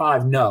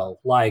 4-3-5, no.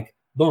 Like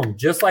boom,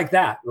 just like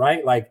that,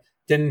 right? Like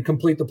didn't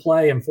complete the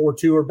play in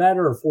 4-2 or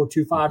better, or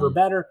 4-2-5 or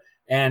better.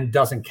 And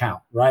doesn't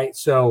count, right?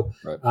 So,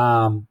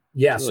 really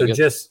so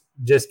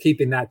just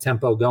keeping that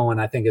tempo going,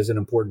 I think, is an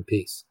important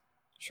piece.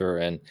 Sure,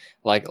 and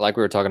like we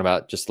were talking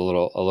about just a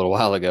little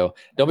while ago,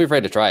 don't be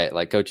afraid to try it.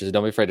 Like coaches,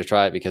 don't be afraid to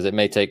try it because it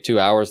may take 2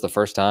 hours the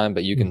first time,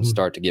 but you can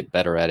start to get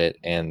better at it.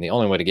 And the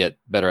only way to get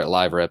better at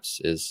live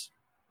reps is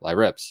live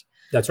reps.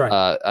 That's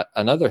right.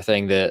 Another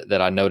thing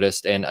that I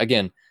noticed, and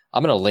again,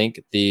 I'm going to link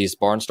these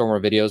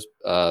Barnstormer videos.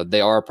 They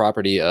are a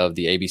property of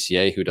the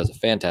ABCA, who does a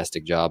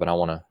fantastic job, and I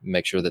want to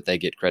make sure that they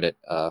get credit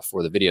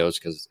for the videos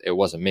because it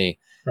wasn't me.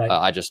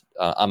 Right.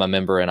 I'm a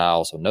member, and I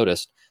also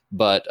noticed.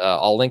 But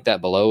I'll link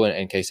that below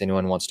in case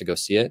anyone wants to go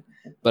see it.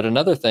 But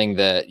another thing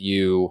that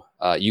you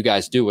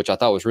guys do, which I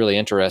thought was really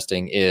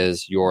interesting,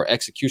 is your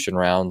execution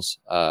rounds.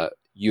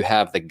 You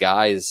have the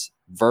guys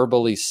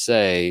verbally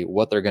say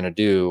what they're going to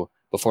do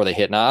before they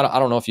hit. Now, I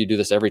don't know if you do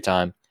this every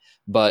time,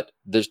 but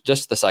there's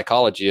just the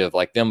psychology of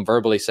like them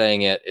verbally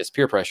saying it is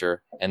peer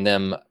pressure, and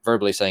them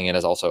verbally saying it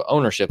is also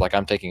ownership. Like,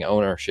 I'm taking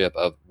ownership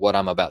of what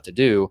I'm about to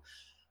do.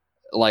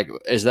 Like,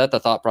 is that the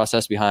thought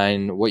process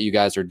behind what you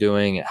guys are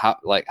doing?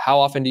 How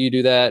often do you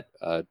do that?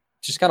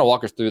 Just kind of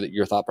walk us through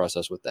your thought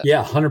process with that.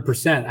 Yeah,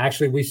 100%.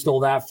 Actually, we stole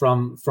that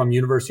from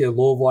University of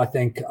Louisville. I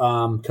think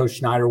Coach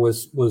Schneider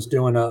was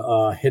doing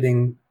a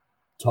hitting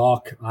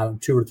talk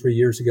 2 or 3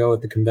 years ago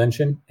at the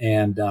convention,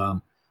 and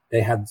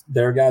they had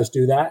their guys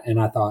do that. And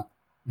I thought,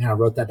 man, I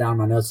wrote that down in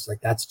my notes. It's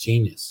like, that's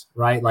genius,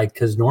 right? Like,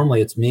 because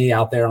normally it's me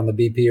out there on the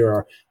BP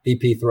or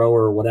BP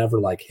thrower or whatever,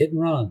 like hit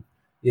and run,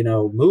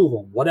 move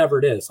them, whatever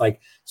it is. Like,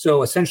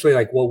 so essentially,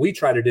 like what we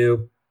try to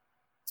do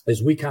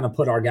is we kind of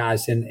put our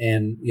guys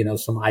in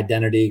some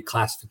identity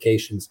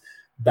classifications: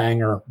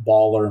 banger,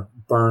 baller,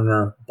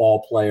 burner,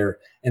 ball player.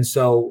 And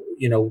so,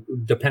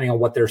 depending on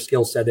what their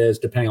skill set is,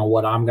 depending on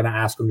what I'm going to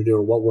ask them to do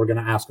or what we're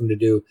going to ask them to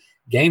do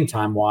game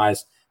time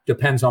wise,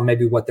 depends on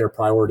maybe what their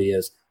priority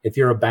is. If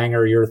you're a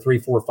banger, you're a 3,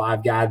 4,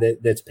 5 guy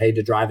that's paid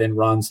to drive in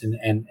runs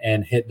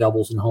and hit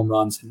doubles and home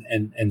runs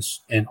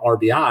and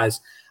RBIs,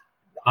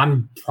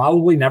 I'm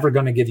probably never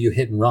going to give you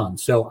hit and run.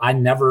 So I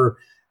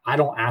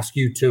don't ask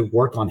you to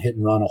work on hit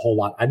and run a whole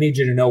lot. I need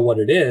you to know what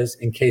it is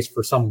in case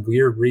for some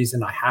weird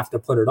reason I have to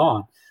put it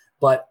on.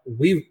 But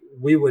we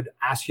would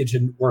ask you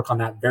to work on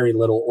that very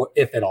little, or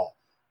if at all.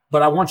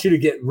 But I want you to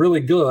get really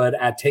good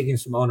at taking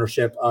some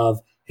ownership of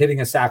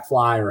hitting a sac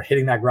fly or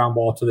hitting that ground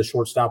ball to the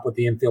shortstop with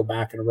the infield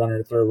back and a runner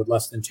to third with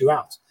less than 2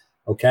 outs.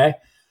 Okay.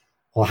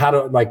 Well, how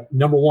to,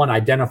 number one,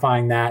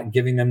 identifying that,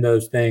 giving them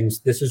those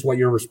things. This is what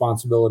your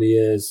responsibility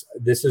is.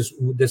 This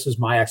is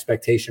my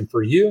expectation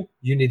for you.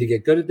 You need to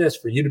get good at this.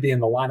 For you to be in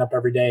the lineup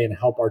every day and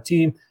help our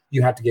team,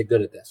 you have to get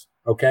good at this.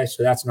 Okay.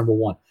 So that's number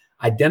one.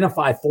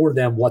 Identify for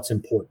them what's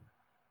important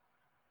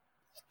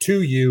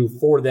to you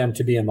for them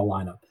to be in the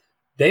lineup.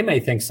 They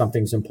may think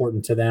something's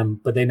important to them,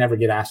 but they never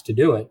get asked to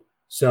do it.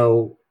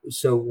 So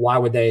why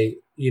would they,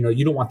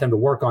 you don't want them to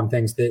work on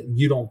things that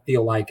you don't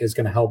feel like is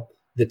going to help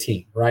the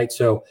team, right?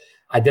 So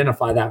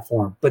identify that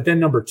for them. But then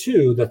number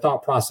two, the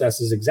thought process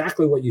is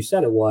exactly what you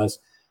said it was.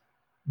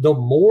 The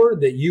more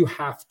that you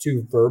have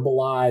to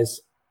verbalize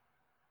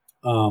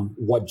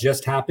what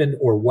just happened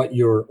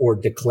or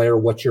declare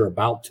what you're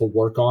about to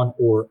work on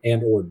or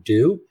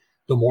do,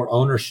 the more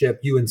ownership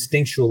you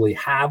instinctually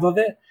have of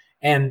it,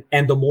 and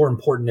the more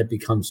important it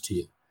becomes to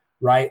you,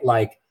 right?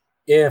 Like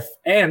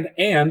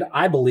and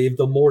I believe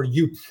the more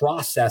you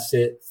process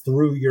it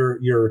through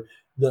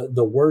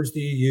the words that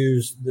you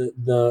use,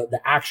 the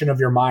action of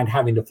your mind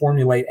having to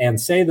formulate and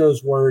say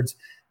those words,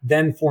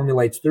 then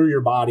formulates through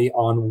your body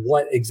on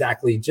what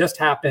exactly just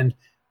happened.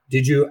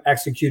 Did you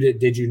execute it?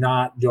 Did you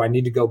not? Do I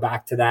need to go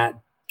back to that?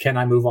 Can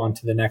I move on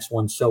to the next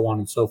one? So on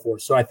and so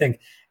forth. So I think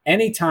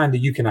anytime that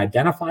you can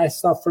identify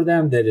stuff for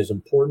them that is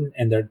important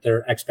and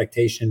their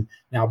expectation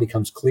now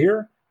becomes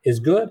clear is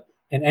good.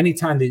 And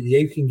anytime that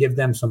you can give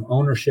them some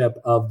ownership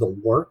of the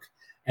work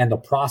and the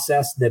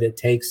process that it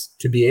takes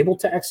to be able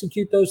to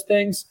execute those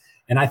things.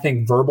 And I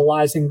think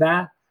verbalizing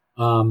that,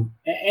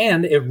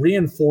 and it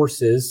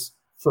reinforces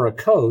for a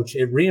coach,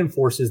 it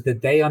reinforces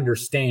that they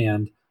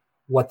understand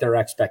what their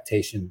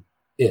expectation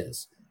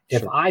is.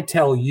 Sure. If I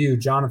tell you,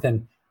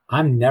 Jonathan,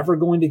 I'm never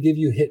going to give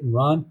you hit and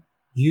run,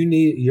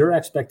 your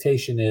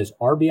expectation is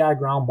RBI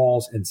ground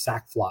balls and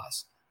sac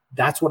flies.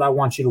 That's what I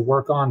want you to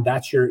work on.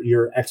 That's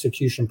your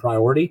execution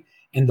priority.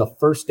 And the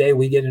first day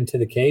we get into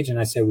the cage and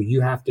I say, well,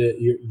 you have to,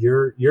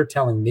 you're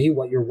telling me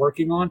what you're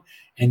working on,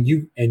 and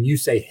you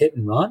say hit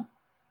and run.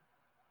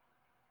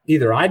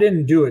 Either I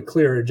didn't do a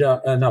clear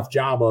enough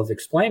job of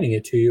explaining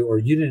it to you, or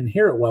you didn't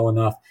hear it well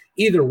enough.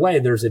 Either way,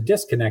 there's a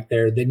disconnect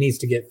there that needs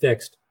to get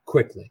fixed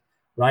quickly,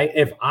 right?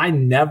 If I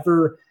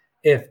never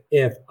hear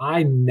you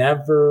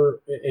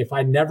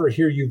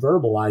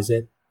verbalize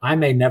it, I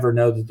may never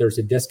know that there's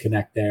a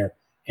disconnect there.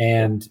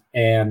 And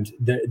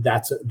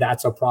that's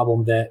a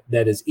problem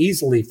that is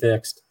easily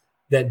fixed,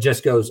 that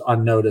just goes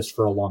unnoticed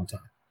for a long time.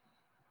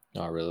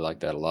 I really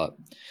like that a lot.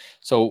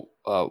 So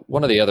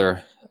one of the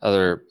other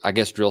I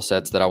guess drill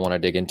sets that I want to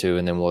dig into,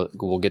 and then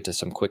we'll get to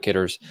some quick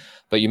hitters.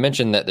 But you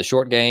mentioned that the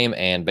short game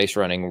and base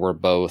running were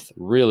both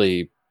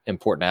really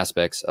important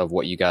aspects of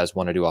what you guys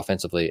want to do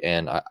offensively,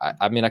 and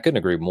I mean I couldn't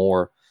agree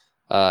more.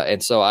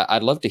 And so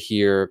I'd love to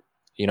hear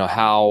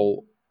how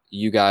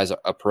you guys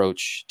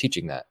approach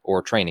teaching that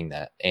or training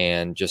that,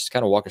 and just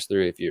kind of walk us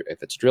through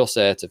if it's drill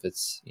sets, if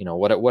it's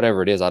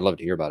whatever it is. I'd love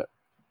to hear about it.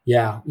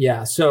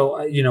 Yeah.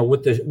 So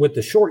with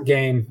the short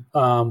game,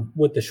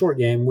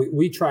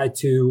 we try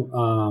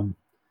to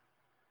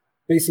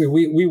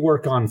basically we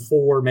work on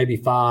 4, maybe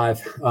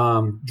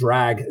 5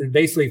 drag.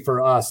 Basically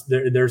for us,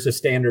 there's a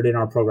standard in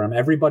our program.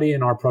 Everybody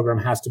in our program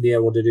has to be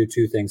able to do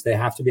 2 things. They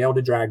have to be able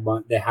to drag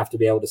bunt. They have to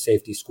be able to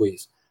safety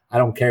squeeze. I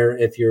don't care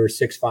if you're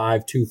 6'5",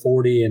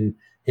 240 and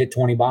hit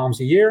 20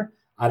 bombs a year.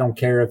 I don't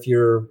care if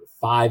you're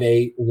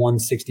 5'8",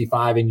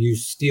 165 and you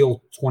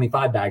steal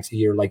 25 bags a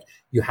year. Like,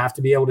 you have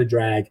to be able to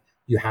drag.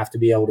 You have to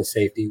be able to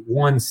safety.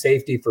 One,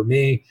 safety for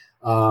me,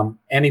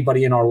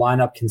 Anybody in our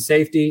lineup can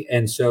safety.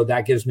 And so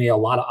that gives me a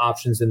lot of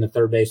options in the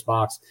third base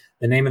box.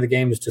 The name of the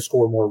game is to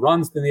score more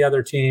runs than the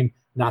other team,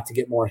 not to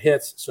get more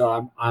hits.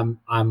 So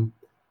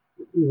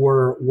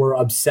we're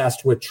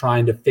obsessed with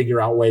trying to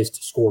figure out ways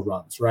to score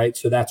runs, right?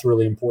 So that's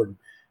really important.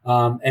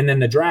 And then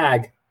the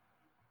drag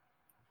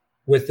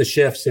with the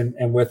shifts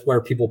and with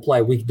where people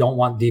play, we don't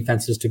want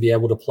defenses to be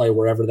able to play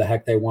wherever the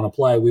heck they want to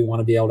play. We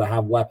want to be able to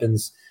have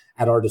weapons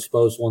at our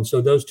disposal. And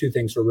so those two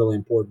things are really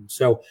important.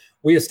 So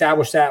we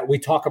establish that. We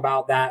talk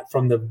about that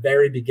from the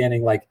very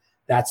beginning. Like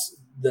that's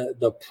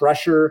the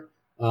pressure.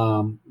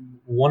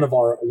 One of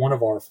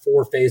our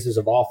 4 phases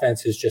of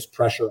offense is just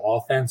pressure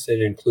offense.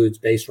 It includes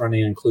base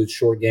running, includes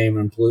short game,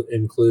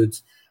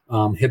 includes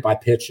hit by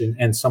pitch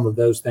and some of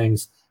those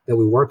things that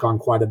we work on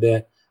quite a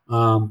bit.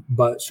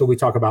 But so we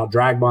talk about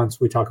drag bunts,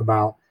 we talk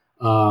about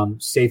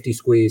safety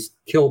squeeze,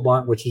 kill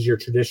bunt, which is your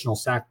traditional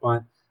sack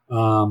bunt,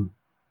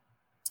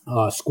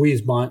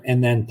 squeeze bunt,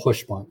 and then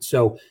push bunt.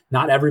 So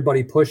not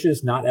everybody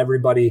pushes, not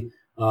everybody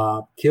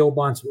kill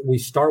bunts. We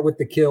start with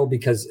the kill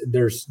because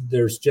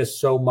there's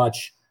just so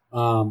much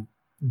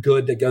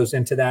good that goes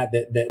into that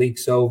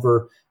leaks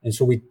over. And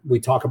so we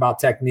talk about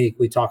technique,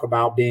 we talk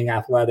about being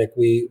athletic,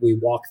 we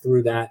walk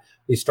through that.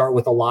 We start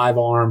with a live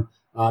arm.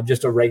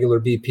 Just a regular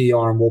BP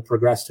arm. We'll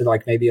progress to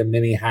like maybe a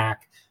mini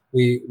hack.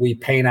 We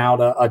paint out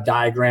a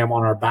diagram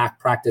on our back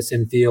practice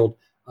infield,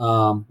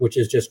 which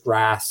is just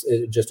grass,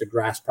 just a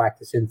grass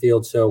practice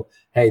infield. So,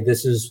 hey,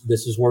 this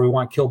is where we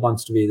want kill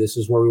bunts to be. This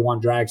is where we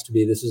want drags to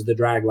be. This is the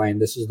drag lane.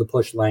 This is the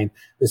push lane.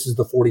 This is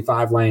the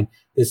 45 lane.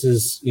 This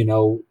is,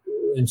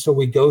 and so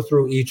we go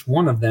through each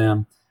one of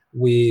them.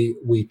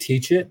 We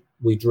teach it.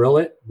 We drill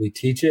it, we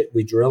teach it,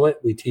 we drill it,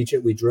 we teach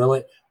it, we drill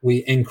it.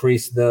 We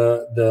increase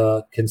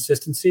the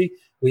consistency.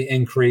 We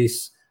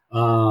increase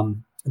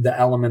the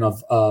element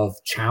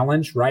of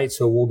challenge, right?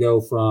 So we'll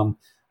go from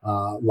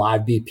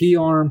live BP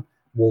arm,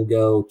 we'll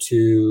go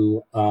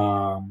to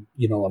a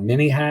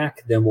mini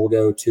hack, then we'll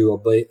go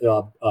to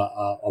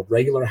a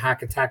regular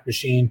hack attack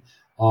machine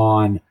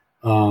on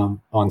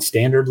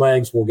standard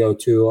legs. We'll go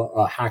to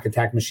a hack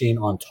attack machine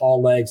on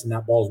tall legs, and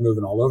that ball's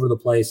moving all over the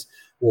place.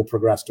 We'll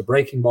progress to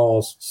breaking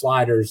balls,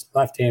 sliders,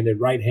 left-handed,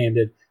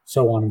 right-handed,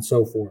 so on and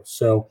so forth.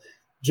 So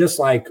just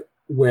like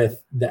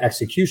with the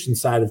execution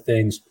side of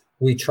things,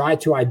 we try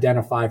to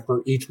identify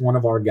for each one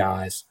of our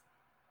guys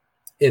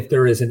if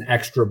there is an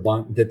extra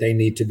bunt that they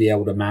need to be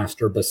able to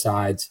master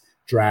besides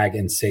drag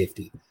and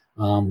safety.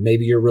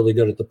 Maybe you're really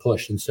good at the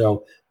push. And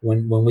so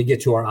when we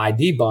get to our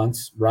ID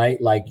bunts,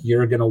 right, like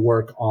you're going to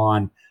work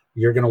on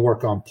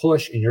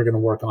push and you're going to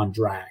work on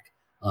drag.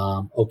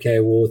 Okay,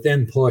 well,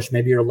 within push,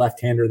 maybe you're a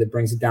left-hander that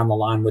brings it down the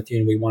line with you,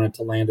 and we want it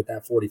to land at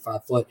that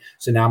 45 foot.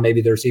 So now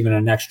maybe there's even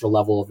an extra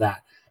level of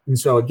that. And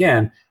so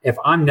again, if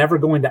I'm never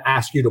going to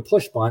ask you to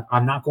push bunt,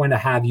 I'm not going to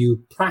have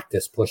you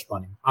practice push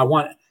bunting. I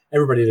want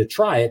everybody to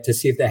try it to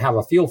see if they have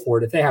a feel for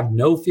it. If they have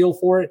no feel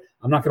for it,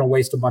 I'm not going to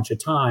waste a bunch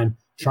of time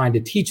trying to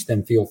teach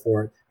them feel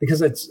for it,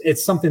 because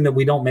it's something that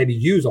we don't maybe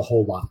use a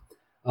whole lot.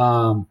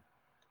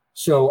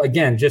 So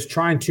again, just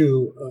trying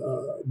to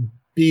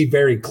be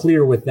very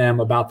clear with them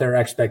about their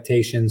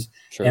expectations.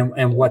 Sure.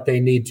 and what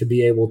they need to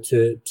be able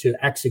to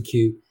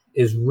execute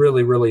is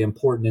really, really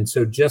important. And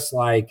so just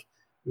like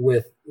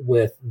with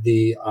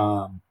the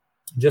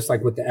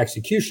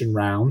execution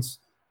rounds,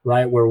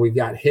 right, where we've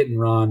got hit and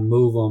run,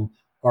 move them,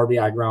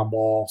 RBI ground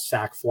ball,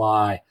 sack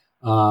fly,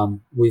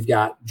 we've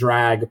got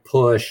drag,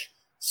 push,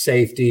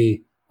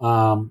 safety,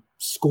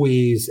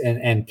 squeeze,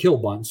 and kill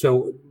bunt.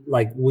 So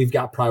like we've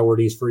got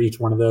priorities for each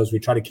one of those. We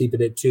try to keep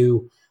it at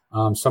 2.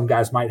 Some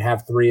guys might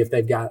have 3 if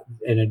they've got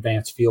an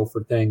advanced feel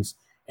for things.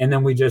 And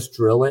then we just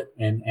drill it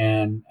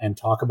and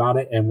talk about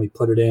it, and we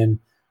put it in.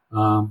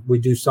 We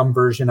do some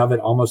version of it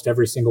almost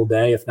every single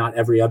day, if not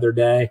every other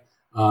day.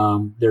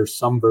 There's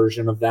some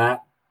version of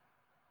that.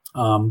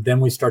 Then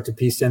we start to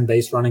piece in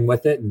base running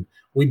with it, and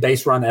we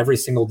base run every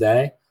single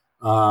day.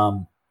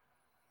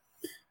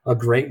 A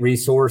great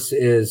resource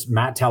is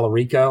Matt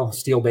Tallarico,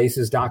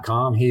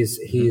 stealbases.com.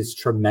 He's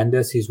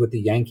tremendous. He's with the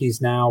Yankees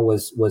now,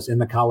 was in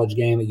the college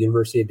game at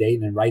University of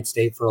Dayton and Wright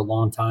State for a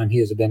long time. He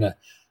has been a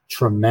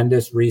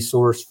tremendous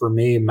resource for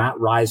me. Matt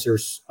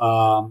Reiser's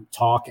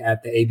talk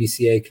at the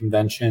ABCA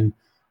convention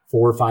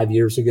 4 or 5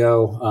 years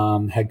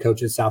ago, head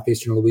coach at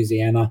Southeastern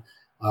Louisiana,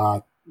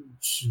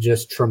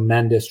 just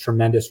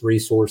tremendous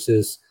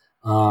resources,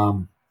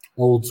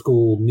 old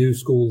school, new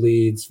school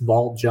leads,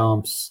 vault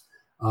jumps,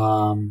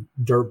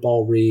 dirt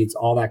ball reads,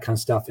 all that kind of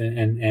stuff.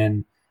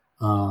 And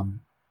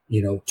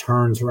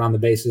turns around the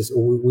bases.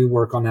 We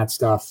work on that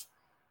stuff.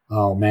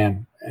 Oh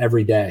man,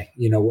 every day,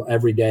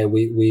 every day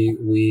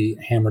we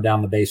hammer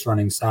down the base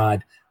running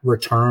side,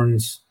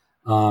 returns,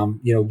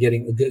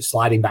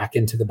 sliding back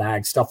into the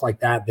bag, stuff like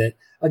that,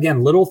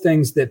 again, little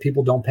things that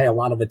people don't pay a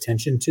lot of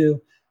attention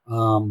to.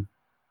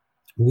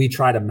 We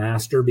try to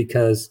master,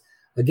 because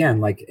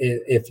again, like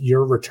if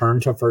your return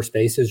to first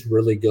base is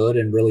really good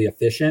and really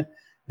efficient,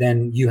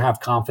 then you have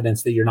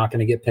confidence that you're not going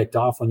to get picked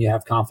off. When you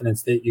have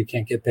confidence that you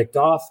can't get picked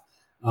off,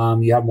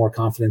 you have more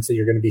confidence that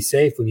you're going to be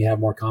safe. When you have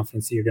more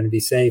confidence that you're going to be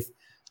safe,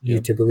 you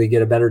typically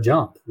get a better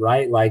jump,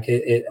 right? Like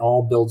it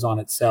all builds on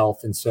itself.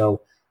 And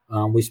so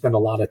we spend a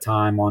lot of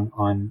time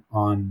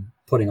on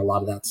putting a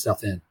lot of that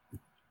stuff in.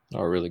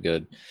 Oh, really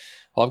good.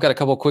 Well, I've got a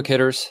couple of quick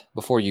hitters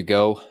before you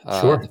go.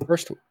 Sure.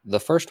 The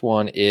first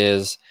one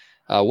is,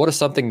 what is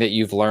something that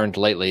you've learned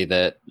lately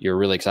that you're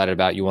really excited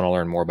about, you want to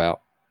learn more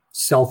about?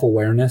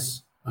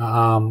 Self-awareness.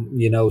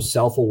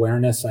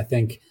 Self-awareness. I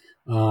think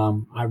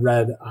I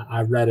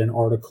read an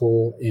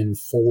article in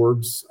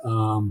Forbes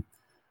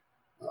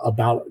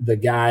about the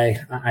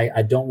guy.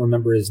 I don't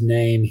remember his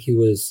name. He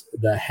was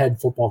the head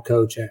football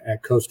coach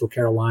at Coastal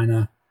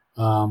Carolina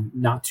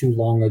not too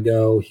long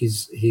ago.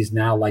 He's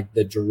now like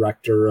the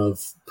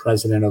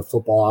president of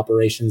football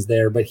operations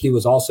there, but he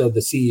was also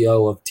the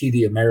CEO of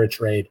TD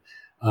Ameritrade,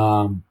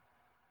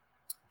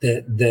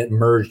 that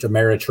merged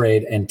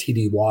Ameritrade and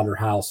TD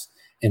Waterhouse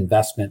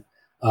investment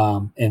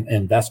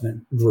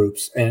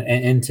groups and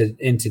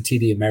into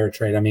TD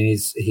Ameritrade. I mean,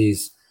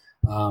 he's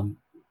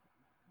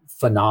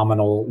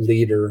phenomenal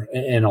leader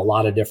in a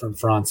lot of different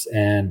fronts.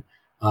 And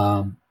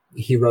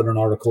he wrote an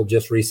article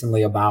just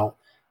recently about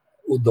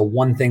the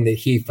one thing that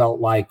he felt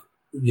like,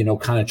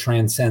 kind of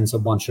transcends a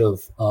bunch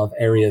of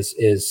areas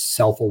is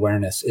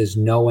self-awareness, is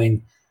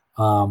knowing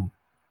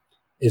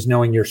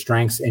your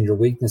strengths and your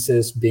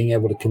weaknesses, being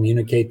able to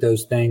communicate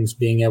those things,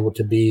 being able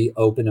to be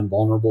open and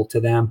vulnerable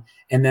to them.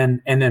 And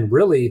then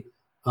really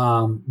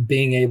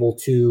being able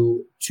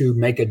to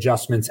make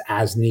adjustments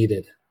as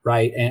needed.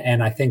 Right.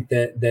 And I think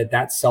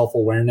that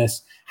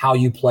self-awareness, how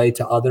you play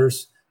to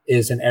others,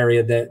 is an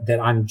area that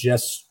I'm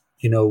just,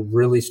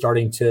 really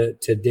starting to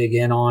dig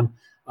in on,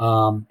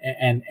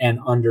 and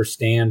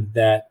understand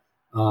that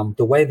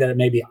the way that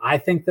maybe I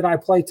think that I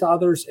play to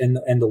others and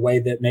the way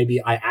that maybe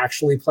I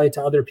actually play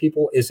to other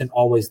people isn't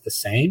always the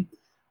same.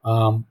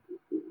 And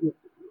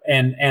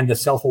the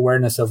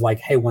self-awareness of like,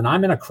 hey, when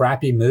I'm in a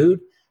crappy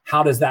mood,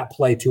 how does that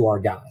play to our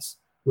guys?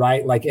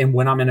 Right. Like, and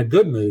when I'm in a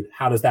good mood,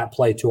 how does that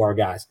play to our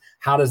guys?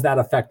 How does that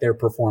affect their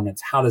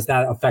performance? How does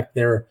that affect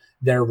their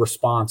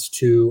response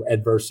to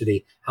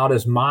adversity? How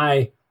does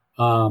my,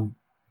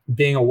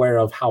 being aware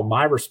of how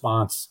my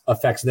response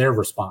affects their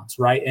response?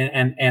 Right.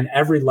 And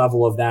every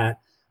level of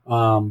that,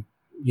 and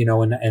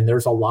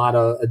there's a lot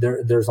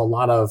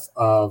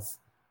of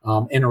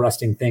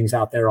interesting things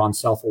out there on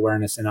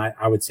self-awareness. And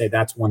I would say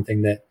that's one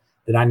thing that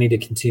I need to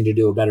continue to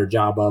do a better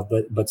job of,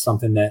 but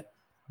something that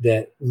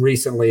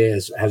recently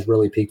has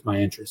really piqued my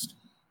interest.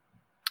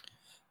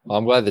 Well,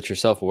 I'm glad that you're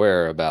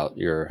self-aware about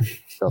your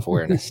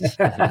self-awareness.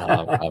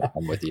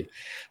 I'm with you.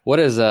 What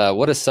is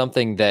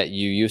something that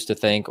you used to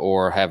think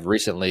or have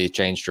recently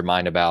changed your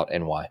mind about,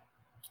 and why?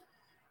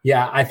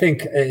 Yeah, I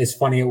think it's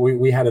funny.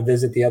 We had a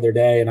visit the other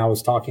day, and I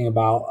was talking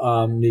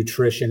about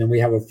nutrition, and we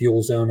have a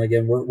fuel zone.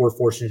 Again, we're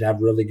fortunate to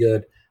have really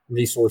good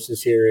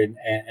resources here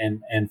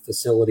and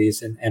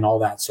facilities and all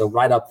that. So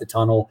right up the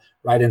tunnel,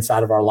 right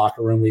inside of our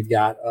locker room, we've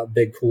got a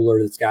big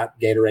cooler that's got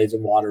Gatorades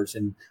and waters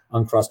and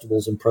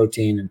Uncrustables and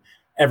protein and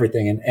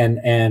everything,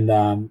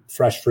 and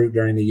fresh fruit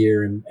during the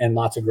year, and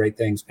lots of great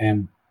things.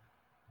 And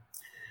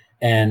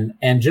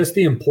just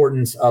the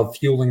importance of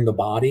fueling the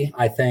body,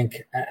 I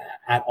think,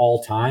 at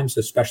all times,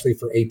 especially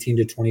for 18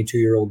 to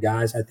 22-year-old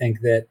guys. I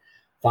think that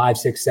 5,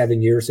 6,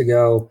 7 years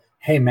ago,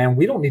 hey man,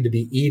 we don't need to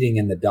be eating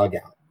in the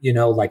dugout.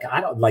 Like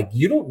I don't like,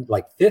 you don't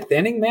like fifth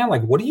inning, man.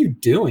 Like, what are you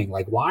doing?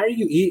 Like, why are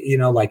you eating?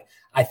 Like,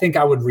 I think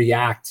I would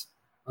react,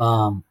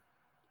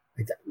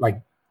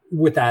 like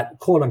with that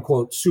quote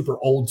unquote super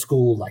old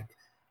school, like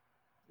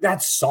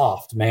that's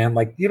soft, man.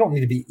 Like, you don't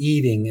need to be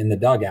eating in the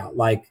dugout.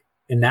 Like,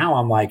 and now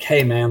I'm like,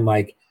 hey man,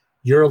 like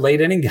you're a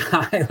late inning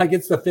guy. Like,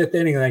 it's the fifth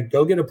inning. Like,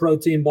 go get a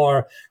protein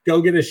bar,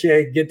 go get a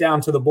shake, get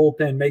down to the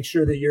bullpen, make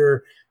sure that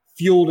you're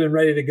fueled and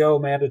ready to go,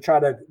 man, to try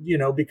to,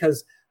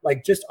 because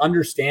like just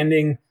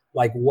understanding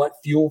like what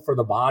fuel for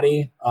the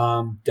body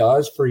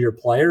does for your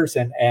players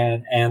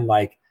and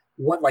like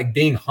what like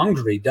being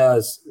hungry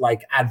does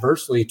like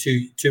adversely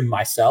to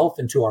myself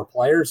and to our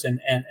players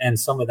and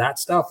some of that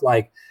stuff.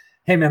 Like,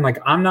 hey man, like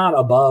I'm not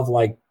above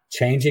like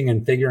changing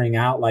and figuring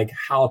out like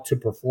how to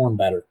perform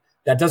better.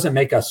 That doesn't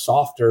make us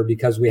softer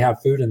because we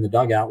have food in the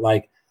dugout.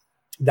 Like,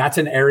 that's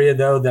an area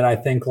though that I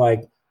think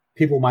like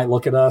people might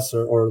look at us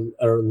or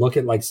look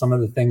at like some of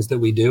the things that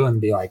we do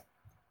and be like,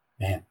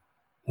 man,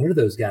 what are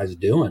those guys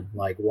doing?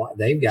 Like, what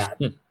they've got,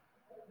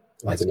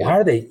 like, why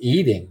are they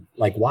eating?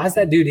 Like, why is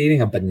that dude eating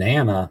a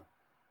banana,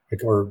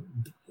 like, or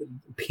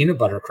peanut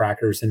butter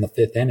crackers in the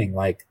fifth inning?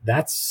 Like,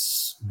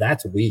 that's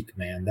weak,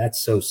 man.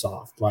 That's so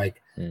soft. Like,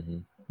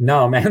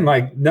 no, man,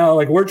 like, no,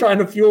 like we're trying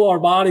to fuel our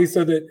body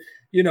so that,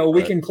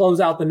 we can close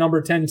out the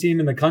number 10 team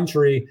in the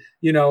country,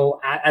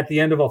 at the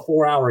end of a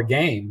 4-hour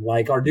game.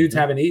 Like, our dudes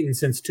haven't eaten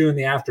since 2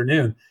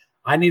 p.m.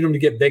 I need them to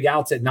get big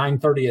outs at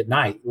 9:30 at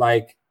night.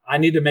 Like, I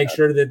need to make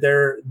sure that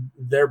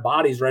their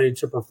body's ready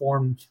to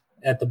perform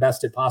at the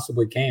best it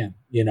possibly can,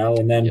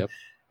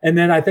 and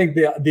then I think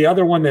the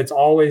other one that's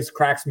always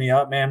cracks me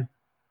up, man,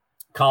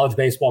 college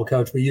baseball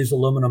coach, we use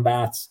aluminum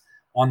bats.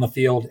 on the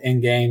field in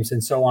games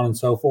and so on and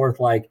so forth.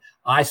 Like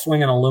I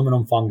swing an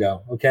aluminum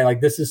fungo. Okay.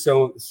 Like this is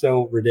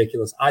so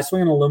ridiculous. I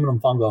swing an aluminum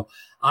fungo.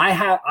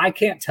 I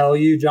can't tell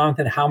you,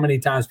 Jonathan, how many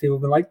times people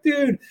have been like,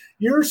 dude,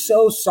 you're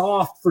so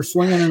soft for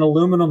swinging an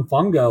aluminum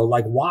fungo.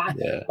 Like why?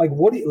 Yeah. Like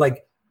what do you,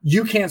 like,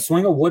 you can't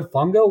swing a wood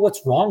fungo?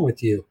 What's wrong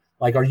with you?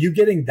 Like, are you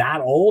getting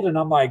that old? And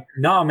I'm like,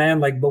 no, man,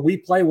 like, but we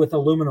play with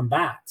aluminum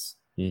bats.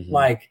 Mm-hmm.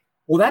 Like,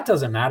 well, that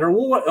doesn't matter.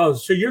 Well, what,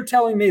 so you're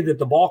telling me that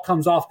the ball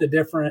comes off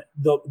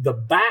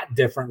the bat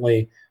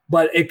differently,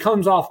 but it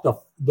comes off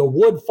the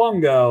wood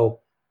fungo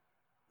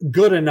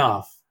good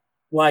enough.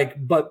 Like,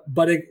 but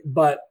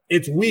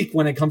it's weak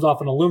when it comes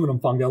off an aluminum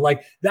fungo.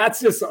 Like,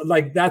 that's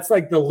like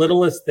the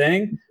littlest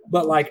thing.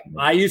 But like,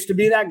 I used to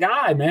be that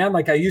guy, man.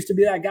 Like, I used to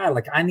be that guy.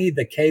 Like, I need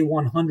the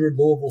K100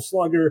 Louisville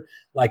Slugger.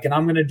 Like, and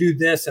I'm going to do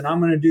this and I'm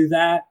going to do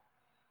that.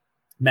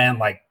 Man,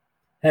 like,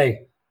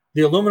 hey,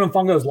 the aluminum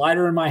fungo is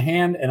lighter in my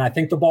hand, and I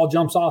think the ball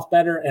jumps off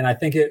better, and I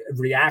think it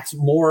reacts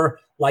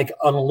more like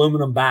an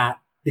aluminum bat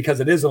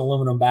because it is an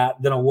aluminum bat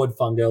than a wood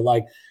fungo.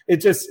 Like it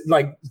just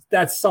like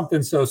that's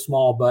something so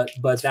small, but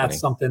that's funny.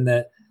 Something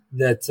that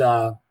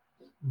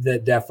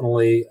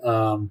definitely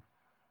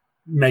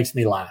makes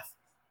me laugh.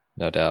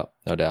 No doubt.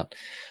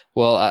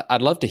 Well,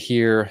 I'd love to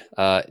hear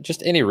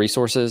just any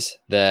resources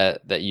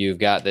that you've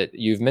got. That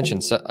you've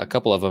mentioned a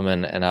couple of them,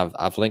 and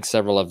I've linked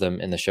several of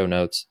them in the show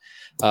notes.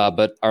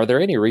 But are there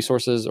any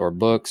resources or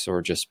books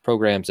or just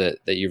programs that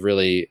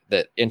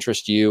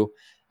interest you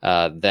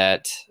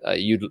that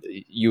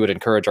you would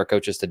encourage our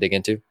coaches to dig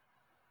into?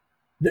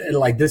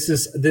 Like this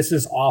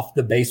is off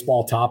the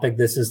baseball topic.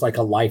 This is like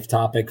a life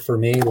topic for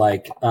me.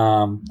 Like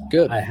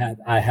good.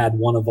 I had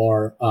one of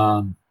our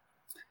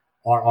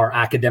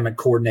academic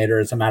coordinator,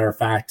 as a matter of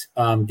fact,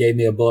 gave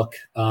me a book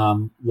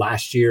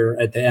last year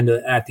at the end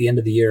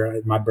of the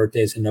year. My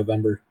birthday's in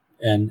November,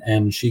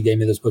 and she gave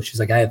me this book.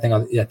 She's like, I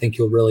think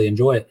you'll really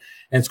enjoy it.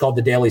 And it's called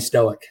The Daily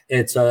Stoic.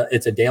 It's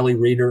a daily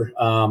reader.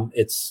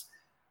 It's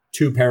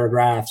 2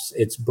 paragraphs.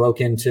 It's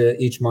broken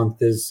into each month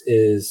is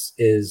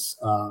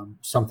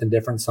something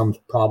different. Some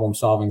problem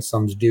solving,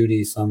 some's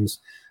duty, some's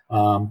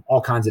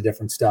all kinds of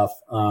different stuff,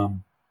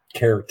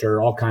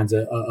 character, all kinds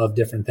of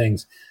different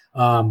things.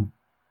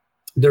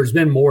 There's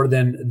been more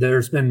than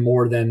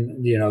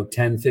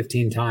 10,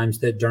 15 times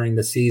that during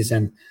the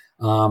season,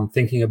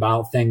 thinking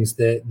about things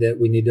that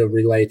we need to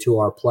relay to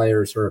our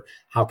players, or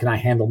how can I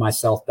handle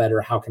myself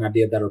better? How can I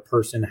be a better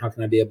person? How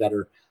can I be a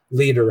better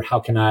leader? How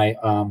can I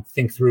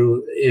think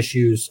through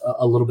issues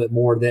a little bit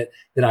more? That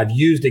I've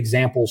used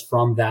examples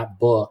from that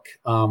book,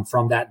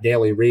 from that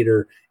daily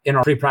reader in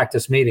our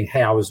pre-practice meeting.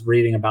 Hey, I was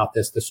reading about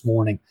this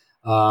morning,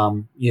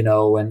 and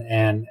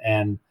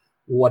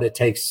what it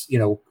takes,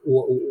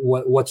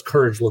 what's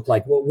courage look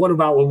like? What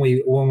about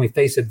when we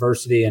face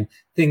adversity and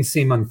things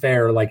seem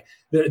unfair? Like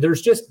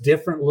there's just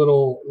different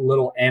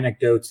little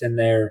anecdotes in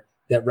there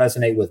that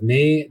resonate with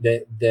me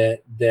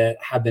that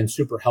have been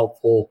super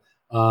helpful,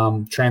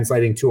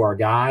 translating to our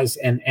guys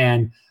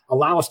and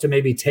allow us to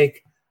maybe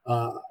take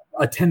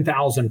a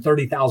 10,000,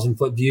 30,000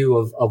 foot view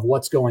of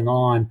what's going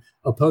on,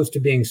 opposed to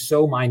being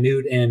so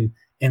minute in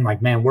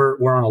like, man,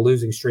 we're on a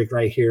losing streak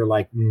right here.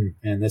 Like,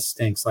 and this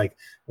stinks. Like,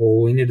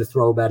 well, we need to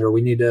throw better.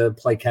 We need to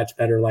play catch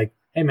better. Like,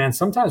 hey, man,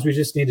 sometimes we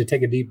just need to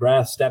take a deep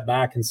breath, step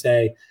back, and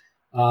say,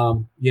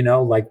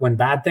 like when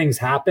bad things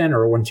happen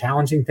or when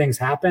challenging things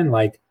happen,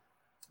 like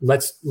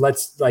let's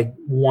like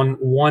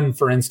one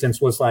for instance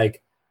was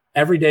like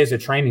every day is a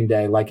training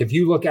day. Like if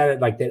you look at it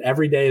like that,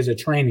 every day is a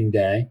training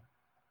day,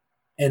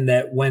 and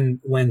that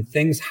when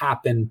things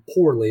happen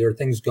poorly or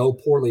things go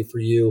poorly for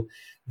you,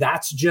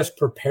 that's just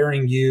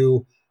preparing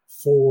you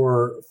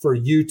for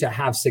you to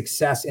have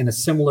success in a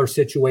similar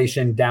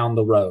situation down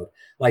the road.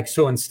 Like,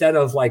 so instead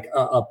of like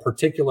a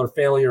particular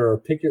failure or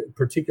a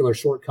particular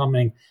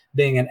shortcoming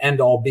being an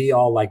end all be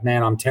all, like,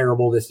 man, I'm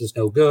terrible, this is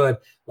no good.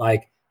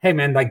 Like, hey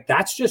man, like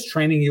that's just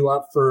training you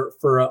up for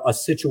a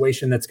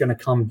situation that's going to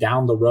come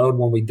down the road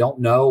when we don't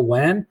know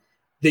when,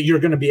 that you're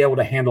going to be able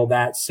to handle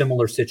that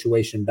similar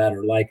situation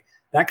better. Like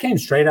that came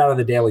straight out of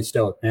the Daily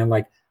Stoic, man.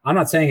 Like, I'm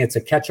not saying it's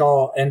a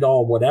catch-all,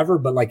 end-all, whatever,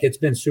 but like it's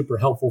been super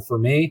helpful for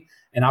me,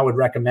 and I would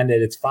recommend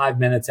it. It's 5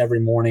 minutes every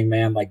morning,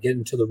 man. Like get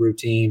into the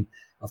routine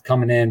of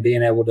coming in,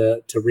 being able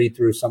to read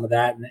through some of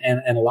that,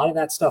 and a lot of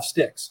that stuff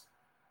sticks.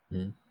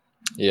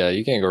 Yeah,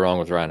 you can't go wrong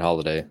with Ryan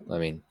Holiday. I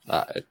mean,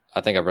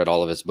 I think I've read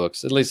all of his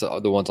books, at least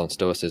the ones on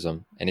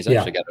Stoicism, and he's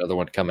actually got another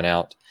one coming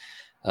out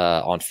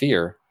on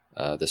fear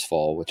this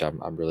fall, which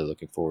I'm really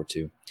looking forward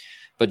to.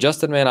 But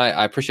Justin, man,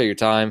 I appreciate your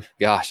time.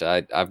 Gosh,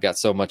 I've got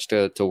so much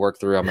to work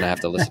through. I'm going to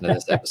have to listen to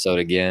this episode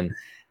again.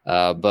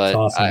 But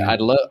awesome,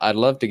 I'd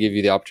love to give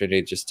you the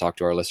opportunity to just talk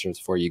to our listeners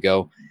before you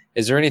go.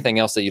 Is there anything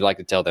else that you'd like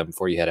to tell them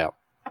before you head out?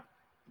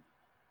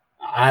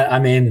 I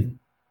mean,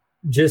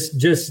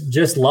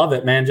 just love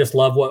it, man. Just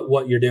love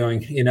what you're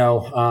doing.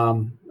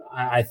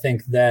 I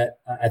think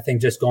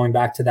just going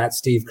back to that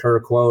Steve Kerr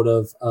quote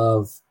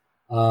of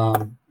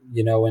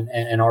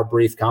in our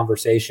brief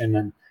conversation,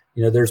 and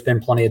there's been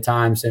plenty of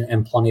times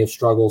and plenty of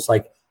struggles.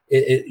 Like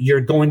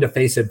you're going to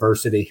face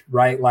adversity,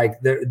 right? Like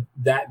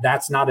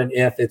that's not an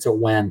if, it's a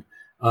when.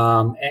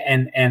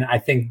 And I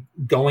think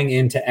going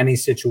into any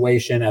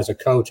situation as a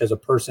coach, as a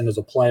person, as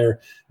a player,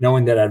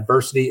 knowing that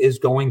adversity is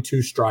going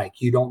to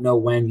strike. You don't know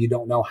when, you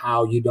don't know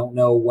how, you don't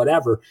know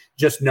whatever.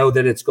 Just know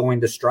that it's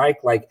going to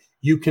strike. Like,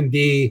 you can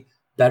be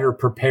better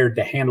prepared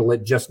to handle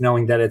it just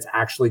knowing that it's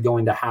actually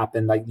going to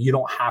happen. Like, you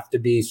don't have to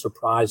be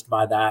surprised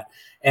by that.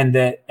 And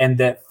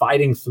that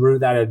fighting through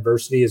that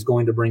adversity is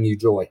going to bring you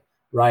joy,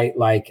 right?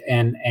 Like,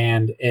 and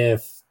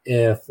if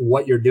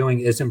what you're doing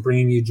isn't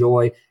bringing you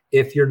joy,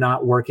 if you're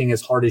not working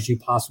as hard as you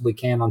possibly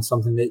can on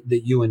something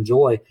that you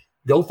enjoy,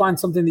 go find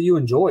something that you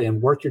enjoy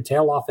and work your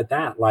tail off at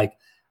that. Like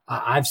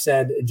I've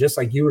said, just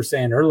like you were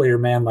saying earlier,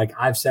 man, like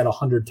I've said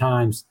 100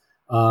 times,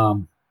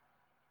 I'm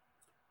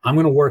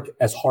going to work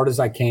as hard as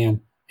I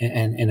can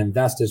and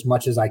invest as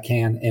much as I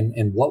can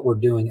in what we're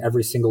doing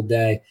every single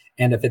day.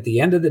 And if at the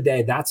end of the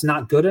day, that's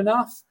not good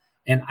enough,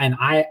 and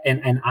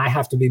I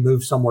have to be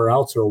moved somewhere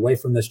else, or away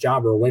from this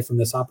job, or away from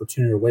this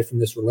opportunity, or away from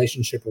this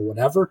relationship, or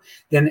whatever,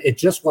 then it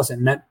just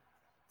wasn't meant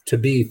to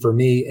be for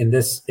me in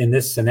this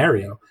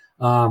scenario.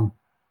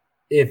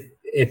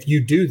 If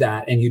you do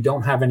that and you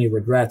don't have any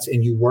regrets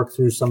and you work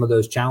through some of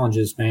those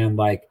challenges, man,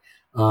 like,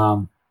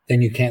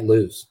 then you can't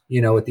lose.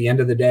 You know, at the end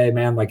of the day,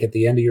 man, like at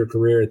the end of your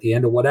career, at the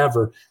end of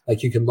whatever,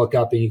 like you can look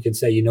up and you can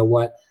say, you know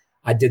what?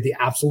 I did the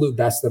absolute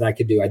best that I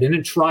could do. I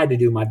didn't try to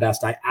do my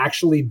best. I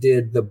actually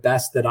did the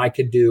best that I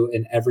could do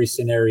in every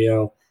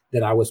scenario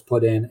that I was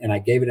put in, and I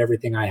gave it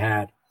everything I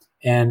had.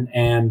 And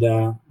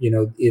you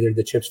know, either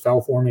the chips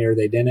fell for me or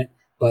they didn't.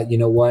 But you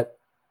know what?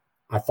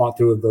 I fought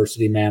through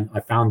adversity, man. I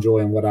found joy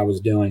in what I was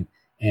doing.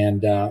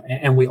 And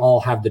we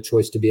all have the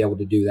choice to be able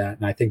to do that.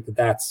 And I think that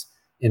that's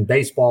in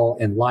baseball,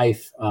 in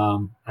life.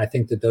 I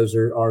think that those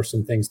are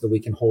some things that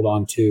we can hold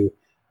on to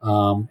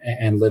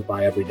and live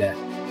by every day.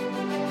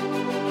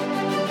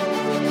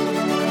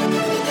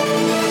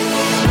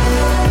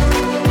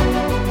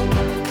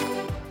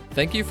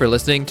 Thank you for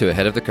listening to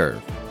Ahead of the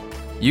Curve.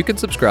 You can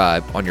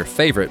subscribe on your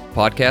favorite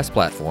podcast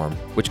platform,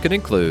 which could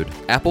include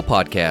Apple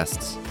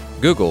Podcasts,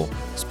 Google,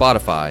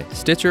 Spotify,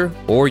 Stitcher,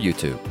 or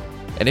YouTube.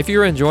 And if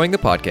you're enjoying the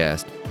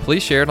podcast,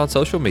 please share it on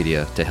social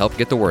media to help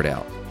get the word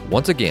out.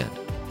 Once again,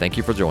 thank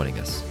you for joining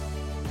us.